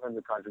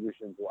offensive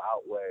contributions will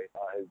outweigh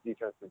his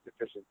defensive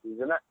deficiencies.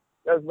 And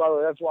that's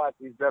why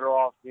he's better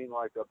off being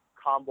like a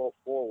combo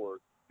forward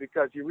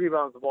because he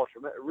rebounds the ball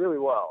really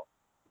well.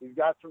 He's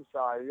got some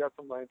size, he's got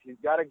some length, he's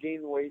got to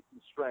gain weight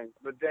and strength,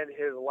 but then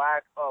his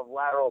lack of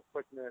lateral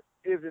quickness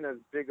isn't as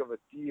big of a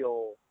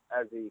deal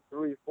as a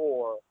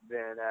 3-4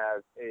 than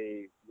as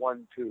a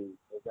 1-2,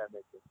 if that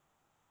makes sense.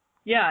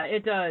 Yeah,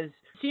 it does.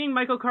 Seeing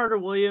Michael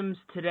Carter-Williams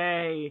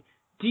today,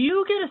 do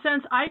you get a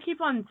sense, I keep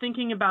on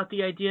thinking about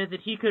the idea that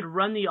he could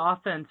run the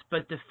offense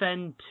but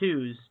defend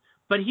twos,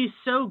 but he's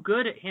so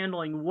good at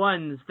handling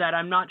ones that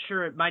I'm not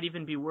sure it might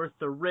even be worth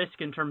the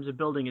risk in terms of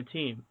building a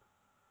team.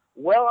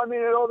 Well, I mean,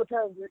 it all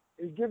depends.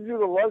 It gives you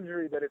the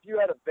luxury that if you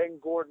had a Ben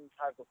Gordon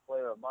type of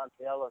player,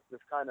 Monte Ellis,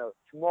 this kind of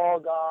small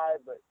guy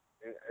but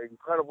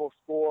incredible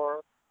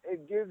scorer,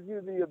 it gives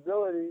you the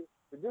ability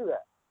to do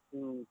that,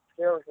 to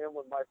pair him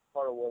with Michael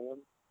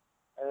Carter-Williams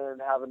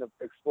and have an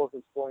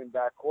explosive scoring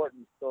backcourt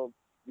and still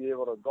be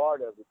able to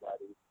guard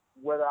everybody.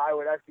 Whether I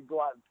would actually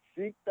go out and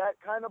seek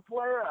that kind of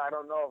player, I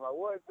don't know if I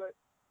would, but,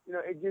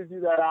 it gives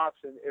you that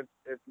option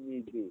if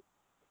need be.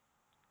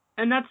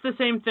 And that's the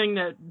same thing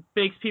that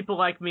makes people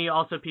like me,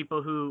 also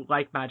people who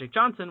like Magic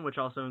Johnson, which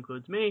also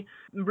includes me,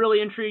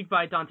 really intrigued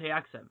by Dante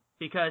Exum,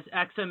 because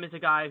Exum is a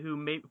guy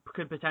who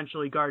could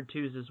potentially guard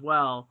twos as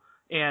well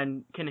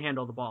and can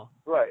handle the ball.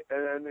 Right,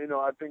 and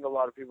I think a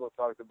lot of people have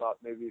talked about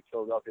maybe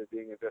Philadelphia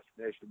being a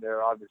destination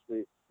there.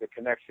 Obviously, the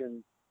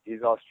connection,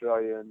 he's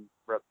Australian.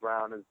 Brett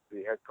Brown is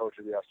the head coach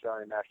of the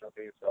Australian national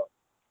team, so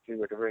it seems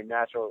like a very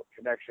natural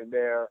connection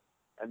there.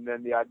 And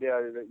then the idea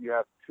that you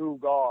have two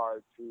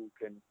guards who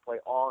can play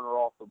on or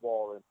off the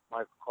ball in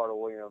Michael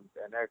Carter-Williams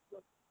and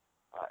Exum.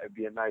 It'd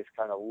be a nice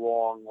kind of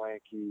long,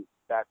 lanky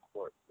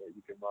backcourt that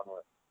you can run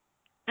with.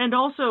 And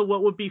also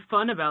what would be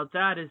fun about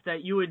that is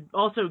that you would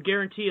also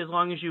guarantee, as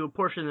long as you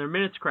apportion their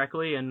minutes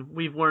correctly, and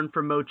we've learned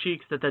from Mo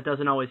Cheeks that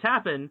doesn't always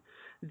happen,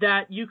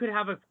 that you could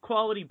have a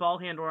quality ball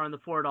handler on the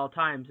floor at all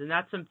times. And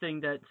that's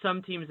something that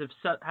some teams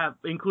have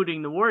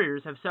including the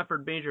Warriors, have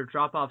suffered major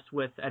drop-offs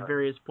with at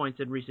various points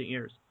in recent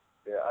years.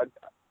 Yeah,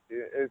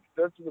 it's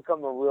starts to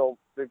become a real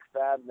big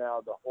fad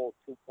now, the whole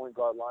two-point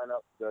guard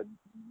lineup. The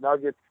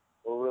Nuggets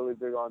were really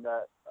big on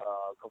that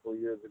a couple of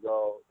years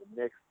ago. The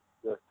Knicks,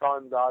 the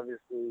Suns,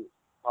 obviously,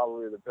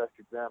 probably the best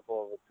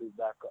example of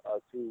a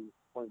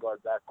two-point guard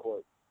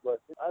backcourt. But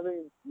I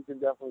think you can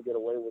definitely get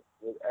away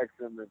with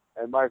Exum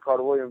and Mike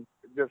Carter-Williams,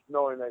 just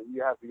knowing that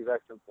you have to give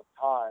Exum some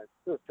time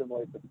to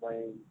assimilate to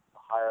playing a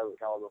higher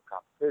caliber of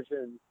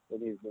competition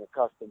than he's been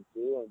accustomed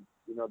to. And,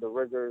 the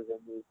rigors and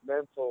the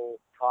mental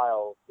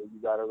trials that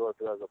you got to go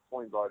through as a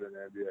point guard in the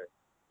NBA.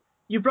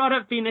 You brought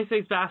up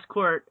Phoenix's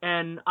backcourt,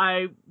 and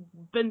I've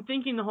been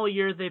thinking the whole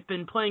year they've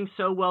been playing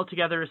so well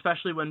together,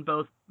 especially when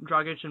both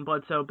Dragic and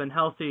Bledsoe have been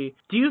healthy.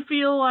 Do you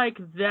feel like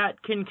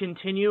that can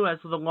continue as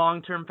the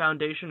long-term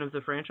foundation of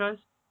the franchise?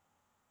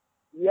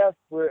 Yes,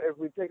 if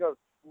we take a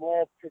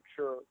small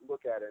picture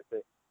look at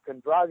it,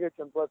 can Dragic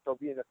and Bledsoe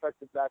be an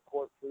effective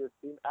backcourt for this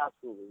team?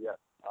 Absolutely, yes.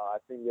 I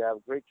think they have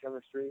great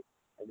chemistry,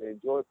 and they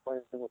enjoy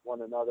playing with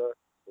one another,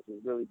 which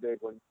is really big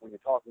when you're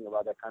talking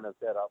about that kind of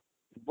setup.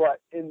 But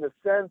in the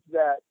sense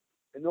that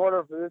in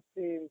order for this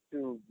team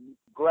to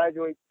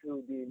graduate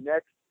to the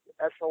next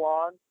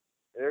echelon,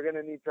 they're going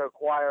to need to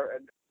acquire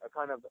a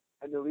kind of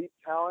an elite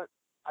talent.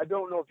 I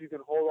don't know if you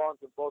can hold on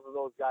to both of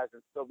those guys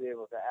and still be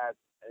able to add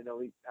an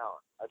elite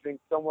talent. I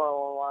think somewhere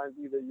along the lines,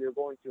 either you're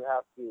going to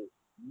have to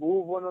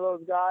move one of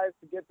those guys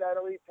to get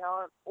that elite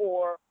talent,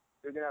 or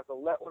you're going to have to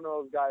let one of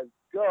those guys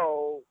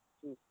go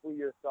to free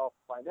yourself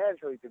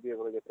financially to be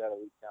able to get that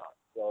elite talent.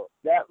 So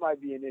that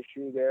might be an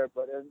issue there.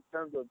 But in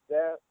terms of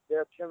their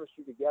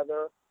chemistry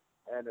together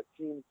and a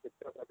team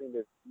success, I think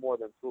they've more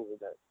than proven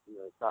that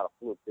it's not a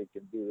fluke. They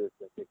can do this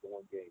and take the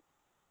one game.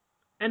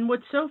 And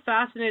what's so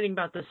fascinating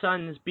about the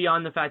Suns,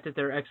 beyond the fact that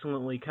they're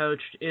excellently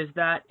coached, is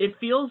that it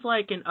feels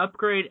like an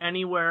upgrade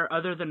anywhere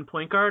other than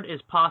point guard is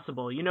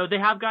possible. You know, they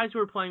have guys who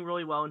are playing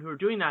really well and who are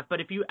doing that,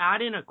 but if you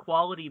add in a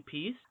quality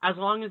piece, as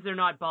long as they're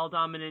not ball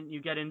dominant,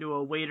 you get into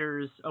a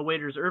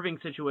Waiters-Irving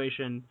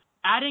situation.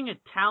 Adding a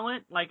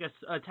talent, like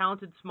a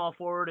talented small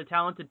forward, a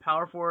talented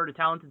power forward, a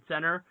talented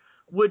center,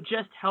 would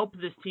just help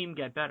this team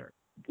get better.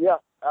 Yeah,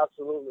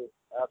 absolutely.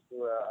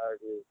 Absolutely, I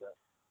agree with that.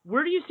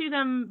 Where do you see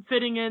them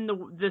fitting in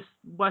this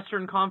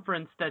Western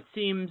Conference that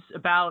seems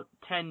about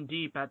 10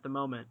 deep at the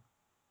moment?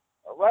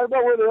 Right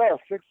about where they are,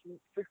 6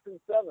 and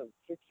 7,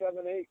 6,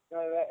 7, 8,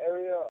 kind of that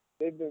area.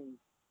 They've been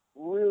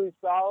really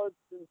solid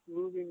since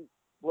losing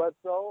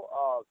Bledsoe.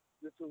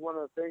 This is one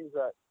of the things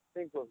that I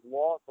think was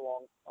lost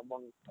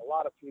among a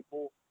lot of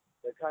people.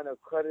 They kind of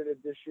credited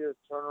this year's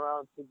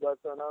turnaround to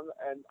Bledsoe,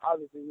 and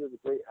obviously he was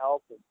a great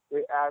help and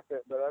great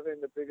asset. But I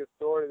think the biggest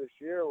story this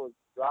year was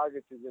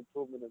Dragic's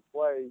improvement in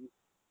play.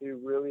 He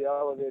really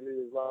elevated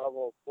his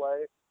level of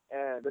play,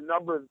 and the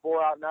numbers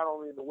bore out not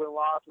only in the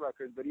win-loss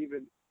record, but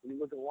even when you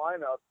look at the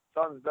lineup,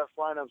 Suns' best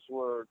lineups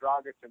were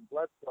Dragic and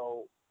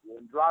Bledsoe.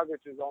 When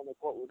Dragic is on the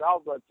court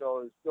without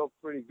Bledsoe, it's still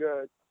pretty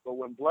good, but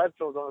when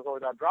Bledsoe's on the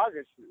court without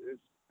Dragic, it's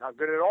not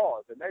good at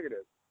all. It's a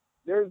negative.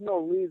 There's no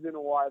reason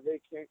why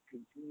they can't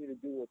continue to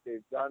do what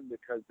they've done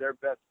because their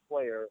best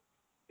player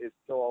is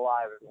still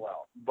alive and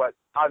well. But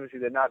obviously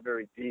they're not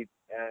very deep,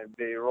 and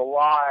they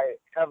rely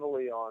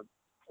heavily on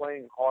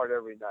playing hard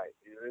every night.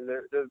 You know,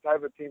 they're the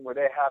type of team where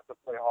they have to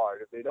play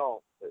hard. If they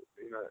don't,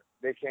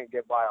 they can't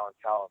get by on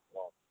talent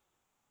alone.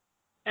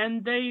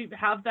 And they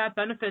have that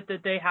benefit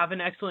that they have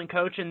an excellent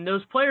coach, and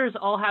those players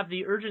all have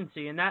the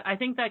urgency. And that I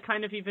think that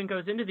kind of even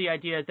goes into the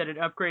idea that an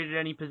upgrade at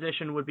any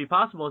position would be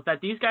possible, is that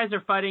these guys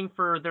are fighting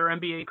for their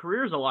NBA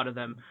careers, a lot of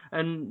them.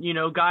 And, you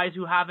know, guys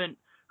who haven't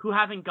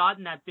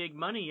gotten that big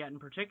money yet in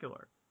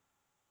particular.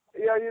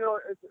 Yeah,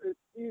 it's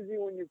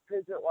easy when you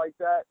pitch it like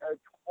that.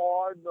 It's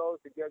hard, though,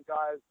 to get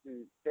guys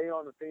to stay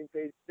on the same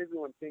page,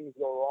 particularly when things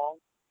go wrong.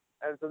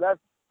 And so that's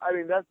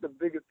the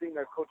biggest thing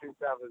that coaching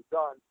staff has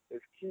done,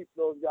 is keep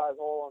those guys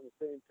all on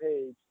the same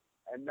page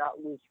and not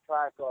lose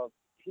track of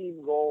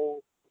team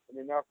goals in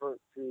an effort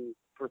to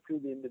pursue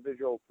the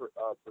individual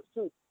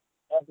pursuits.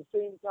 At the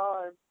same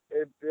time,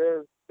 it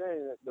bears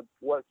saying that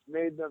what's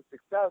made them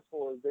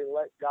successful is they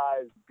let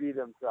guys be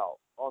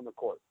themselves on the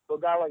court. So a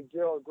guy like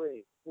Gerald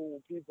Green, who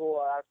people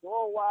are asking,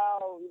 oh,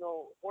 wow,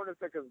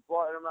 Hornacek has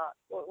brought him out.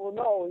 Well,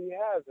 no, he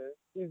hasn't.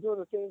 He's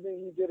doing the same thing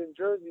he did in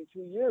Jersey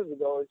 2 years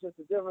ago. It's just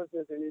the difference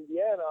is in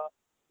Indiana,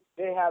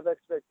 they have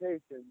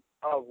expectations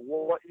of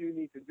what you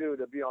need to do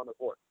to be on the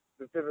court,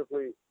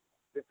 specifically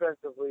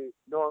defensively,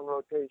 knowing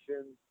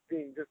rotations,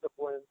 being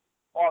disciplined,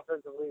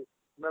 offensively,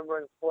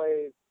 remembering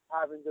plays,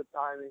 having good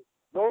timing.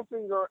 Those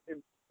things are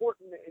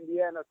important in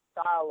Indiana's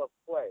style of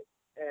play.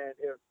 And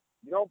if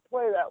you don't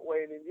play that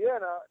way in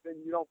Indiana,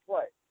 then you don't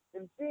play.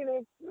 In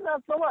Phoenix,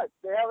 not so much.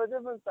 They have a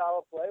different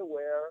style of play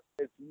where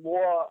it's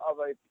more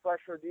of a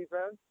pressure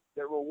defense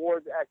that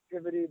rewards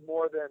activity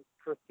more than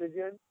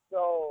precision.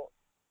 So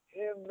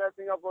him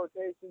messing up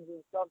rotations and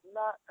stuff,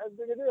 not as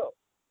big a deal.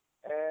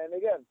 And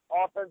again,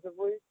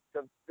 offensively, it's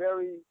a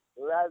very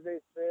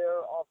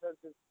laissez-faire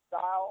offensive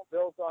style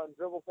built on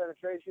dribble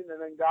penetration and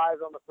then guys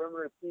on the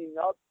perimeter teeing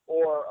up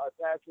or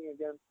attacking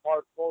against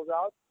hard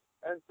closeouts.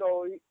 And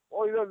so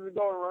all he does is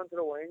go and run to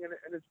the wing, and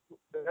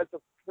that's a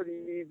pretty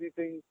easy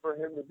thing for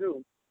him to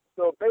do.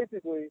 So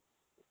basically,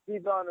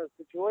 he's on a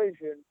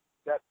situation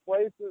that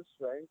plays to his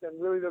strengths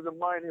and really doesn't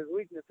mind his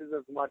weaknesses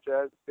as much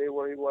as, say,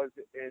 where he was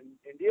in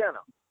Indiana.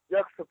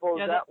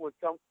 Juxtapose that with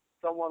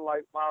someone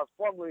like Miles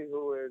Plumlee,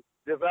 who's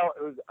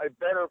a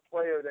better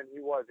player than he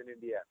was in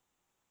Indiana.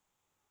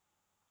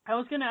 I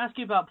was going to ask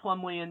you about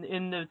Plumlee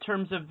in the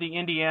terms of the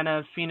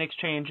Indiana-Phoenix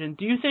change, and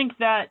do you think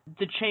that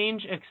the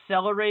change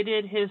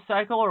accelerated his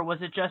cycle, or was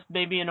it just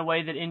maybe in a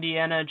way that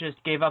Indiana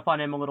just gave up on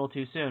him a little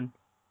too soon?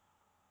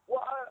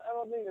 Well, I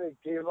don't think they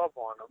gave up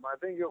on him. I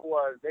think it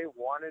was they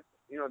wanted,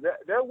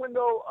 their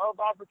window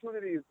of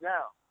opportunity is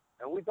now.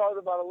 And we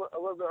talked about a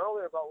little bit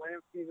earlier about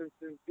Lance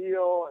Stevenson,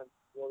 Beal, and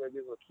they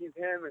did Keith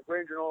Him and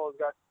Granger and all those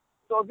guys.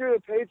 So if you're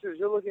the Pacers,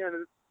 you're looking at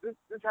it, this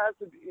has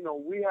to be,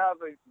 we have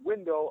a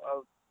window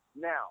of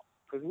now,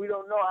 because we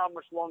don't know how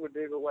much longer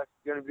David West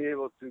is going to be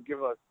able to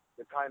give us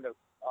the kind of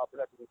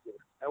production he's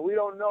given. And we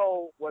don't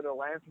know whether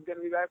Lance is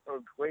going to be back or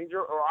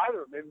Granger or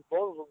either. Maybe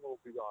both of them will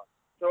be gone.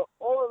 So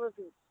all of this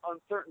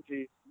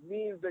uncertainty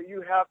means that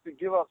you have to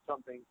give up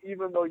something,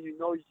 even though you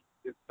know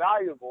it's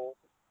valuable.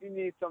 You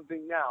need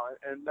something now,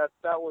 and that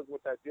was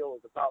what that deal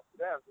was about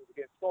for them. It was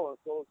against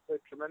Stolen. Stolen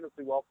played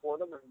tremendously well for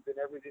them and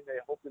did everything they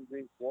hoped and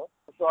dreamed for.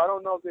 So I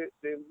don't know if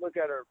they look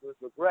at it with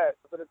regret,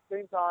 but at the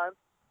same time,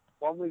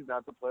 Plumlee's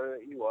not the player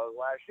that he was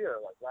last year.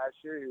 Like last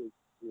year, he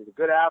was a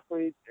good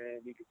athlete and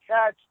he could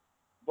catch,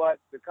 but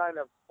the kind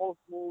of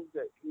post moves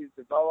that he's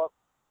developed,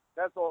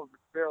 that's all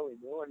fairly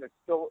new, and it's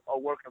still a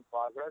work in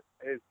progress.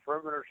 His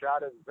perimeter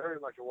shot is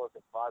very much a work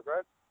in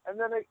progress. And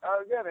then, it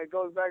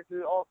goes back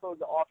to also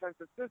the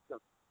offensive system.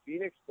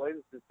 Phoenix played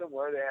a system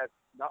where they had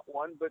not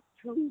one but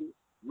two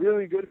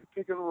really good at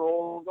pick and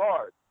roll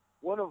guards,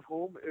 one of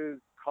whom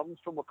comes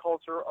from a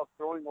culture of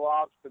throwing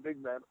lobs to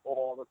big men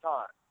all the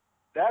time.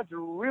 That's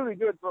really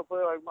good for a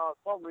player like Miles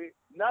Plumlee.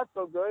 Not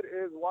so good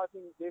is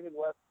watching David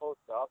West post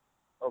up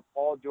or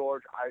Paul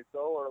George ISO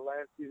or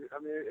Lance. I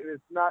mean,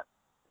 it's not,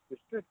 the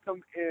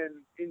system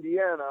in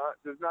Indiana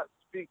does not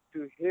speak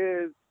to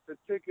his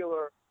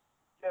particular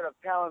set of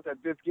talents at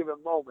this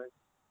given moment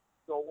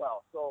so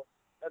well. So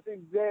I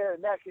think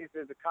in that case,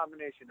 there's a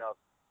combination of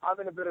I'm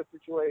in a better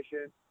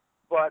situation,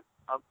 but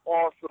I'm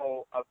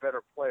also a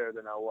better player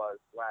than I was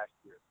last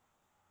year.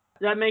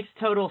 That makes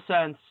total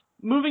sense.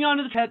 Moving on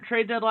to the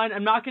trade deadline,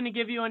 I'm not going to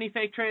give you any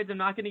fake trades. I'm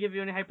not going to give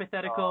you any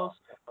hypotheticals.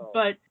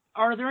 But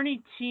are there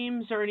any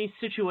teams or any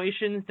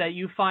situations that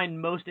you find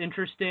most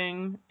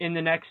interesting in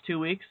the next 2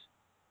 weeks?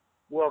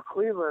 Well,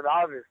 Cleveland,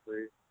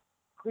 obviously.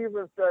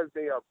 Cleveland says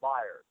they are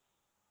buyers.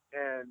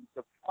 And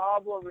the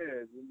problem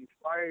is when you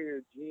fire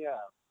your GM,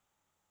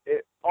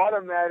 it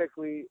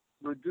automatically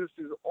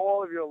reduces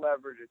all of your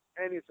leverage in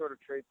any sort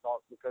of trade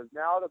talk because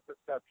now the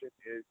perception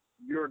is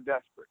you're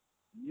desperate.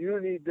 You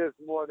need this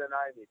more than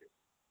I need it.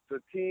 So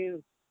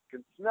teams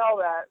can smell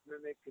that, and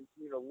then they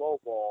continue to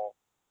lowball,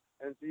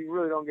 and so you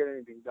really don't get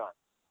anything done.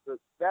 So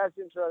that's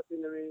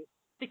interesting to me.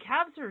 The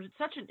Cavs are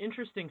such an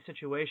interesting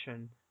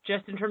situation,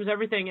 just in terms of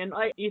everything. And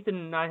Ethan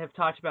and I have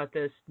talked about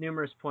this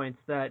numerous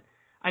points. That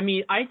I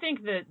mean, I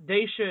think that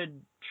they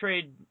should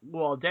trade.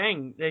 Well,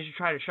 they should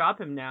try to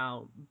shop him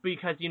now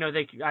because they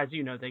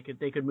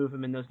could move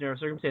him in those narrow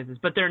circumstances,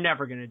 but they're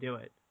never going to do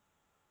it.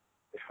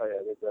 Oh,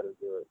 yeah, they better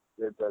do it.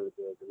 They better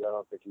do it because I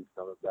don't think he's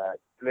coming back.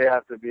 They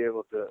have to be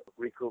able to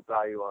recoup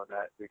value on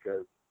that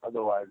because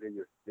otherwise they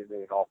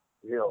make it off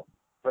the hill.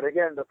 But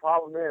again, the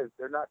problem is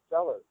they're not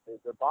sellers.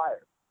 They're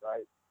buyers,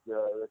 right?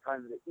 The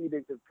kind of the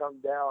edict has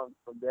come down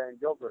from Dan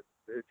Gilbert.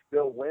 It's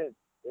still win.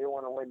 They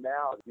want to win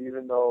now,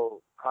 even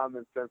though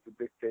common sense would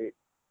dictate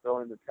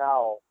throwing the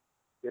towel.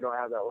 They don't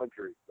have that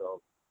luxury.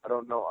 So I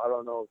don't know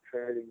if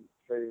trading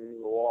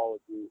the wall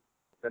would be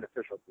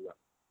beneficial to them.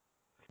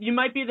 You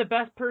might be the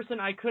best person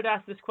I could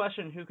ask this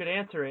question who could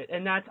answer it.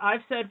 And that's,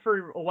 I've said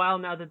for a while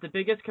now that the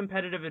biggest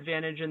competitive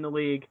advantage in the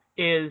league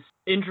is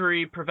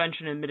injury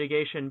prevention and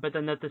mitigation, but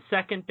then that the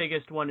second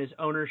biggest one is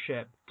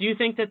ownership. Do you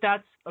think that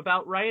that's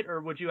about right, or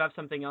would you have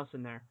something else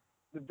in there?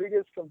 The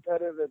biggest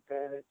competitive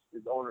advantage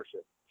is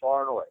ownership,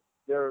 far and away.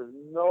 There is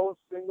no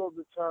single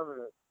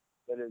determinant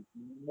that is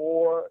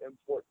more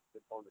important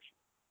than ownership.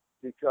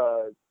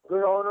 Because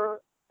good owner,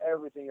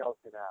 everything else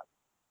can happen.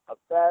 A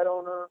bad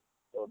owner,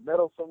 or a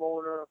meddlesome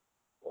owner,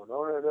 or an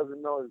owner that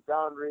doesn't know his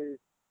boundaries,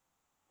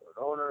 or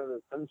an owner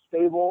that's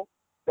unstable,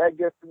 that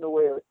gets in the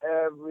way of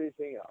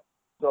everything else.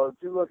 So if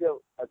you look at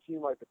a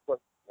team like the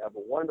Clippers, they have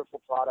a wonderful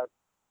product.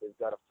 They've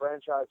got a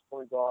franchise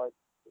point guard.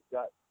 They've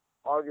got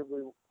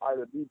arguably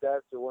either the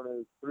best or one of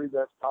the three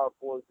best power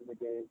forwards in the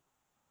game.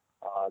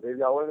 They've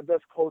got one of the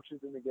best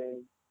coaches in the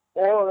game.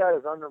 All of that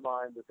is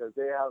undermined because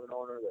they have an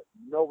owner that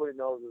nobody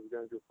knows what he's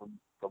going to do from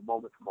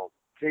moment to moment.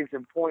 Case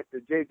in point, the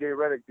J.J.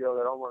 Redick deal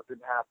that almost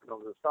didn't happen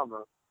over the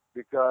summer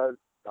because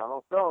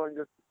Donald Sterling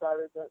just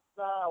decided that,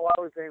 why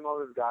are we paying all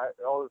this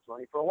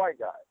money for a white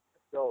guy?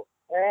 So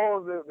all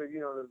of the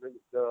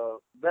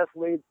best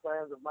laid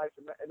plans of mice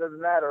and men, it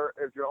doesn't matter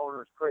if your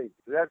owner is crazy.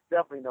 So that's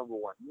definitely number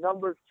one.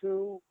 Number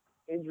two,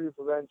 injury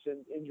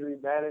prevention, injury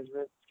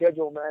management,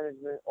 schedule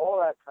management, all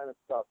that kind of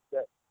stuff.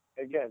 That,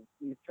 again,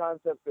 these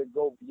concepts that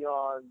go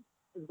beyond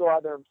just go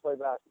out there and play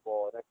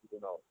basketball and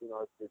execute.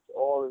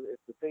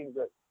 It's the things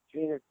that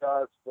Phoenix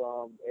does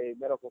from a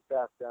medical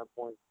staff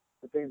standpoint,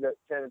 the things that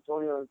San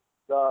Antonio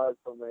does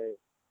from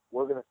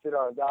we're going to sit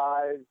our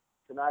guys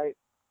tonight,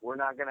 we're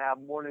not going to have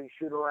morning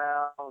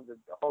shoot-arounds and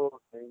all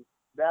those things.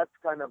 That's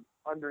kind of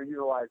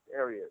underutilized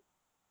areas.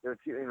 There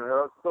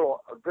are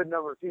still a good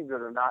number of teams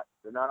that are not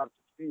up to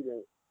speed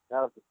and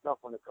not up to snuff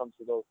when it comes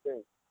to those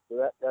things. So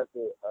that's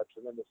a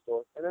tremendous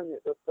source. And then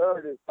the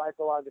third is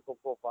psychological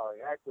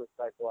profiling, accurate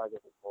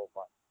psychological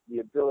profiling, the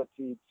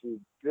ability to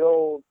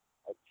build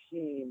a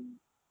team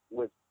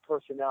with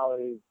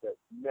personalities that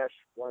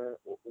mesh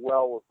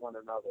well with one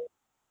another.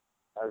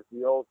 As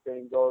the old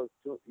saying goes,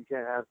 you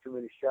can't have too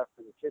many chefs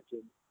in the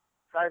kitchen.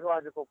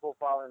 Psychological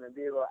profiling and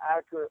be able to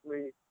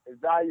accurately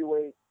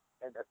evaluate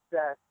and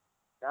assess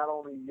not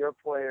only your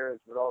players,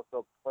 but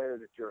also players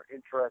that you're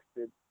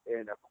interested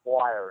in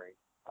acquiring,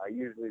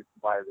 usually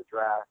via the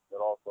draft,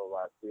 but also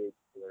via free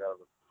agency,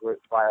 whatever.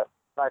 Via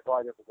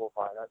psychological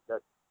profiling,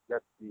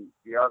 that's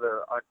the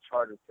other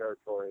uncharted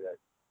territory that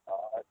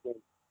I think.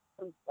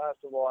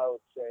 Last of all, I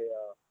would say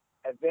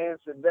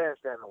advanced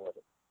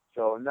analytics.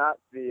 So not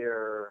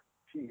their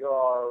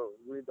PR,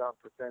 rebound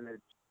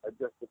percentage,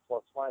 adjusted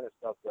plus-minus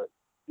stuff, but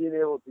being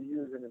able to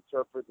use and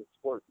interpret the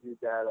sport view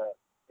data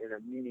in a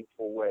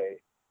meaningful way.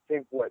 I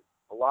think what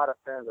a lot of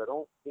fans, I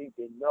don't think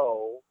they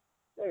know,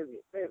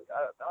 maybe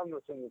I'm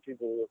assuming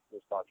people who listen to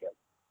this podcast,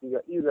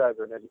 you guys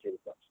are an educated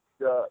bunch.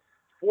 The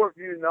sport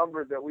view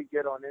numbers that we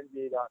get on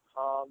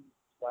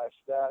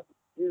NBA.com/stats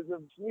is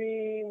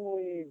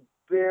extremely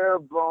bare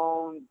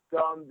bones,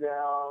 dumbed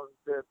down,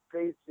 the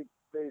basic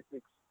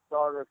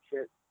starter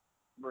kit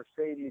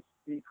Mercedes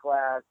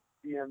C-Class,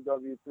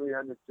 BMW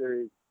 300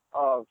 series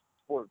of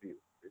SportView.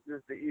 This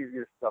is the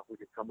easiest stuff we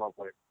could come up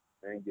with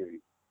and give you.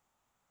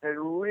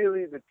 And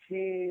really, the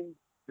teams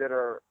that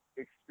are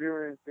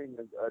experiencing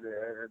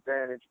an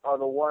advantage are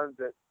the ones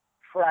that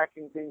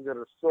tracking things that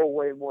are so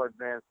way more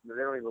advanced that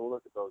they don't even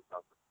look at those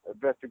numbers. The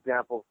best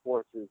example, of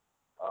course, is,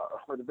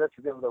 or the best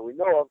example that we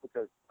know of,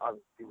 because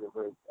obviously they're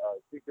very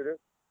secretive,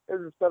 is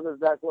the stuff that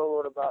Zach Lowe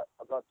wrote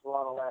about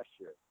Toronto last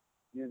year,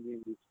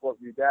 using the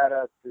SportView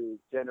data to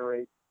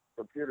generate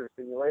computer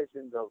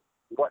simulations of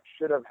what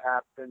should have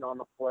happened on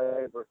the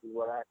play versus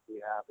what actually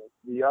happened.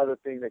 The other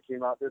thing that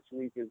came out this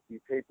week is the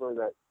paper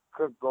that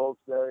Kirk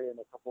Goldsberry and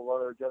a couple of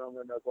other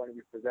gentlemen are going to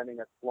be presenting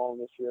at Sloan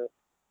this year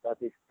about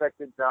the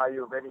expected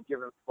value of any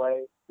given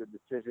play, the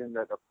decision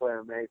that a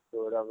player makes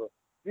or whatever.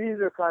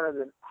 These are kind of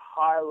the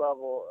high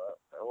level,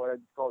 what I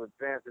call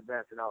advanced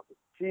analysis.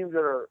 Teams that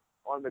are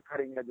on the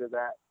cutting edge of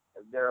that,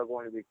 they're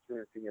going to be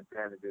experiencing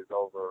advantages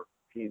over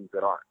teams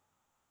that aren't.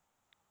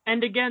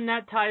 And again,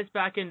 that ties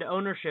back into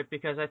ownership,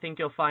 because I think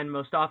you'll find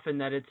most often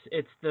that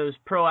it's those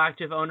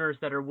proactive owners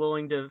that are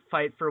willing to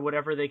fight for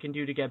whatever they can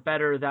do to get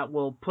better that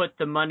will put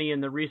the money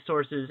and the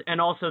resources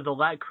and also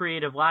the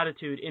creative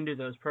latitude into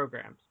those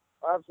programs.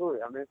 Absolutely.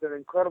 I mean, it's an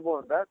incredible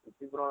investment.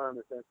 People don't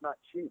understand. It's not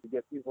cheap to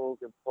get people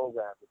who can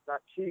program. It's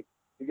not cheap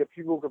to get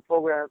people who can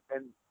program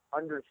and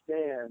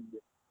understand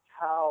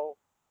how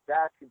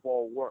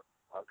basketball works.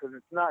 Because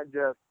it's not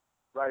just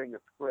writing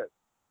a script.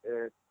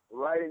 It's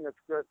writing a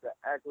script that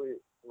actually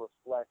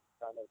reflects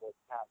kind of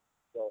what's happening.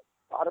 So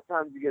a lot of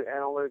times you get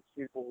analytics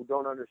people who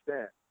don't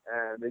understand,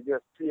 and they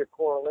just see a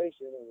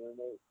correlation and then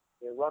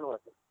they run with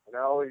it. And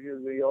I always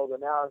use the old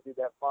analogy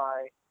that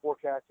my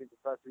forecasting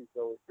professors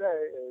always say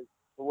is,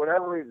 for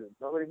whatever reason,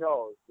 nobody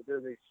knows, but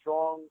there's a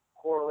strong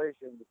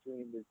correlation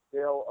between the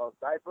sale of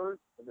diapers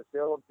and the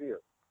sale of beer.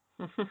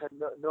 And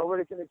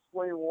nobody can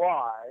explain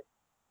why.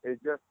 It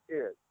just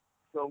is.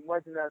 So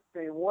much in that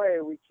same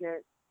way, we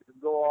can't just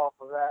go off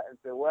of that and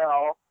say,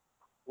 well,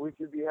 we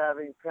should be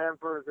having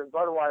Pampers and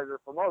Budweiser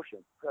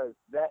promotion, because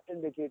that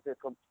indicates a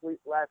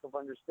complete lack of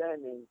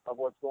understanding of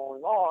what's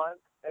going on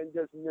and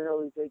just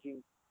merely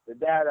taking the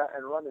data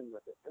and running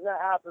with it. And that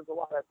happens a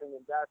lot, I think,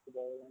 in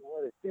basketball.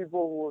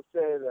 People will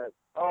say that,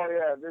 oh,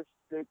 yeah, this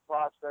big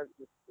prospect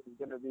is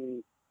going to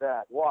be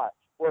bad. Watch.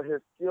 Well, his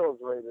skills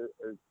rate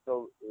is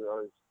too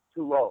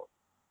low.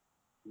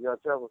 You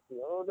got terrible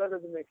skills. Oh, that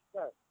doesn't make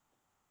sense.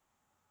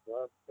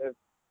 Well, if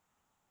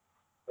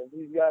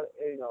he's got,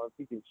 if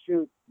he can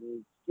shoot,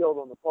 he's skilled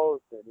on the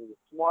post, and he's a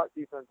smart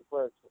defensive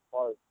player as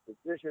far as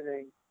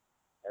positioning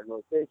and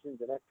rotations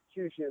and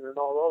execution and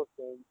all those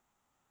things,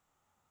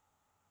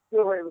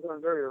 skill rate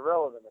becomes very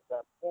irrelevant at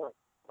that point.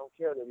 I don't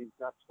care that he's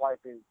not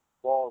swiping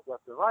balls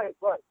left and right,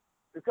 but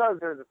because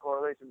there's a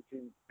correlation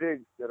between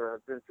bigs that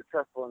have been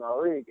successful in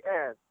our league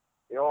and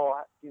they all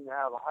seem to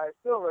have a high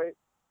skill rate,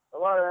 a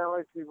lot of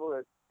analytics people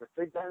that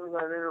think that we're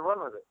going to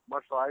run with it,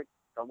 much like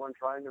someone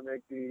trying to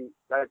make the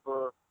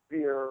diaper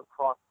beer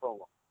cross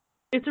promo.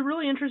 It's a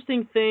really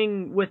interesting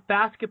thing with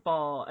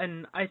basketball,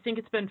 and I think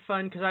it's been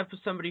fun because I'm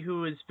somebody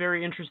who is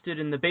very interested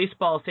in the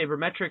baseball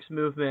sabermetrics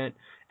movement,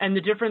 and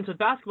the difference with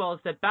basketball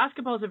is that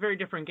basketball is a very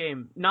different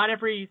game. Not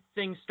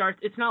everything starts,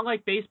 it's not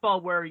like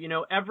baseball where,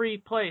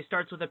 every play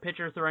starts with a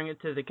pitcher throwing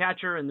it to the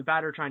catcher and the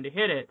batter trying to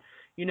hit it.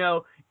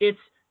 It's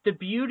the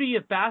beauty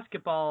of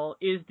basketball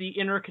is the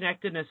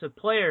interconnectedness of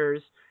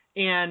players.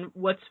 And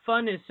what's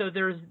fun is, so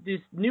there's this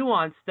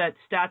nuance that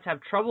stats have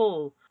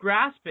trouble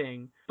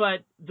grasping, but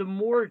the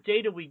more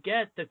data we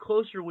get, the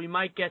closer we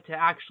might get to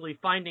actually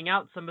finding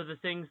out some of the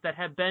things that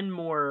have been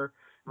more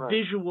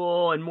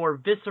visual and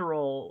more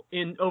visceral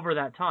over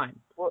that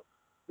time. Well,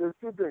 there's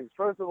two things.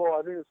 First of all,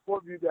 I think the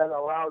SportView data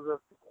allows us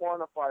to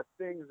quantify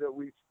things that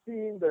we've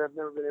seen but have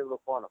never been able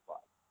to quantify.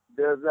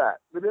 There's that.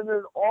 But then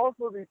there's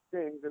also these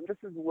things, and this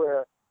is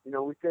where,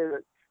 we say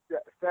that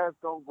stats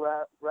don't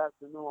grasp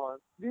the nuance.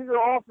 These are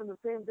often the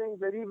same things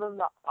that even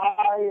the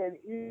eye and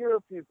ear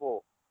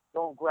people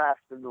don't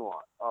grasp the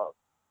nuance of.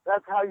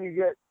 That's how you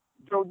get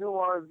Joe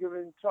Dumars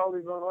giving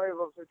Charlie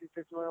Villanueva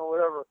 $56 million or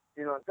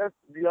whatever. That's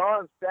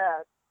beyond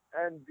stats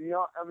and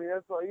beyond. I mean,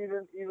 that's why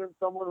even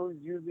someone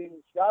who's using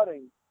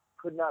scouting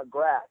could not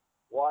grasp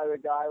why the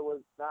guy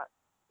was not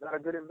a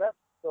good investor.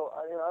 So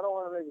I don't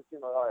want to make it seem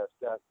like, oh,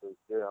 yeah,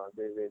 stats,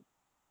 they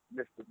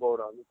missed the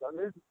boat on this. I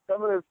mean,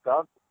 some of this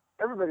stuff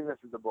everybody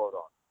misses the boat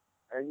on.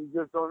 And you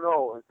just don't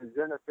know. It's a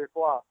je ne sais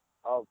quoi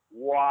of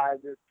why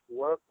this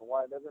worked and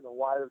why it doesn't, and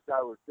why this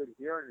guy was sitting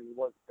here and he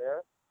wasn't there.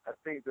 I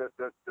think that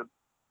the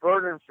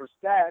burden for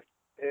stats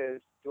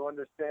is to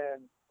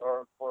understand,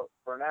 or for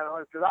an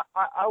analyst, because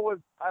I was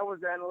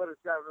analytics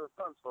guy for the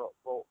Suns for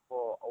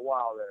a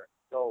while there.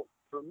 So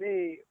for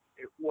me,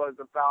 it was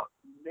about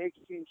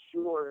making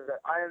sure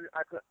that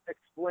I could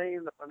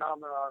explain the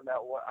phenomenon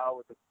that what I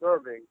was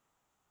observing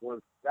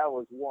was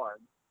one.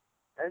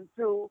 And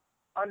two,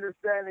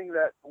 understanding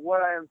that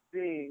what I am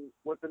seeing,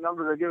 what the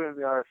numbers are giving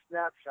me are a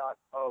snapshot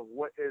of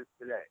what is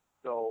today.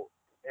 So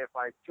if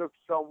I took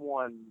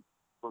someone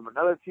from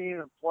another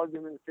team and plug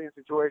them in the same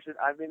situation,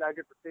 I may not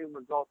get the same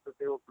results that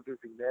they were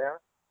producing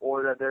there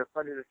or that their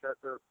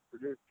predecessor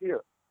produced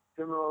here.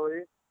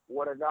 Similarly,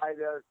 what a guy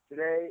does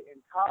today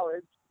in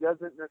college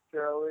doesn't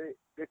necessarily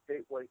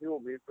dictate what he will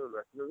be for the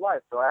rest of his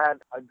life. So I had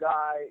a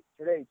guy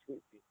today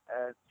tweet me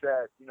and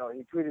said,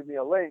 he tweeted me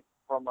a link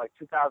from like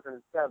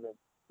 2007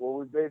 where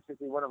we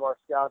basically, one of our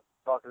scouts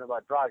was talking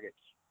about Dragic.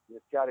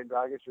 Scouting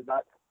Dragic or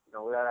not,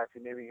 without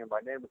actually naming him by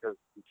name because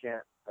he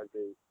can't as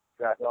a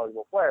draft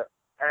eligible player.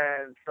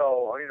 And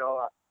so,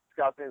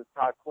 Scout's name is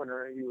Todd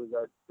Quinter. He was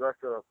a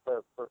director of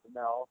player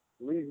personnel.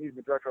 I believe he's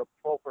the director of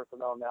pro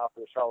personnel now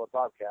for the Charlotte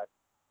Bobcats.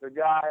 The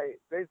guy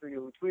basically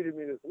who tweeted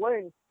me this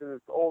link to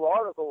this old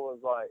article was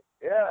like,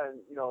 yeah,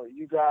 and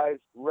you guys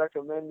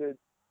recommended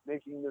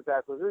making this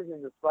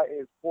acquisition despite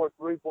his poor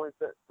 3-point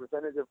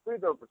percentage of free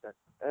throw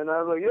percentage. And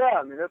I was like,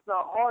 yeah, that's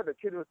not hard. The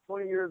kid was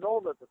 20 years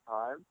old at the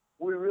time.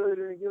 We really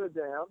didn't give a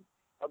damn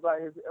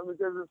about his,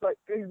 because it's like,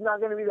 he's not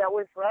going to be that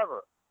way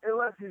forever.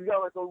 Unless he's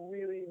got like a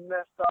really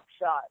messed up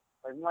shot,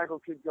 like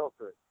Michael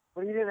Kidd-Gilchrist.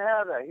 But he didn't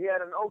have that. He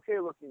had an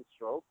okay-looking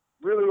stroke.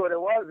 Really what it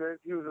was is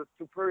he was a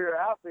superior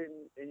athlete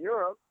in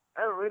Europe,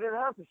 and he didn't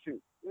have to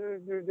shoot.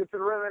 You get to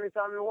the rim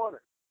anytime you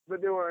wanted.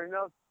 But there were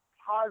enough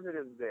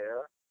positives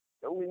there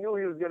that we knew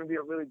he was going to be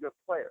a really good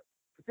player,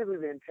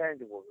 particularly the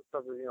intangibles, the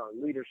stuff,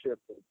 leadership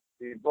and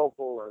the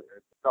vocal and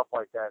stuff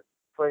like that,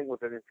 playing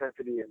with an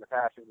intensity and the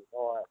passion and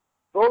all that.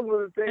 Those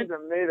were the things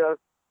that made us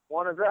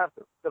want to draft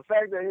him. The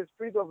fact that his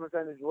free throw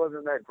percentage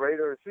wasn't that great,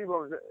 or his free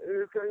throw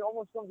it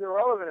almost becomes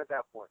irrelevant at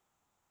that point.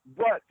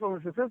 But from a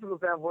statistical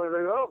standpoint,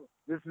 they go,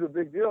 this is a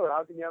big deal.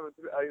 How can you have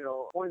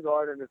a point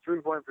guard and the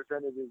 3-point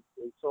percentage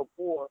is so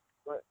poor?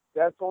 But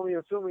that's only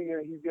assuming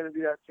that he's going to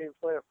be that same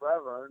player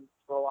forever. And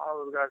for a lot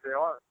of the guys, they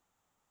aren't.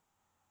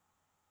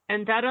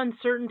 And that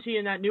uncertainty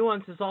and that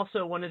nuance is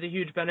also one of the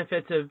huge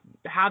benefits of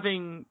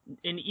having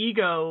an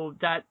ego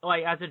that,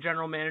 like, as a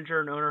general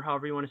manager and owner,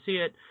 however you want to see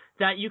it,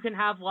 that you can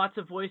have lots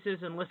of voices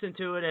and listen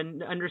to it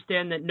and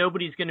understand that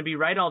nobody's going to be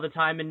right all the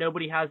time and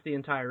nobody has the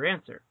entire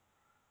answer.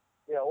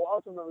 Yeah, well,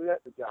 ultimately,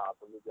 that's the job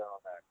of the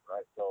general manager,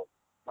 right? So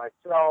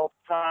myself,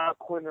 Todd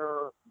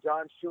Quinter,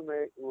 John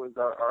Shoemate, who was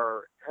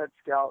our head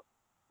scout,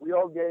 we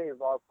all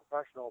gave our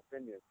professional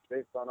opinions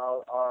based on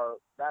our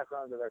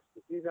background and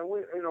expertise. And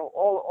we,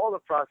 all the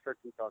prospects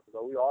we talked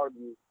about, we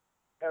argue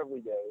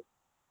every day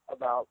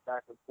about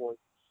back and forth.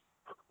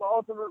 But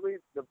ultimately,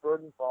 the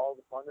burden falls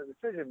upon the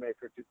decision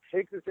maker to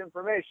take this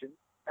information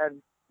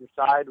and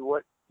decide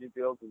what you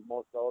feel is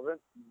most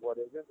relevant and what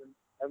isn't,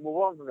 and move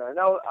on from there. And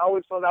I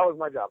always thought that was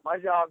my job. My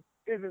job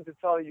isn't to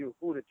tell you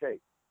who to take.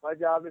 My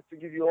job is to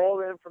give you all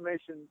the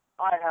information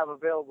I have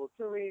available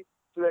to me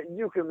so that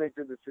you can make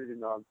the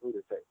decision on who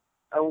to take.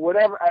 And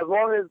whatever, as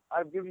long as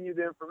I've given you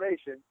the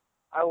information,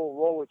 I will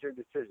roll with your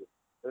decision.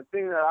 The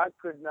thing that I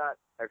could not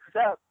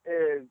accept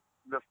is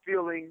the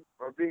feeling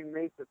or being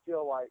made to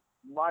feel like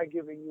my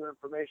giving you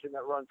information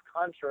that runs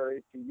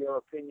contrary to your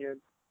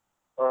opinion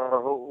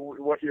or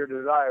what your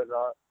desires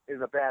are is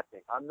a bad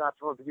thing. I'm not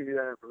supposed to give you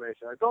that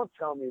information. Don't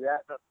tell me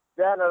that.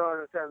 That I don't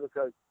understand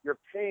because you're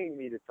paying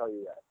me to tell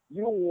you that.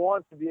 You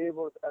want to be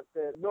able to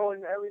say,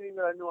 knowing everything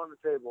that I knew on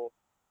the table,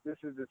 this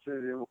is the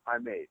decision I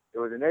made. It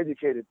was an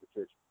educated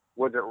decision.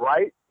 Was it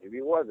right? Maybe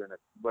it wasn't.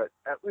 But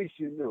at least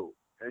you knew.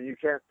 And you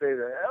can't say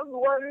that,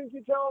 why didn't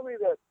you tell me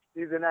that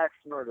he's an axe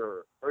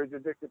murderer or he's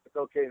addicted to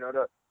cocaine?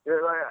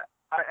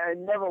 I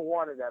never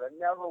wanted that. I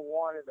never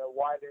wanted a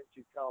why didn't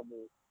you tell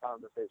me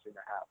conversation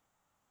to have.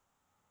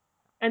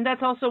 And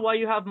that's also why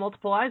you have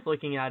multiple eyes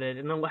looking at it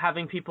and then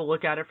having people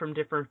look at it from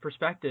different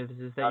perspectives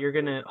is that you're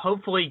going to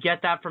hopefully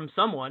get that from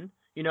someone.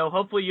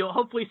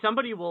 Hopefully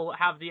somebody will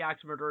have the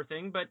axe murderer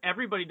thing, but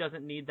everybody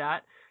doesn't need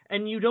that.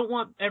 And you don't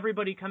want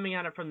everybody coming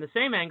at it from the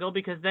same angle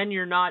because then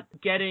you're not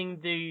getting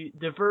the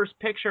diverse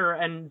picture,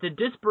 and the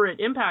disparate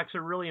impacts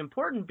are really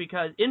important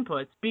because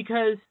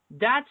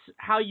that's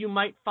how you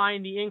might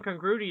find the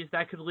incongruities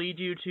that could lead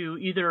you to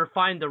either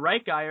find the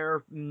right guy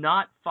or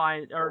not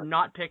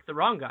pick the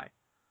wrong guy.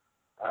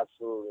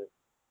 Absolutely.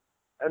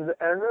 And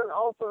then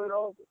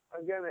also,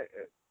 again,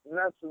 and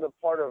that's the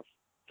part of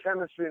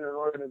chemistry in an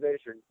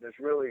organization that's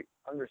really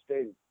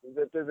understated.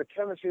 That there's a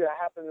chemistry that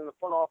happens in the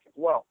front office as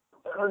well.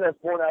 And that's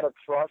born out of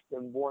trust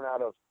and born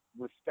out of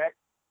respect.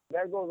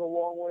 That goes a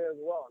long way as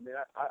well. I mean,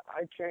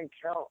 I can't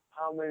count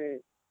how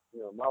many,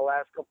 my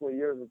last couple of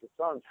years with the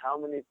Suns,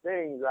 how many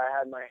things I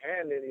had my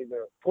hand in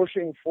either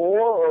pushing for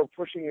or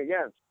pushing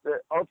against that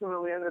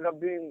ultimately ended up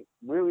being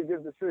really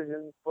good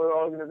decisions for the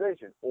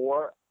organization.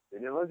 Or they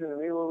didn't listen to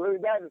me, were really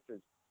bad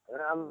decisions. And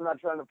I'm not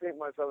trying to paint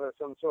myself as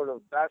some sort of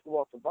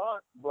basketball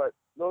savant, but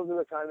those are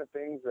the kind of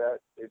things that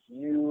if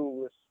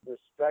you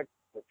respect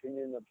the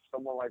opinion of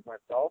someone like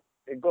myself,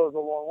 it goes a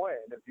long way.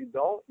 And if you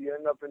don't, you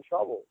end up in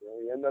trouble.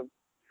 You end up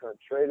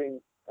trading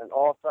an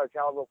all-star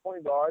caliber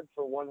point guard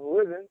for one who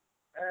isn't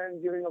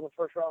and giving up a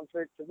first-round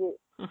pick to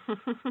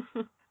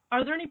boot.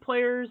 Are there any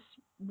players,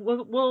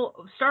 we'll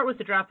start with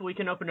the draft, but we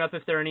can open it up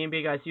if there are any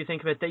NBA guys you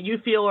think of it, that you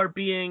feel are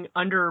being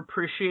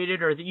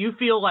underappreciated or that you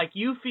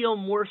feel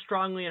more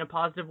strongly in a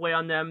positive way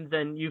on them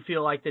than you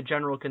feel like the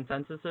general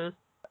consensus is?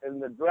 In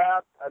the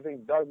draft, I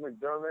think Doug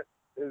McDermott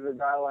is a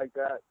guy like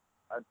that.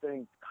 I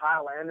think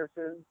Kyle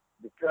Anderson,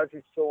 because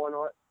he's so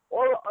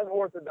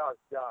unorthodox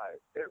guys.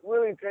 It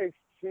really takes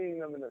seeing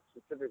them in a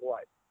specific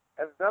light.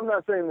 And I'm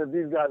not saying that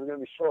these guys are going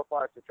to be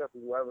surefire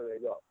successes wherever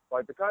they go.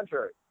 Quite the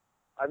contrary.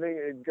 I think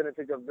it's going to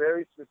take a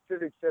very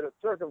specific set of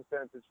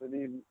circumstances for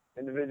these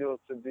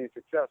individuals to be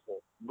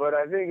successful. But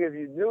I think if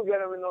you do get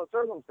them in those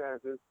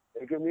circumstances,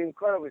 it can be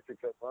incredibly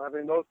successful. And I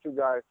think those two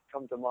guys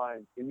come to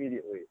mind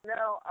immediately.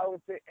 Now, I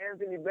would say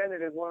Anthony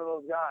Bennett is one of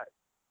those guys.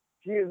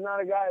 He is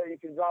not a guy that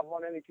you can drop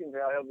on any team.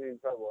 He'll be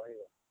incredible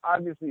anyway.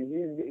 Obviously,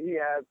 he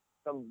has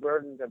some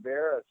burden to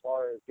bear as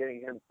far as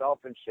getting himself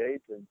in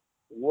shape and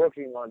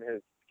working on his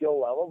skill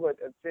level.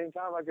 But at the same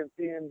time, I can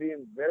see him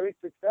being very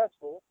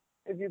successful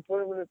if you put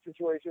him in a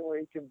situation where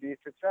he can be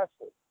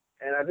successful.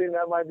 And I think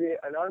that might be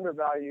an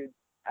undervalued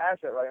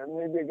asset, right? And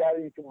maybe a guy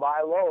that you can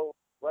buy low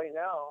right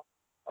now,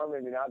 or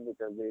maybe not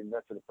because they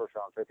invested a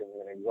first-round pick and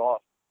they're going to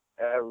exhaust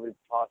every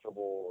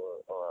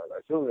possible, or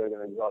I assume they're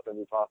going to exhaust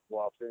every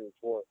possible opportunity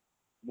for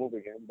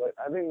moving him. But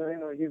I think,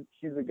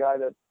 he's a guy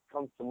that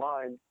comes to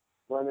mind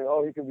when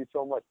he can be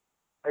so much.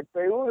 Like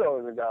Peudo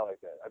is a guy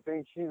like that. I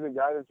think he's a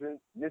guy that's been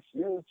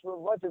misused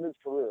for much of his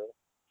career.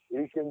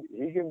 He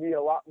can be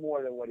a lot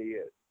more than what he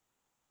is.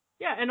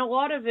 Yeah, and a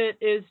lot of it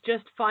is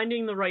just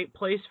finding the right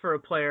place for a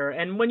player.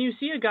 And when you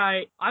see a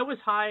guy, I was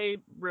high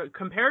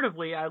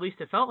comparatively, at least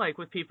it felt like,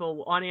 with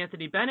people on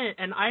Anthony Bennett,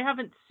 and I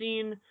haven't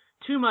seen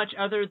too much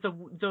other.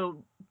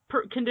 The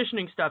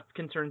conditioning stuff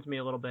concerns me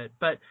a little bit,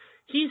 but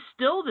he's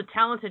still the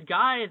talented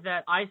guy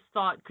that I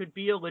thought could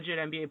be a legit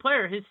NBA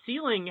player. His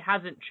ceiling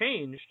hasn't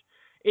changed.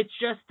 It's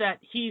just that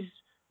he's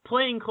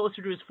playing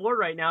closer to his floor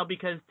right now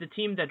because the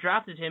team that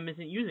drafted him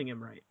isn't using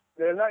him right.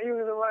 They're not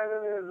using him right,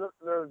 and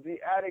there's the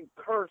added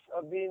curse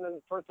of being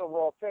the first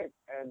overall pick.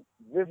 And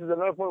this is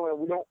another point where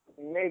we don't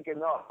make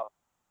enough.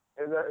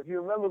 And if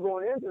you remember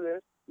going into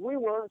this, we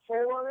weren't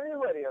sold on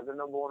anybody as the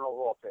number one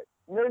overall pick.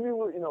 Maybe,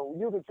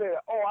 you could say,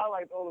 I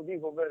liked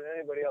Oladipo better than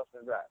anybody else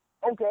in the draft.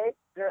 Okay,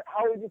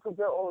 how would you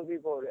compare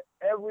Oladipo to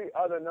every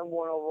other number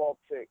one overall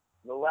pick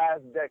the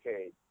last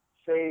decade,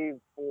 save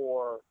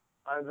for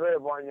Andrea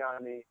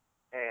Bargnani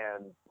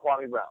and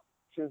Kwame Brown,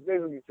 since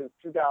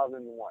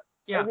 2001?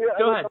 Yeah, every go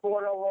other ahead. number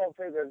one overall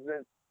pick has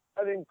been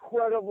an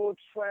incredible,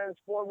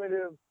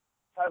 transformative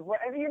type.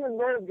 And even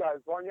those guys,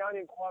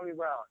 Bargnani and Kwame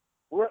Brown,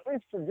 were at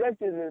least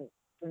projected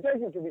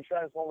to be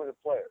transformative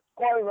players.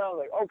 Kwame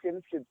Brown, okay,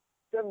 this kid's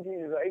 17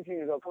 years old, 18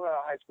 years old, coming out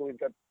of high school, he's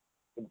got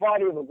the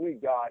body of a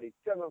Greek god, he's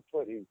 7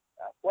 foot, he's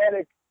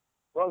athletic,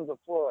 runs the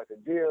floor like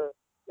a deer.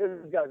 This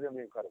guy's going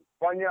to be incredible.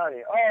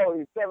 Bargnani,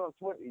 he's 7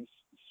 foot, he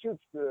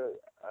shoots the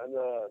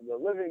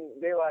living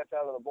daylights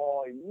out of the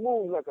ball, he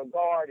moves like a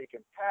guard, he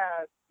can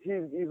pass,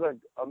 he's like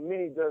a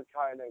mini Dirk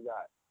kind of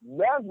guy.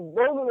 Those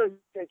are the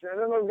expectations, and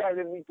then those guys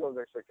didn't meet those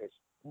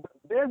expectations. But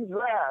this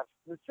draft,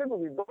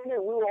 specifically,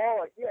 we were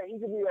all like, yeah, he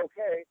could be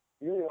okay.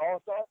 He's an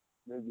all-star,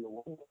 maybe a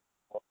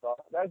all-star.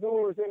 That's what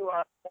we were saying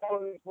about all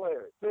of these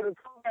players. So to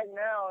come back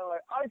now and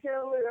I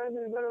can't believe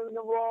Anthony Bennett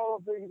number all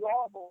of he's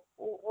awful.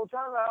 Well,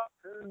 time out.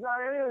 There's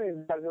not any of these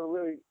guys that are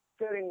really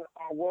setting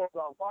our world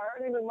on fire.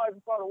 And even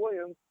Michael Carter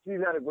Williams, he's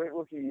had a great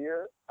rookie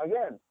year.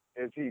 Again,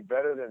 is he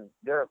better than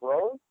Derrick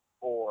Rose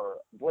or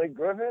Blake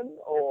Griffin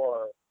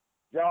or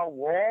John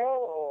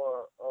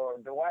Wall or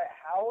Dwight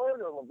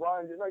Howard or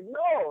LeBron? Just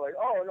no,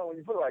 when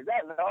you put it like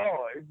that,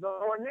 no, it's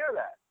nowhere near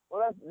that. Well,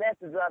 that's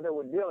the draft that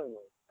we're dealing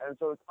with. And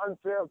so it's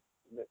unfair.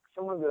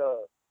 Some of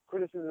the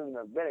criticism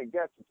that Bennett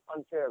gets is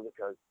unfair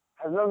because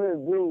it has nothing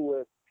to do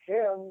with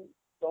him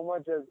so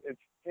much as it's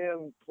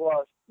him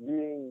plus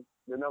being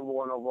the number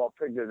one overall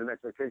pick. There's an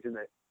expectation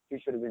that he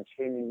should have been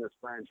changing this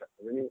franchise.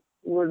 I mean,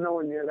 he was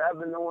nowhere near that,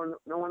 but no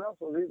one else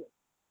was either.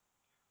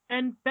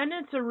 And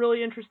Bennett's a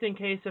really interesting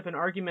case of an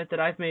argument that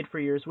I've made for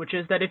years, which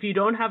is that if you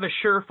don't have a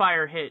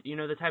surefire hit,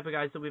 the type of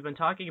guys that we've been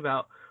talking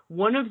about,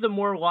 one of the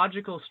more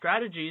logical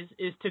strategies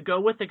is to go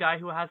with the guy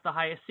who has the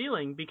highest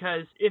ceiling,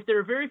 because if there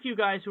are very few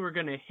guys who are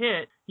going to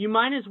hit, you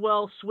might as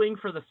well swing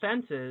for the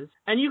fences.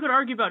 And you could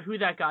argue about who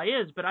that guy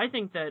is, but I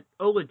think that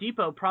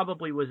Oladipo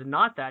probably was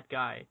not that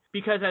guy,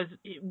 because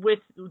with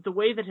the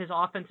way that his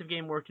offensive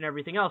game worked and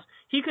everything else,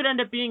 he could end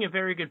up being a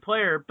very good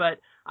player, but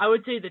I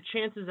would say the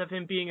chances of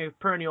him being a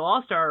perennial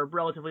all-star are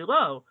relatively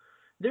low.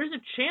 There's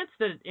a chance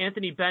that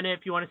Anthony Bennett,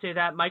 if you want to say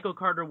that, Michael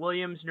Carter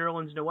Williams,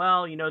 Nerlens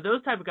Noel,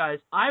 those type of guys,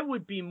 I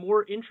would be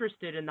more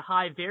interested in the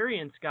high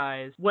variance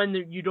guys when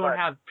you don't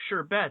have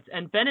sure bets.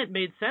 And Bennett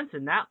made sense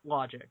in that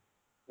logic.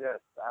 Yes,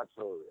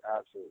 absolutely.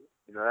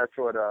 That's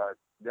what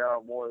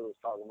Daryl Morey was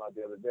talking about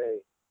the other day.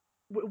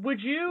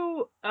 Would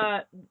you,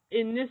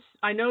 in this,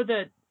 I know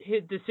that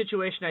the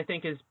situation, I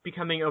think, is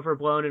becoming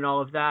overblown and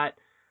all of that.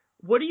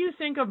 What do you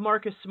think of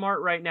Marcus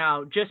Smart right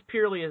now, just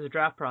purely as a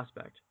draft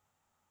prospect?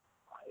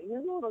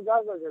 The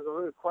guys like there's a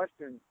real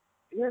question.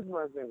 Here's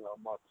my thing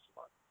about Marcus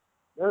Smart.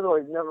 First of all,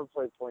 he's never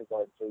played point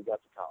guard until he got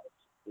to college.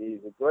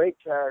 He's a great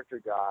character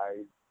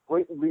guy,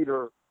 great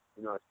leader,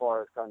 as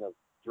far as kind of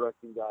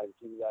directing guys,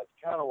 keeping guys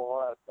accountable,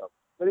 all that stuff.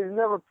 But he's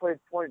never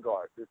played point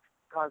guard. It's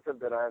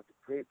concept that I have to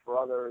create for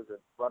others and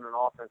run an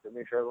offense and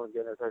make sure everyone's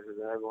getting their touches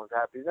and everyone's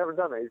happy. He's never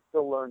done that. He's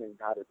still learning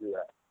how to do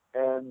that.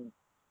 And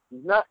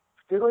he's not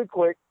particularly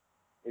quick.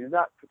 He's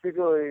not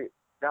particularly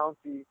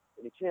bouncy,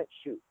 and he can't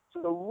shoot.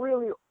 So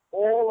really,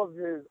 all of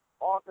his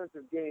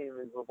offensive game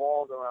is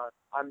revolved around,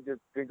 I'm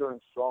just bigger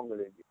and stronger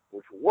than you,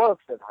 which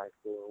works in high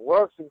school, it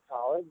works in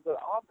college, but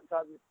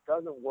oftentimes it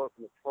doesn't work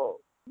in the pros.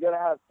 You got to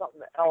have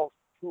something else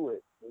to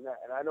it, and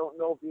I don't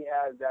know if he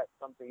has that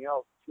something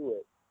else to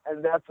it,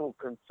 and that's what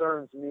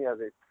concerns me as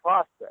a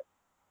prospect.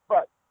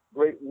 But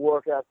great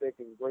work ethic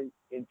and great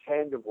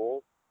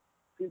intangibles,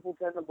 people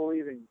tend to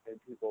believe in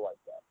people like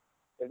that.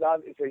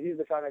 So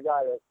he's the kind of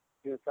guy that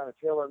he was kind of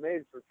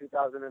tailor-made for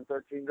 2013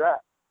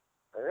 draft.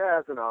 Yeah,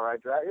 that's an all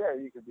right draft. Yeah,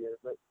 you could be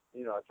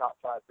a top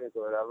 5 pick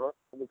or whatever,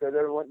 because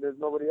there's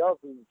nobody else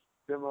who's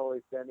similarly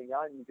standing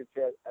out. And you could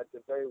say at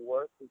the very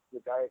worst, it's the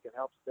guy that can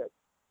help set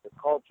the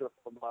culture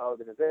for my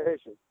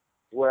organization.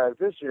 Whereas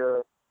this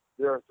year,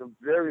 there are some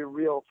very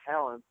real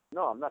talents.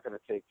 No, I'm not going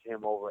to take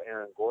him over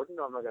Aaron Gordon.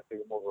 No, I'm not going to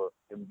take him over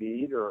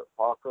Embiid or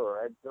Parker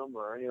or Edson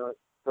or any of it.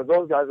 Because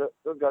those guys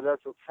are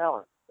actual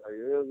talent.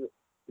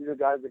 These are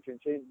guys that can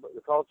change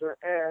the culture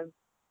and,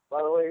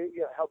 by the way,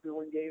 help you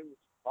win games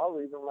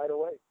probably even right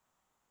away.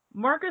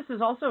 Marcus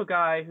is also a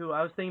guy who,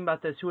 I was thinking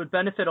about this, who would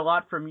benefit a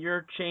lot from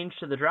your change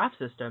to the draft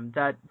system,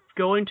 that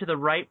going to the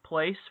right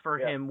place for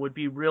him would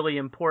be really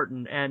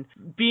important. And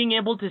being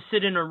able to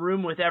sit in a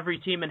room with every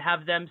team and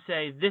have them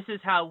say, this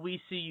is how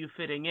we see you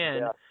fitting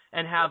in,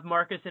 and have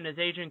Marcus and his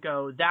agent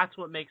go, that's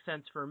what makes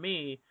sense for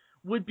me,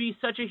 would be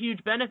such a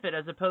huge benefit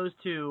as opposed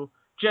to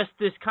just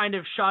this kind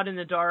of shot in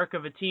the dark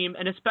of a team.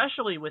 And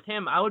especially with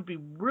him, I would be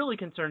really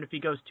concerned if he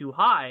goes too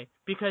high,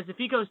 because if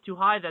he goes too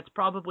high, that's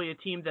probably a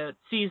team that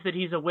sees that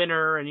he's a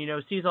winner and,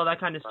 sees all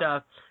that kind of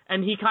stuff.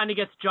 And he kind of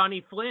gets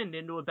Johnny Flynn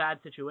into a bad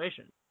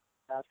situation.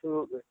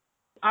 Absolutely.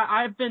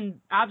 I've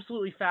been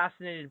absolutely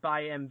fascinated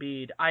by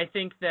Embiid. I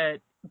think that,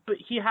 but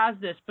he has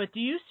this, but do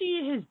you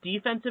see his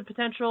defensive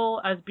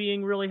potential as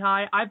being really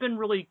high? I've been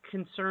really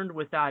concerned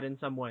with that in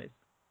some ways.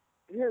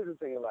 Here's the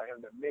thing about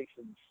him that makes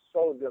him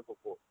so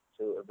difficult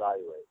to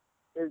evaluate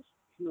is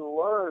he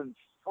learns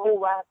so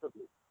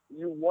rapidly.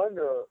 You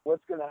wonder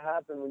what's going to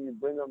happen when you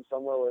bring them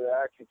somewhere where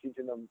they're actually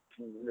teaching them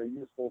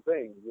useful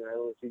things,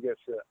 if he gets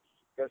to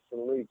the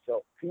league.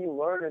 So can you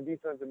learn a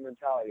defensive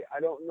mentality?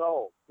 I don't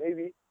know.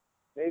 Maybe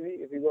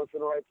if he goes to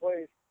the right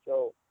place.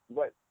 So,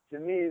 but to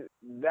me,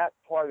 that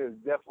part is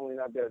definitely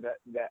not there.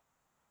 That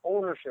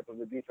ownership of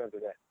the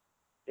defensive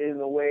end in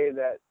the way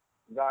that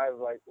guys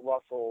like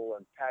Russell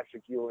and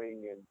Patrick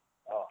Ewing and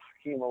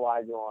Hakeem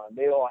Olajuwon,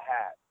 they all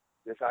had.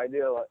 This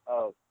idea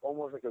of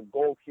almost like a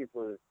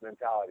goalkeeper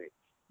mentality.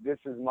 This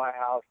is my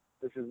house.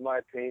 This is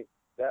my paint.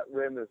 That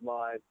rim is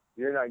mine.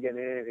 You're not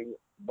getting anything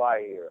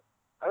by here.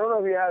 I don't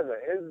know if he has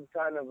that. His is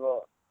kind of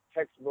a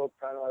textbook,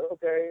 kind of like,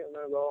 okay, I'm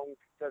going to go and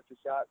touch the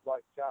shot,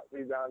 block the shot,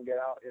 rebound,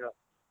 get out.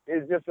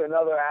 It's just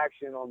another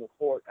action on the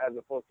court as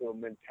opposed to a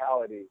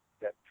mentality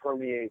that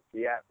permeates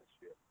the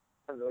atmosphere.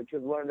 The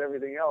kids learned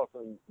everything else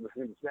in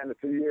the span of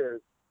 2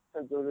 years.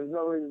 And so there's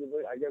no reason to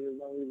believe, I guess there's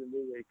no reason to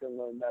believe they couldn't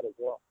learn that as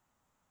well.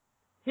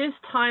 His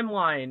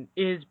timeline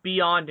is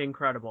beyond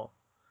incredible.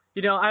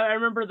 I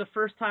remember the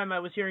first time I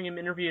was hearing him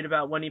interviewed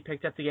about when he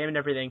picked up the game and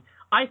everything,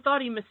 I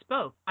thought he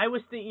misspoke. I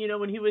was thinking,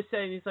 when he was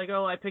saying, he's like,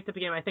 oh, I picked up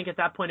the game, I think at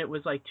that point it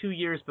was like 2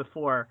 years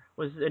before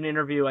was an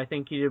interview I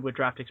think he did with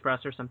Draft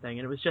Express or something,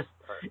 and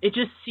it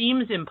just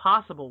seems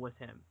impossible with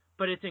him,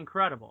 but it's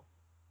incredible.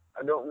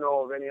 I don't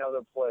know of any other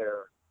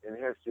player in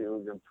history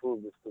who's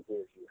improved as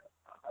quickly as he has.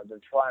 I've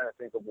been trying to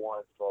think of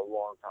one for a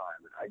long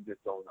time, and I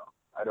just don't know.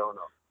 I don't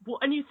know. Well,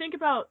 and you think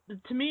about,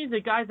 to me, the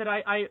guy that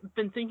I've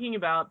been thinking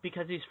about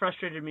because he's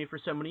frustrated me for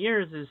so many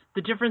years is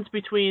the difference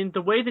between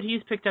the way that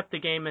he's picked up the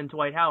game and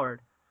Dwight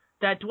Howard.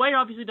 That Dwight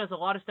obviously does a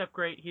lot of stuff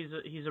great.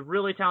 He's a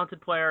really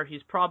talented player.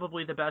 He's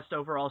probably the best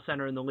overall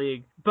center in the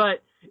league.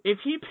 But if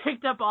he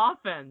picked up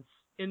offense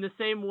in the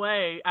same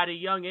way at a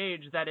young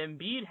age that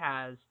Embiid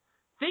has,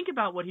 think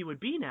about what he would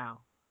be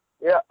now.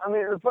 Yeah, I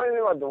mean, the funny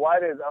thing about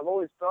Dwight is I've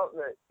always felt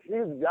that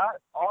his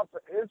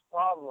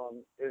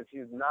problem is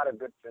he's not a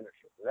good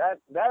finisher.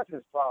 That's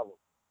his problem.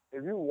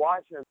 If you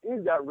watch him,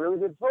 he's got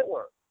really good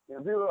footwork.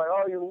 People are like,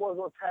 oh, you're more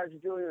than Patrick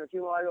Ewing and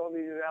I don't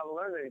need you to have to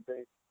learn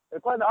anything.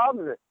 It's quite the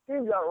opposite.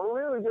 He's got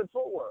really good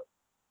footwork.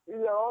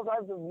 He's got all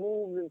types of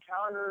moves and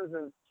counters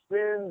and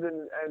spins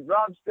and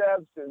drop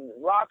steps and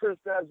rocker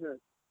steps.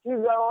 And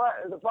he's got all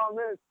that. And the problem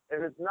is,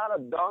 if it's not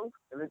a dunk,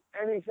 if it's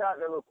any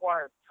shot that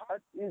requires touch,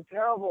 he's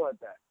terrible at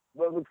that.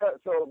 But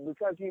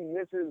because he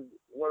misses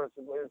what it's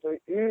supposed to, so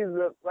he's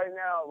right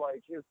now,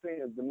 like, his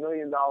thing is the $1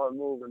 million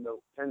move and the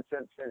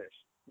 10-cent finish.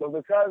 But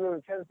because of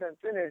the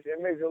 10-cent finish,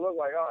 it makes it look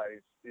like,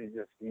 he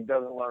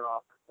doesn't learn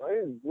offense. Well,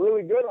 he's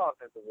really good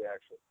offensively,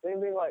 actually. Same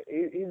thing, like,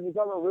 he's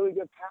become a really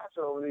good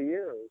passer over the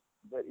years,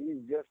 but he's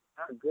just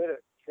not good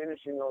at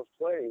finishing those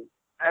plays.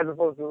 As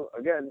opposed to,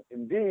 again,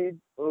 Embiid,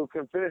 who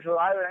can finish with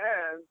either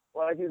hand,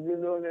 like he's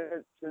been doing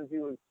it since he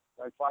was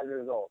like 5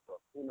 years old.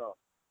 So who knows?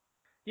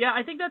 Yeah,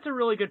 I think that's a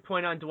really good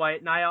point on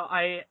Dwight, and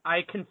I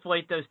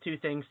conflate those two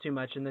things too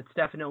much, and it's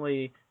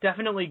definitely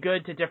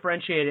good to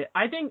differentiate it.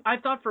 I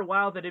thought for a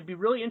while that it'd be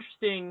really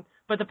interesting,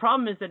 but the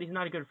problem is that he's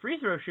not a good free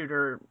throw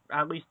shooter,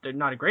 at least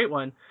not a great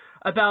one,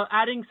 about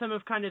adding some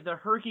of kind of the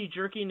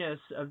herky-jerkiness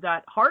of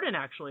that Harden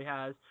actually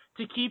has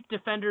to keep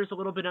defenders a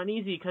little bit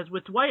uneasy, because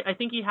with Dwight, I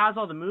think he has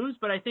all the moves,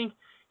 but I think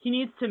he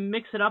needs to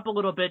mix it up a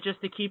little bit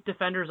just to keep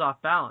defenders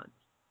off balance.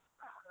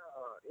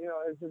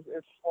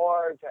 It's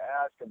hard to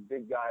ask a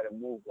big guy to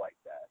move like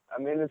that. I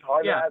mean, it's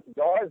hard to ask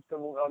guards to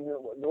move. I mean,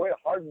 the way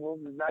Harden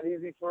moves is not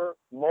easy for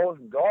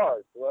most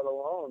guards, let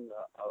alone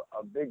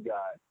a big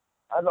guy.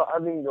 I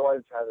think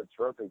Dwight's had a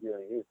terrific year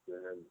in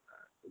Houston, and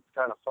it's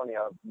kind of funny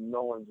how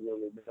no one's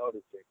really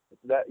noticing.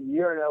 That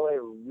year in LA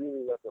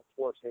really left a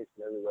poor taste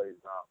in everybody's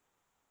mouth.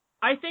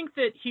 I think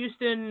that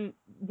Houston,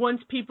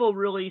 once people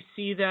really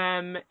see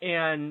them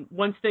and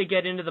once they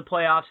get into the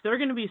playoffs, they're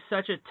going to be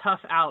such a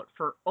tough out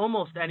for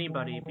almost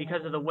anybody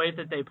because of the way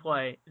that they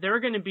play. They're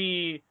going to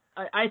be,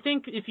 I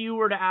think if you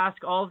were to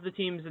ask all of the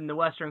teams in the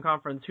Western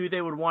Conference who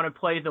they would want to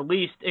play the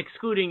least,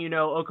 excluding,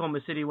 Oklahoma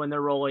City when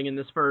they're rolling and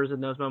the Spurs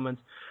in those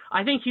moments,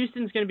 I think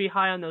Houston's going to be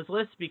high on those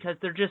lists because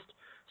they're just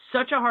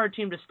such a hard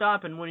team to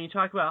stop. And when you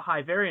talk about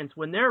high variance,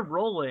 when they're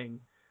rolling,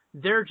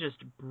 they're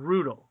just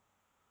brutal.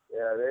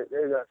 Yeah,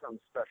 they got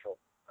something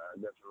special,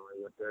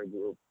 definitely, with their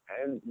group.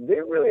 And they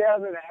really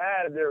haven't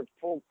had their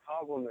full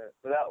complement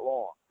for that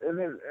long.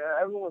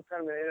 Everyone's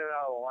kind of been in and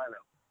out of the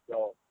lineup.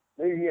 So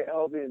they get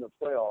healthy in the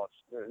playoffs.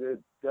 They're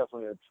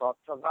definitely a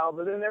tough out.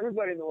 But then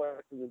everybody in the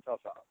West is a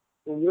tough out.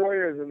 The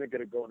Warriors isn't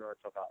going to go into a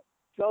tough out.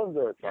 Suns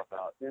are a tough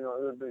out.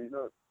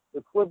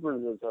 The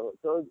Clippers are tough out.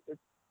 So it's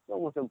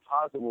almost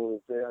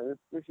impossible to say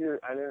this year.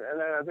 And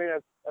I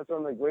think that's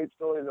one of the great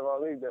stories of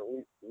our league that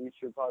we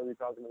should probably be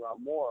talking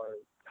about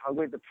more. How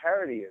great the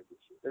parity is this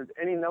year. There's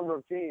any number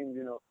of teams,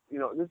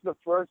 this is the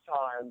first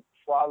time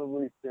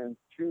probably since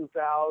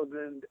 2000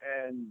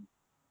 and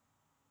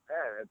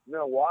it's been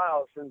a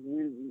while since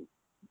we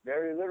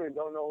very literally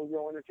don't know who's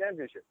going to win the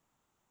championship.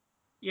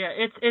 Yeah,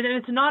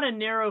 it's not a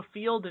narrow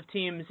field of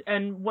teams,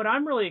 and what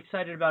I'm really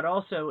excited about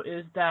also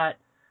is that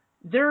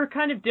there are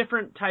kind of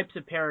different types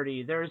of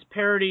parity. There's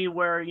parity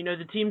where,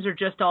 the teams are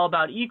just all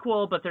about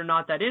equal, but they're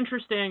not that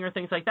interesting or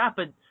things like that.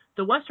 But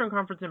the Western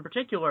Conference in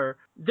particular,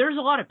 there's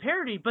a lot of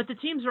parity, but the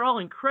teams are all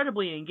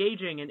incredibly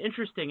engaging and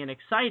interesting and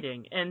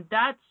exciting. And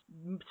that's,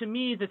 to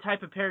me, the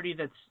type of parity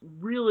that's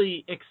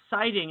really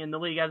exciting in the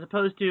league, as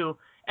opposed to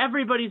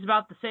everybody's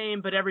about the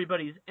same, but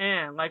everybody's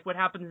like what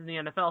happens in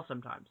the NFL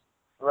sometimes.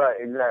 Right,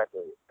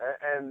 exactly.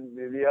 And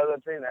the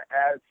other thing that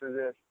adds to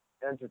this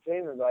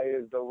entertainment value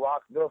is the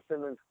rock. Bill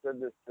Simmons said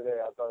this today.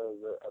 I thought it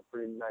was a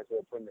pretty nice way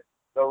of putting it.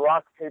 The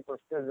rock, paper,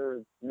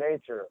 scissors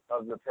nature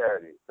of the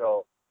parody.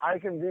 So I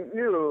can beat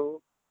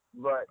you,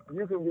 but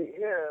you can beat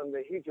him,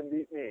 but he can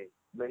beat me.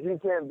 But he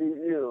can't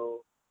beat you,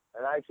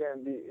 and I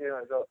can't beat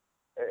So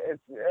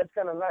it's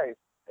kind of nice.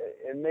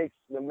 It makes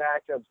the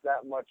matchups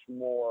that much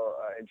more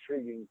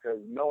intriguing because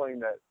knowing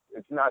that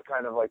it's not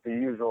kind of like the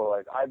usual,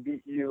 like I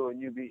beat you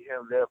and you beat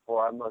him,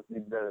 therefore I must be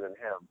better than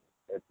him.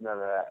 It's none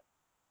of that.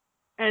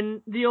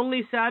 And the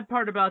only sad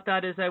part about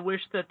that is I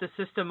wish that the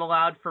system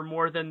allowed for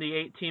more than the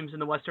 8 teams in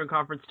the Western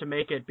Conference to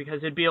make it, because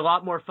it'd be a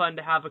lot more fun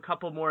to have a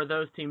couple more of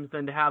those teams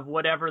than to have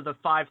whatever the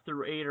 5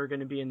 through 8 are going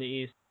to be in the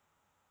East.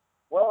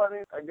 Well,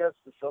 I guess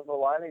the silver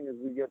lining is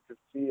we get to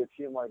see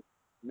a team like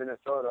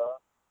Minnesota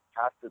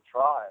have to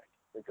try,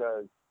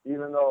 because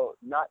even though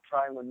not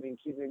trying would mean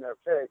keeping their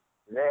pick,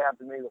 they have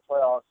to make the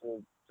playoffs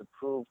to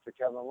prove to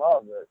Kevin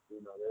Love that,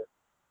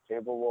 they're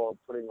capable of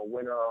putting a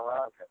winner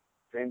around him.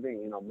 Same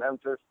thing,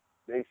 Memphis.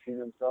 They see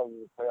themselves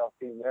as a playoff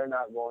team. They're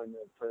not going to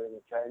put in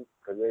a tank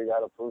because they got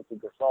to prove to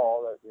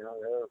Gasol that,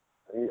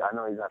 I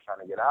know he's not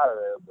trying to get out of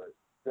there, but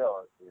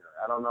still,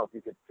 I don't know if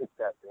you could pitch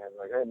that to him.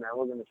 Like, hey, man,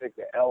 we're going to take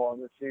the L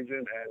on this season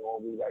and we'll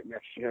be back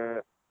next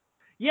year.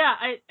 Yeah,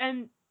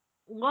 and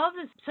Love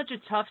is such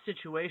a tough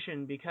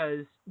situation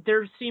because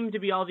there seem to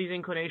be all these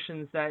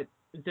inclinations that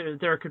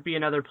there could be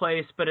another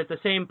place, but at the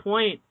same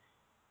point,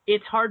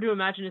 it's hard to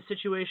imagine a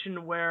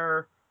situation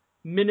where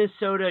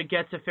Minnesota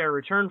gets a fair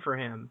return for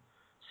him.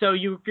 So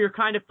you're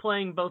kind of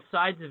playing both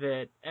sides of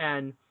it,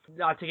 and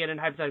not to get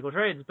into hypothetical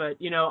trades, but,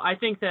 I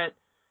think that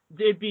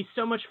it'd be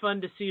so much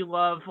fun to see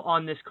Love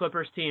on this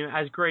Clippers team,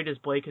 as great as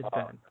Blake has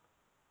been.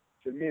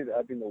 To me,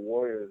 I think the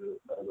Warriors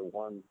are the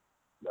ones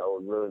that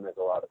would really make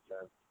a lot of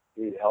sense.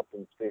 He'd help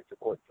them space the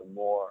court some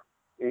more.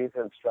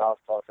 Ethan Strauss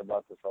talks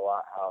about this a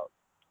lot, how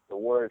the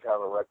Warriors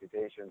have a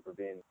reputation for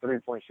being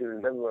three-point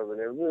shooters everywhere, but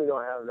they really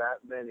don't have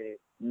that many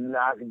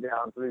knocking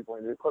down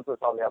three-pointers. The Clippers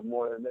probably have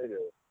more than they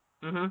do.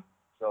 Mm-hmm.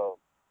 So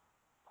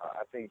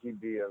I think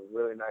he'd be a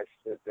really nice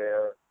fit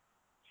there.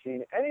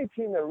 Any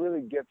team that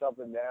really gets up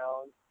and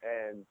down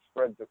and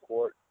spreads the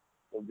court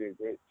would be a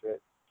great fit.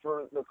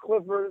 For the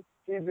Clippers,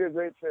 he'd be a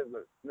great fit,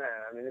 but,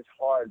 man, it's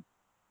hard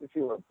to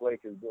see what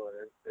Blake is doing.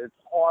 It's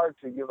hard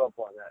to give up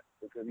on that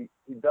because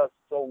he does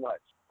so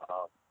much.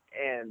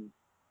 And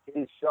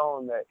he's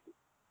shown that,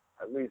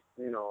 at least,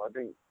 I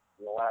think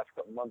in the last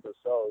month or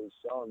so, he's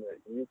shown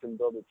that you can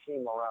build a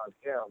team around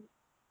him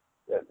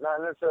that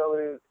not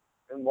necessarily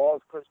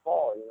involves Chris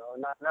Paul.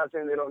 Not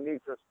saying they don't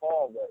need Chris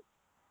Paul, but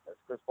as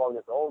Chris Paul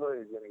gets older,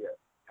 he's going to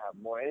have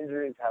more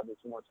injuries, have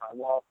some more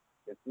time off.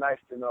 It's nice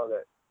to know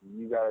that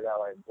you got a guy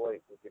like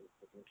Blake who can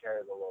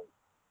carry the load.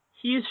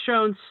 He's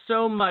shown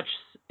so much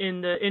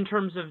in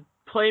terms of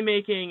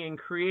playmaking and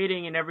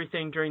creating and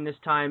everything during this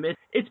time.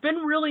 It's been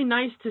really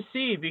nice to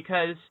see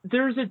because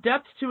there's a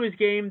depth to his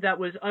game that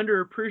was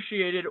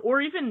underappreciated,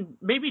 or even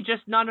maybe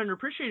just not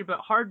underappreciated, but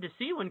hard to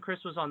see when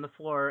Chris was on the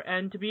floor.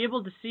 And to be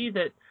able to see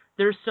that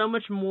there's so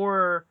much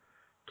more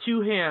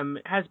to him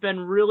has been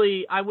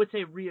really, I would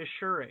say,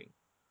 reassuring.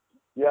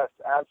 Yes,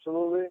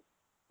 absolutely.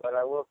 But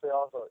I will say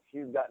also,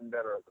 he's gotten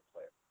better as a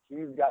player.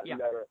 He's gotten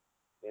better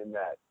in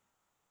that.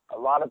 A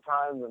lot of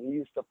times when he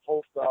used to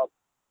post up,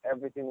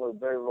 everything was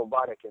very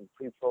robotic and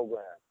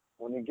pre-programmed.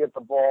 When you get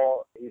the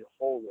ball, he'd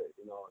hold it,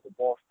 the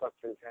ball stuck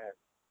to his hand.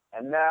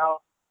 And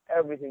now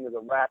everything is a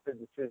rapid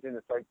decision.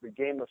 It's like the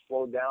game has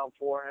slowed down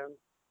for him.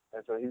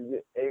 And so he's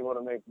able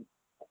to make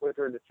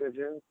quicker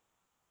decisions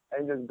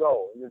and just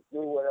go and just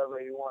do whatever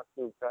he wants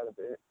to kind of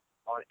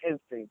on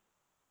instinct.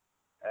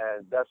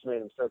 And that's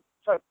made him such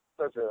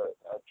a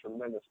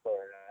tremendous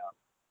player now.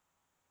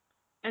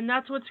 And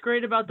that's what's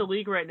great about the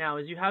league right now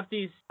is you have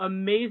these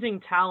amazing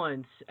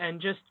talents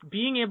and just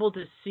being able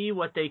to see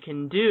what they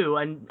can do.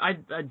 And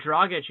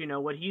Dragic,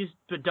 what he's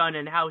done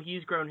and how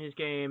he's grown his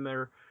game,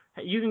 or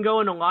you can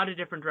go in a lot of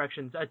different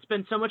directions. It's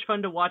been so much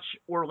fun to watch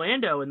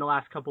Orlando in the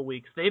last couple of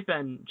weeks. They've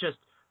been just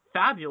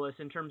fabulous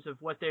in terms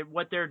of what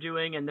they're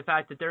doing, and the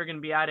fact that they're going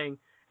to be adding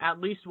at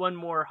least one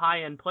more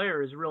high-end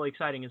player is really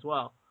exciting as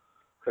well.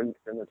 Couldn't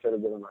have said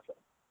it better myself.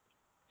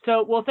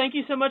 So, well, thank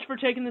you so much for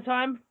taking the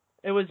time.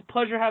 It was a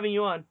pleasure having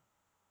you on.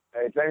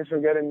 Hey, thanks for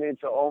getting me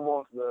to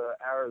almost the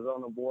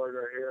Arizona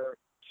border here.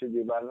 Should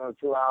be about another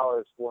 2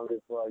 hours for me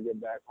before I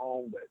get back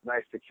home, but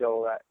nice to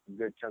kill that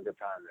good chunk of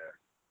time there.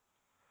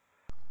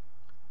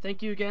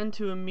 Thank you again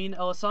to Amin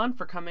Elhasson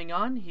for coming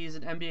on. He's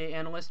an NBA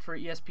analyst for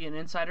ESPN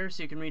Insider,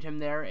 so you can read him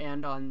there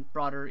and on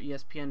broader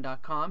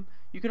ESPN.com.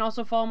 You can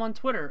also follow him on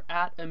Twitter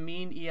at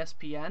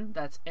AminESPN.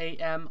 That's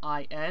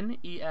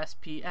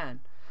AMINESPN.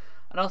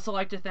 I'd also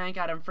like to thank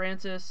Adam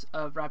Francis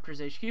of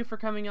Raptors HQ for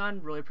coming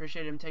on. Really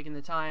appreciate him taking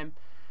the time.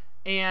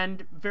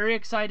 And very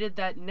excited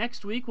that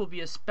next week will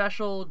be a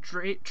special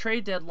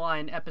trade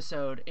deadline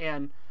episode.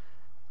 And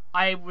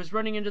I was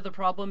running into the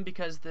problem,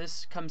 because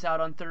this comes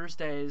out on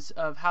Thursdays,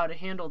 of how to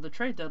handle the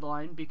trade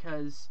deadline,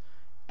 because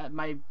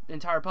my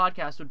entire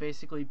podcast would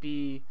basically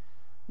be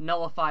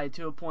nullified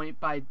to a point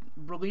by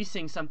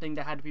releasing something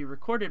that had to be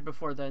recorded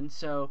before then.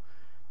 So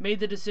made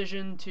the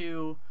decision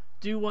to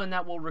do one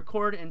that will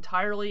record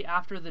entirely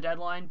after the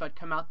deadline but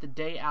come out the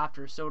day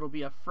after, so it'll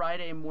be a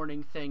Friday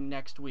morning thing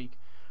next week.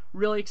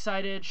 Really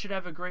excited. Should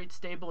have a great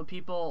stable of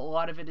people. A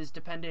lot of it is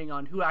depending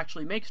on who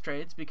actually makes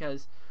trades,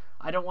 because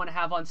I don't want to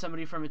have on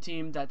somebody from a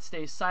team that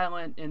stays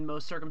silent in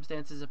most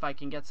circumstances if I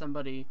can get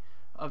somebody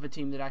of a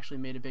team that actually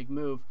made a big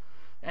move.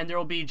 And there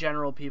will be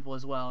general people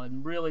as well,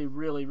 and really,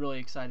 really, really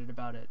excited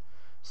about it.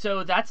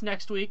 So that's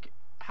next week.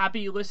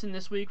 Happy you listened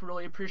this week.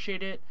 Really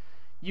appreciate it.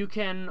 You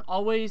can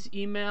always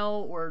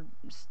email or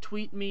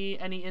tweet me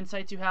any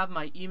insights you have.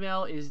 My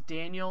email is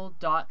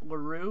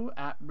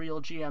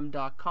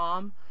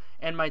daniel.leroux@realgm.com,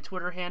 and my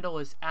Twitter handle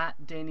is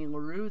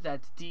 @DannyLeroux.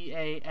 That's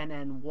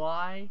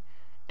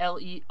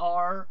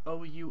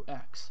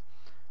DANNYLEROUX.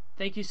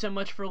 Thank you so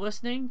much for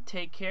listening.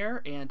 Take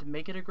care and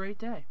make it a great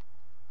day.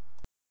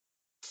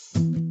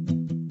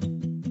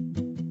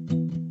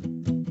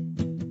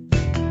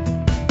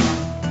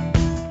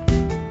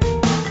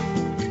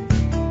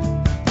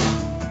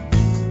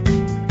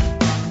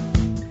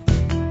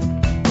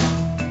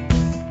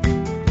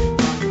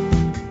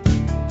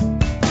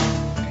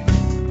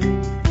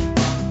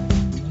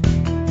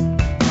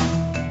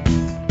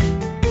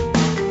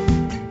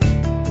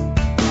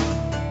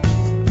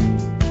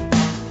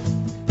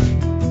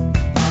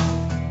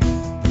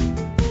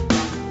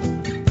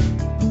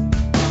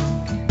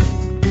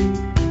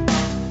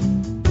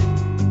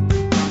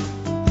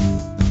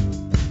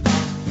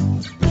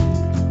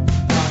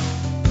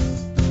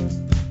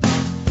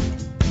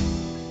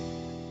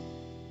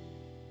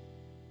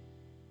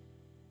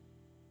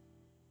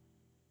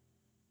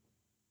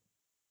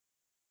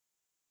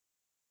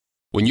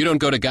 When you don't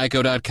go to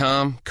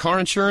Geico.com, car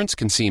insurance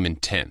can seem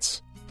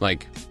intense.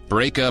 Like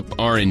breakup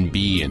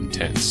R&B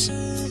intense.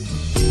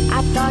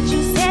 I thought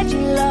you said you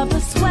loved the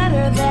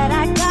sweater that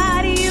I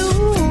got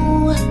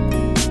you.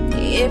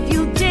 If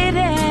you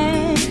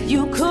didn't,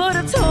 you could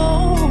have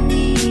told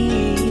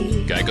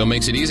me. Geico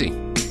makes it easy.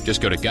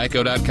 Just go to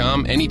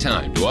Geico.com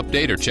anytime to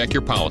update or check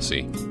your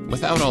policy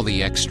without all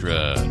the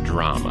extra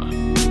drama.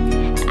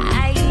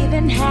 I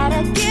even had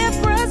a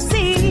gift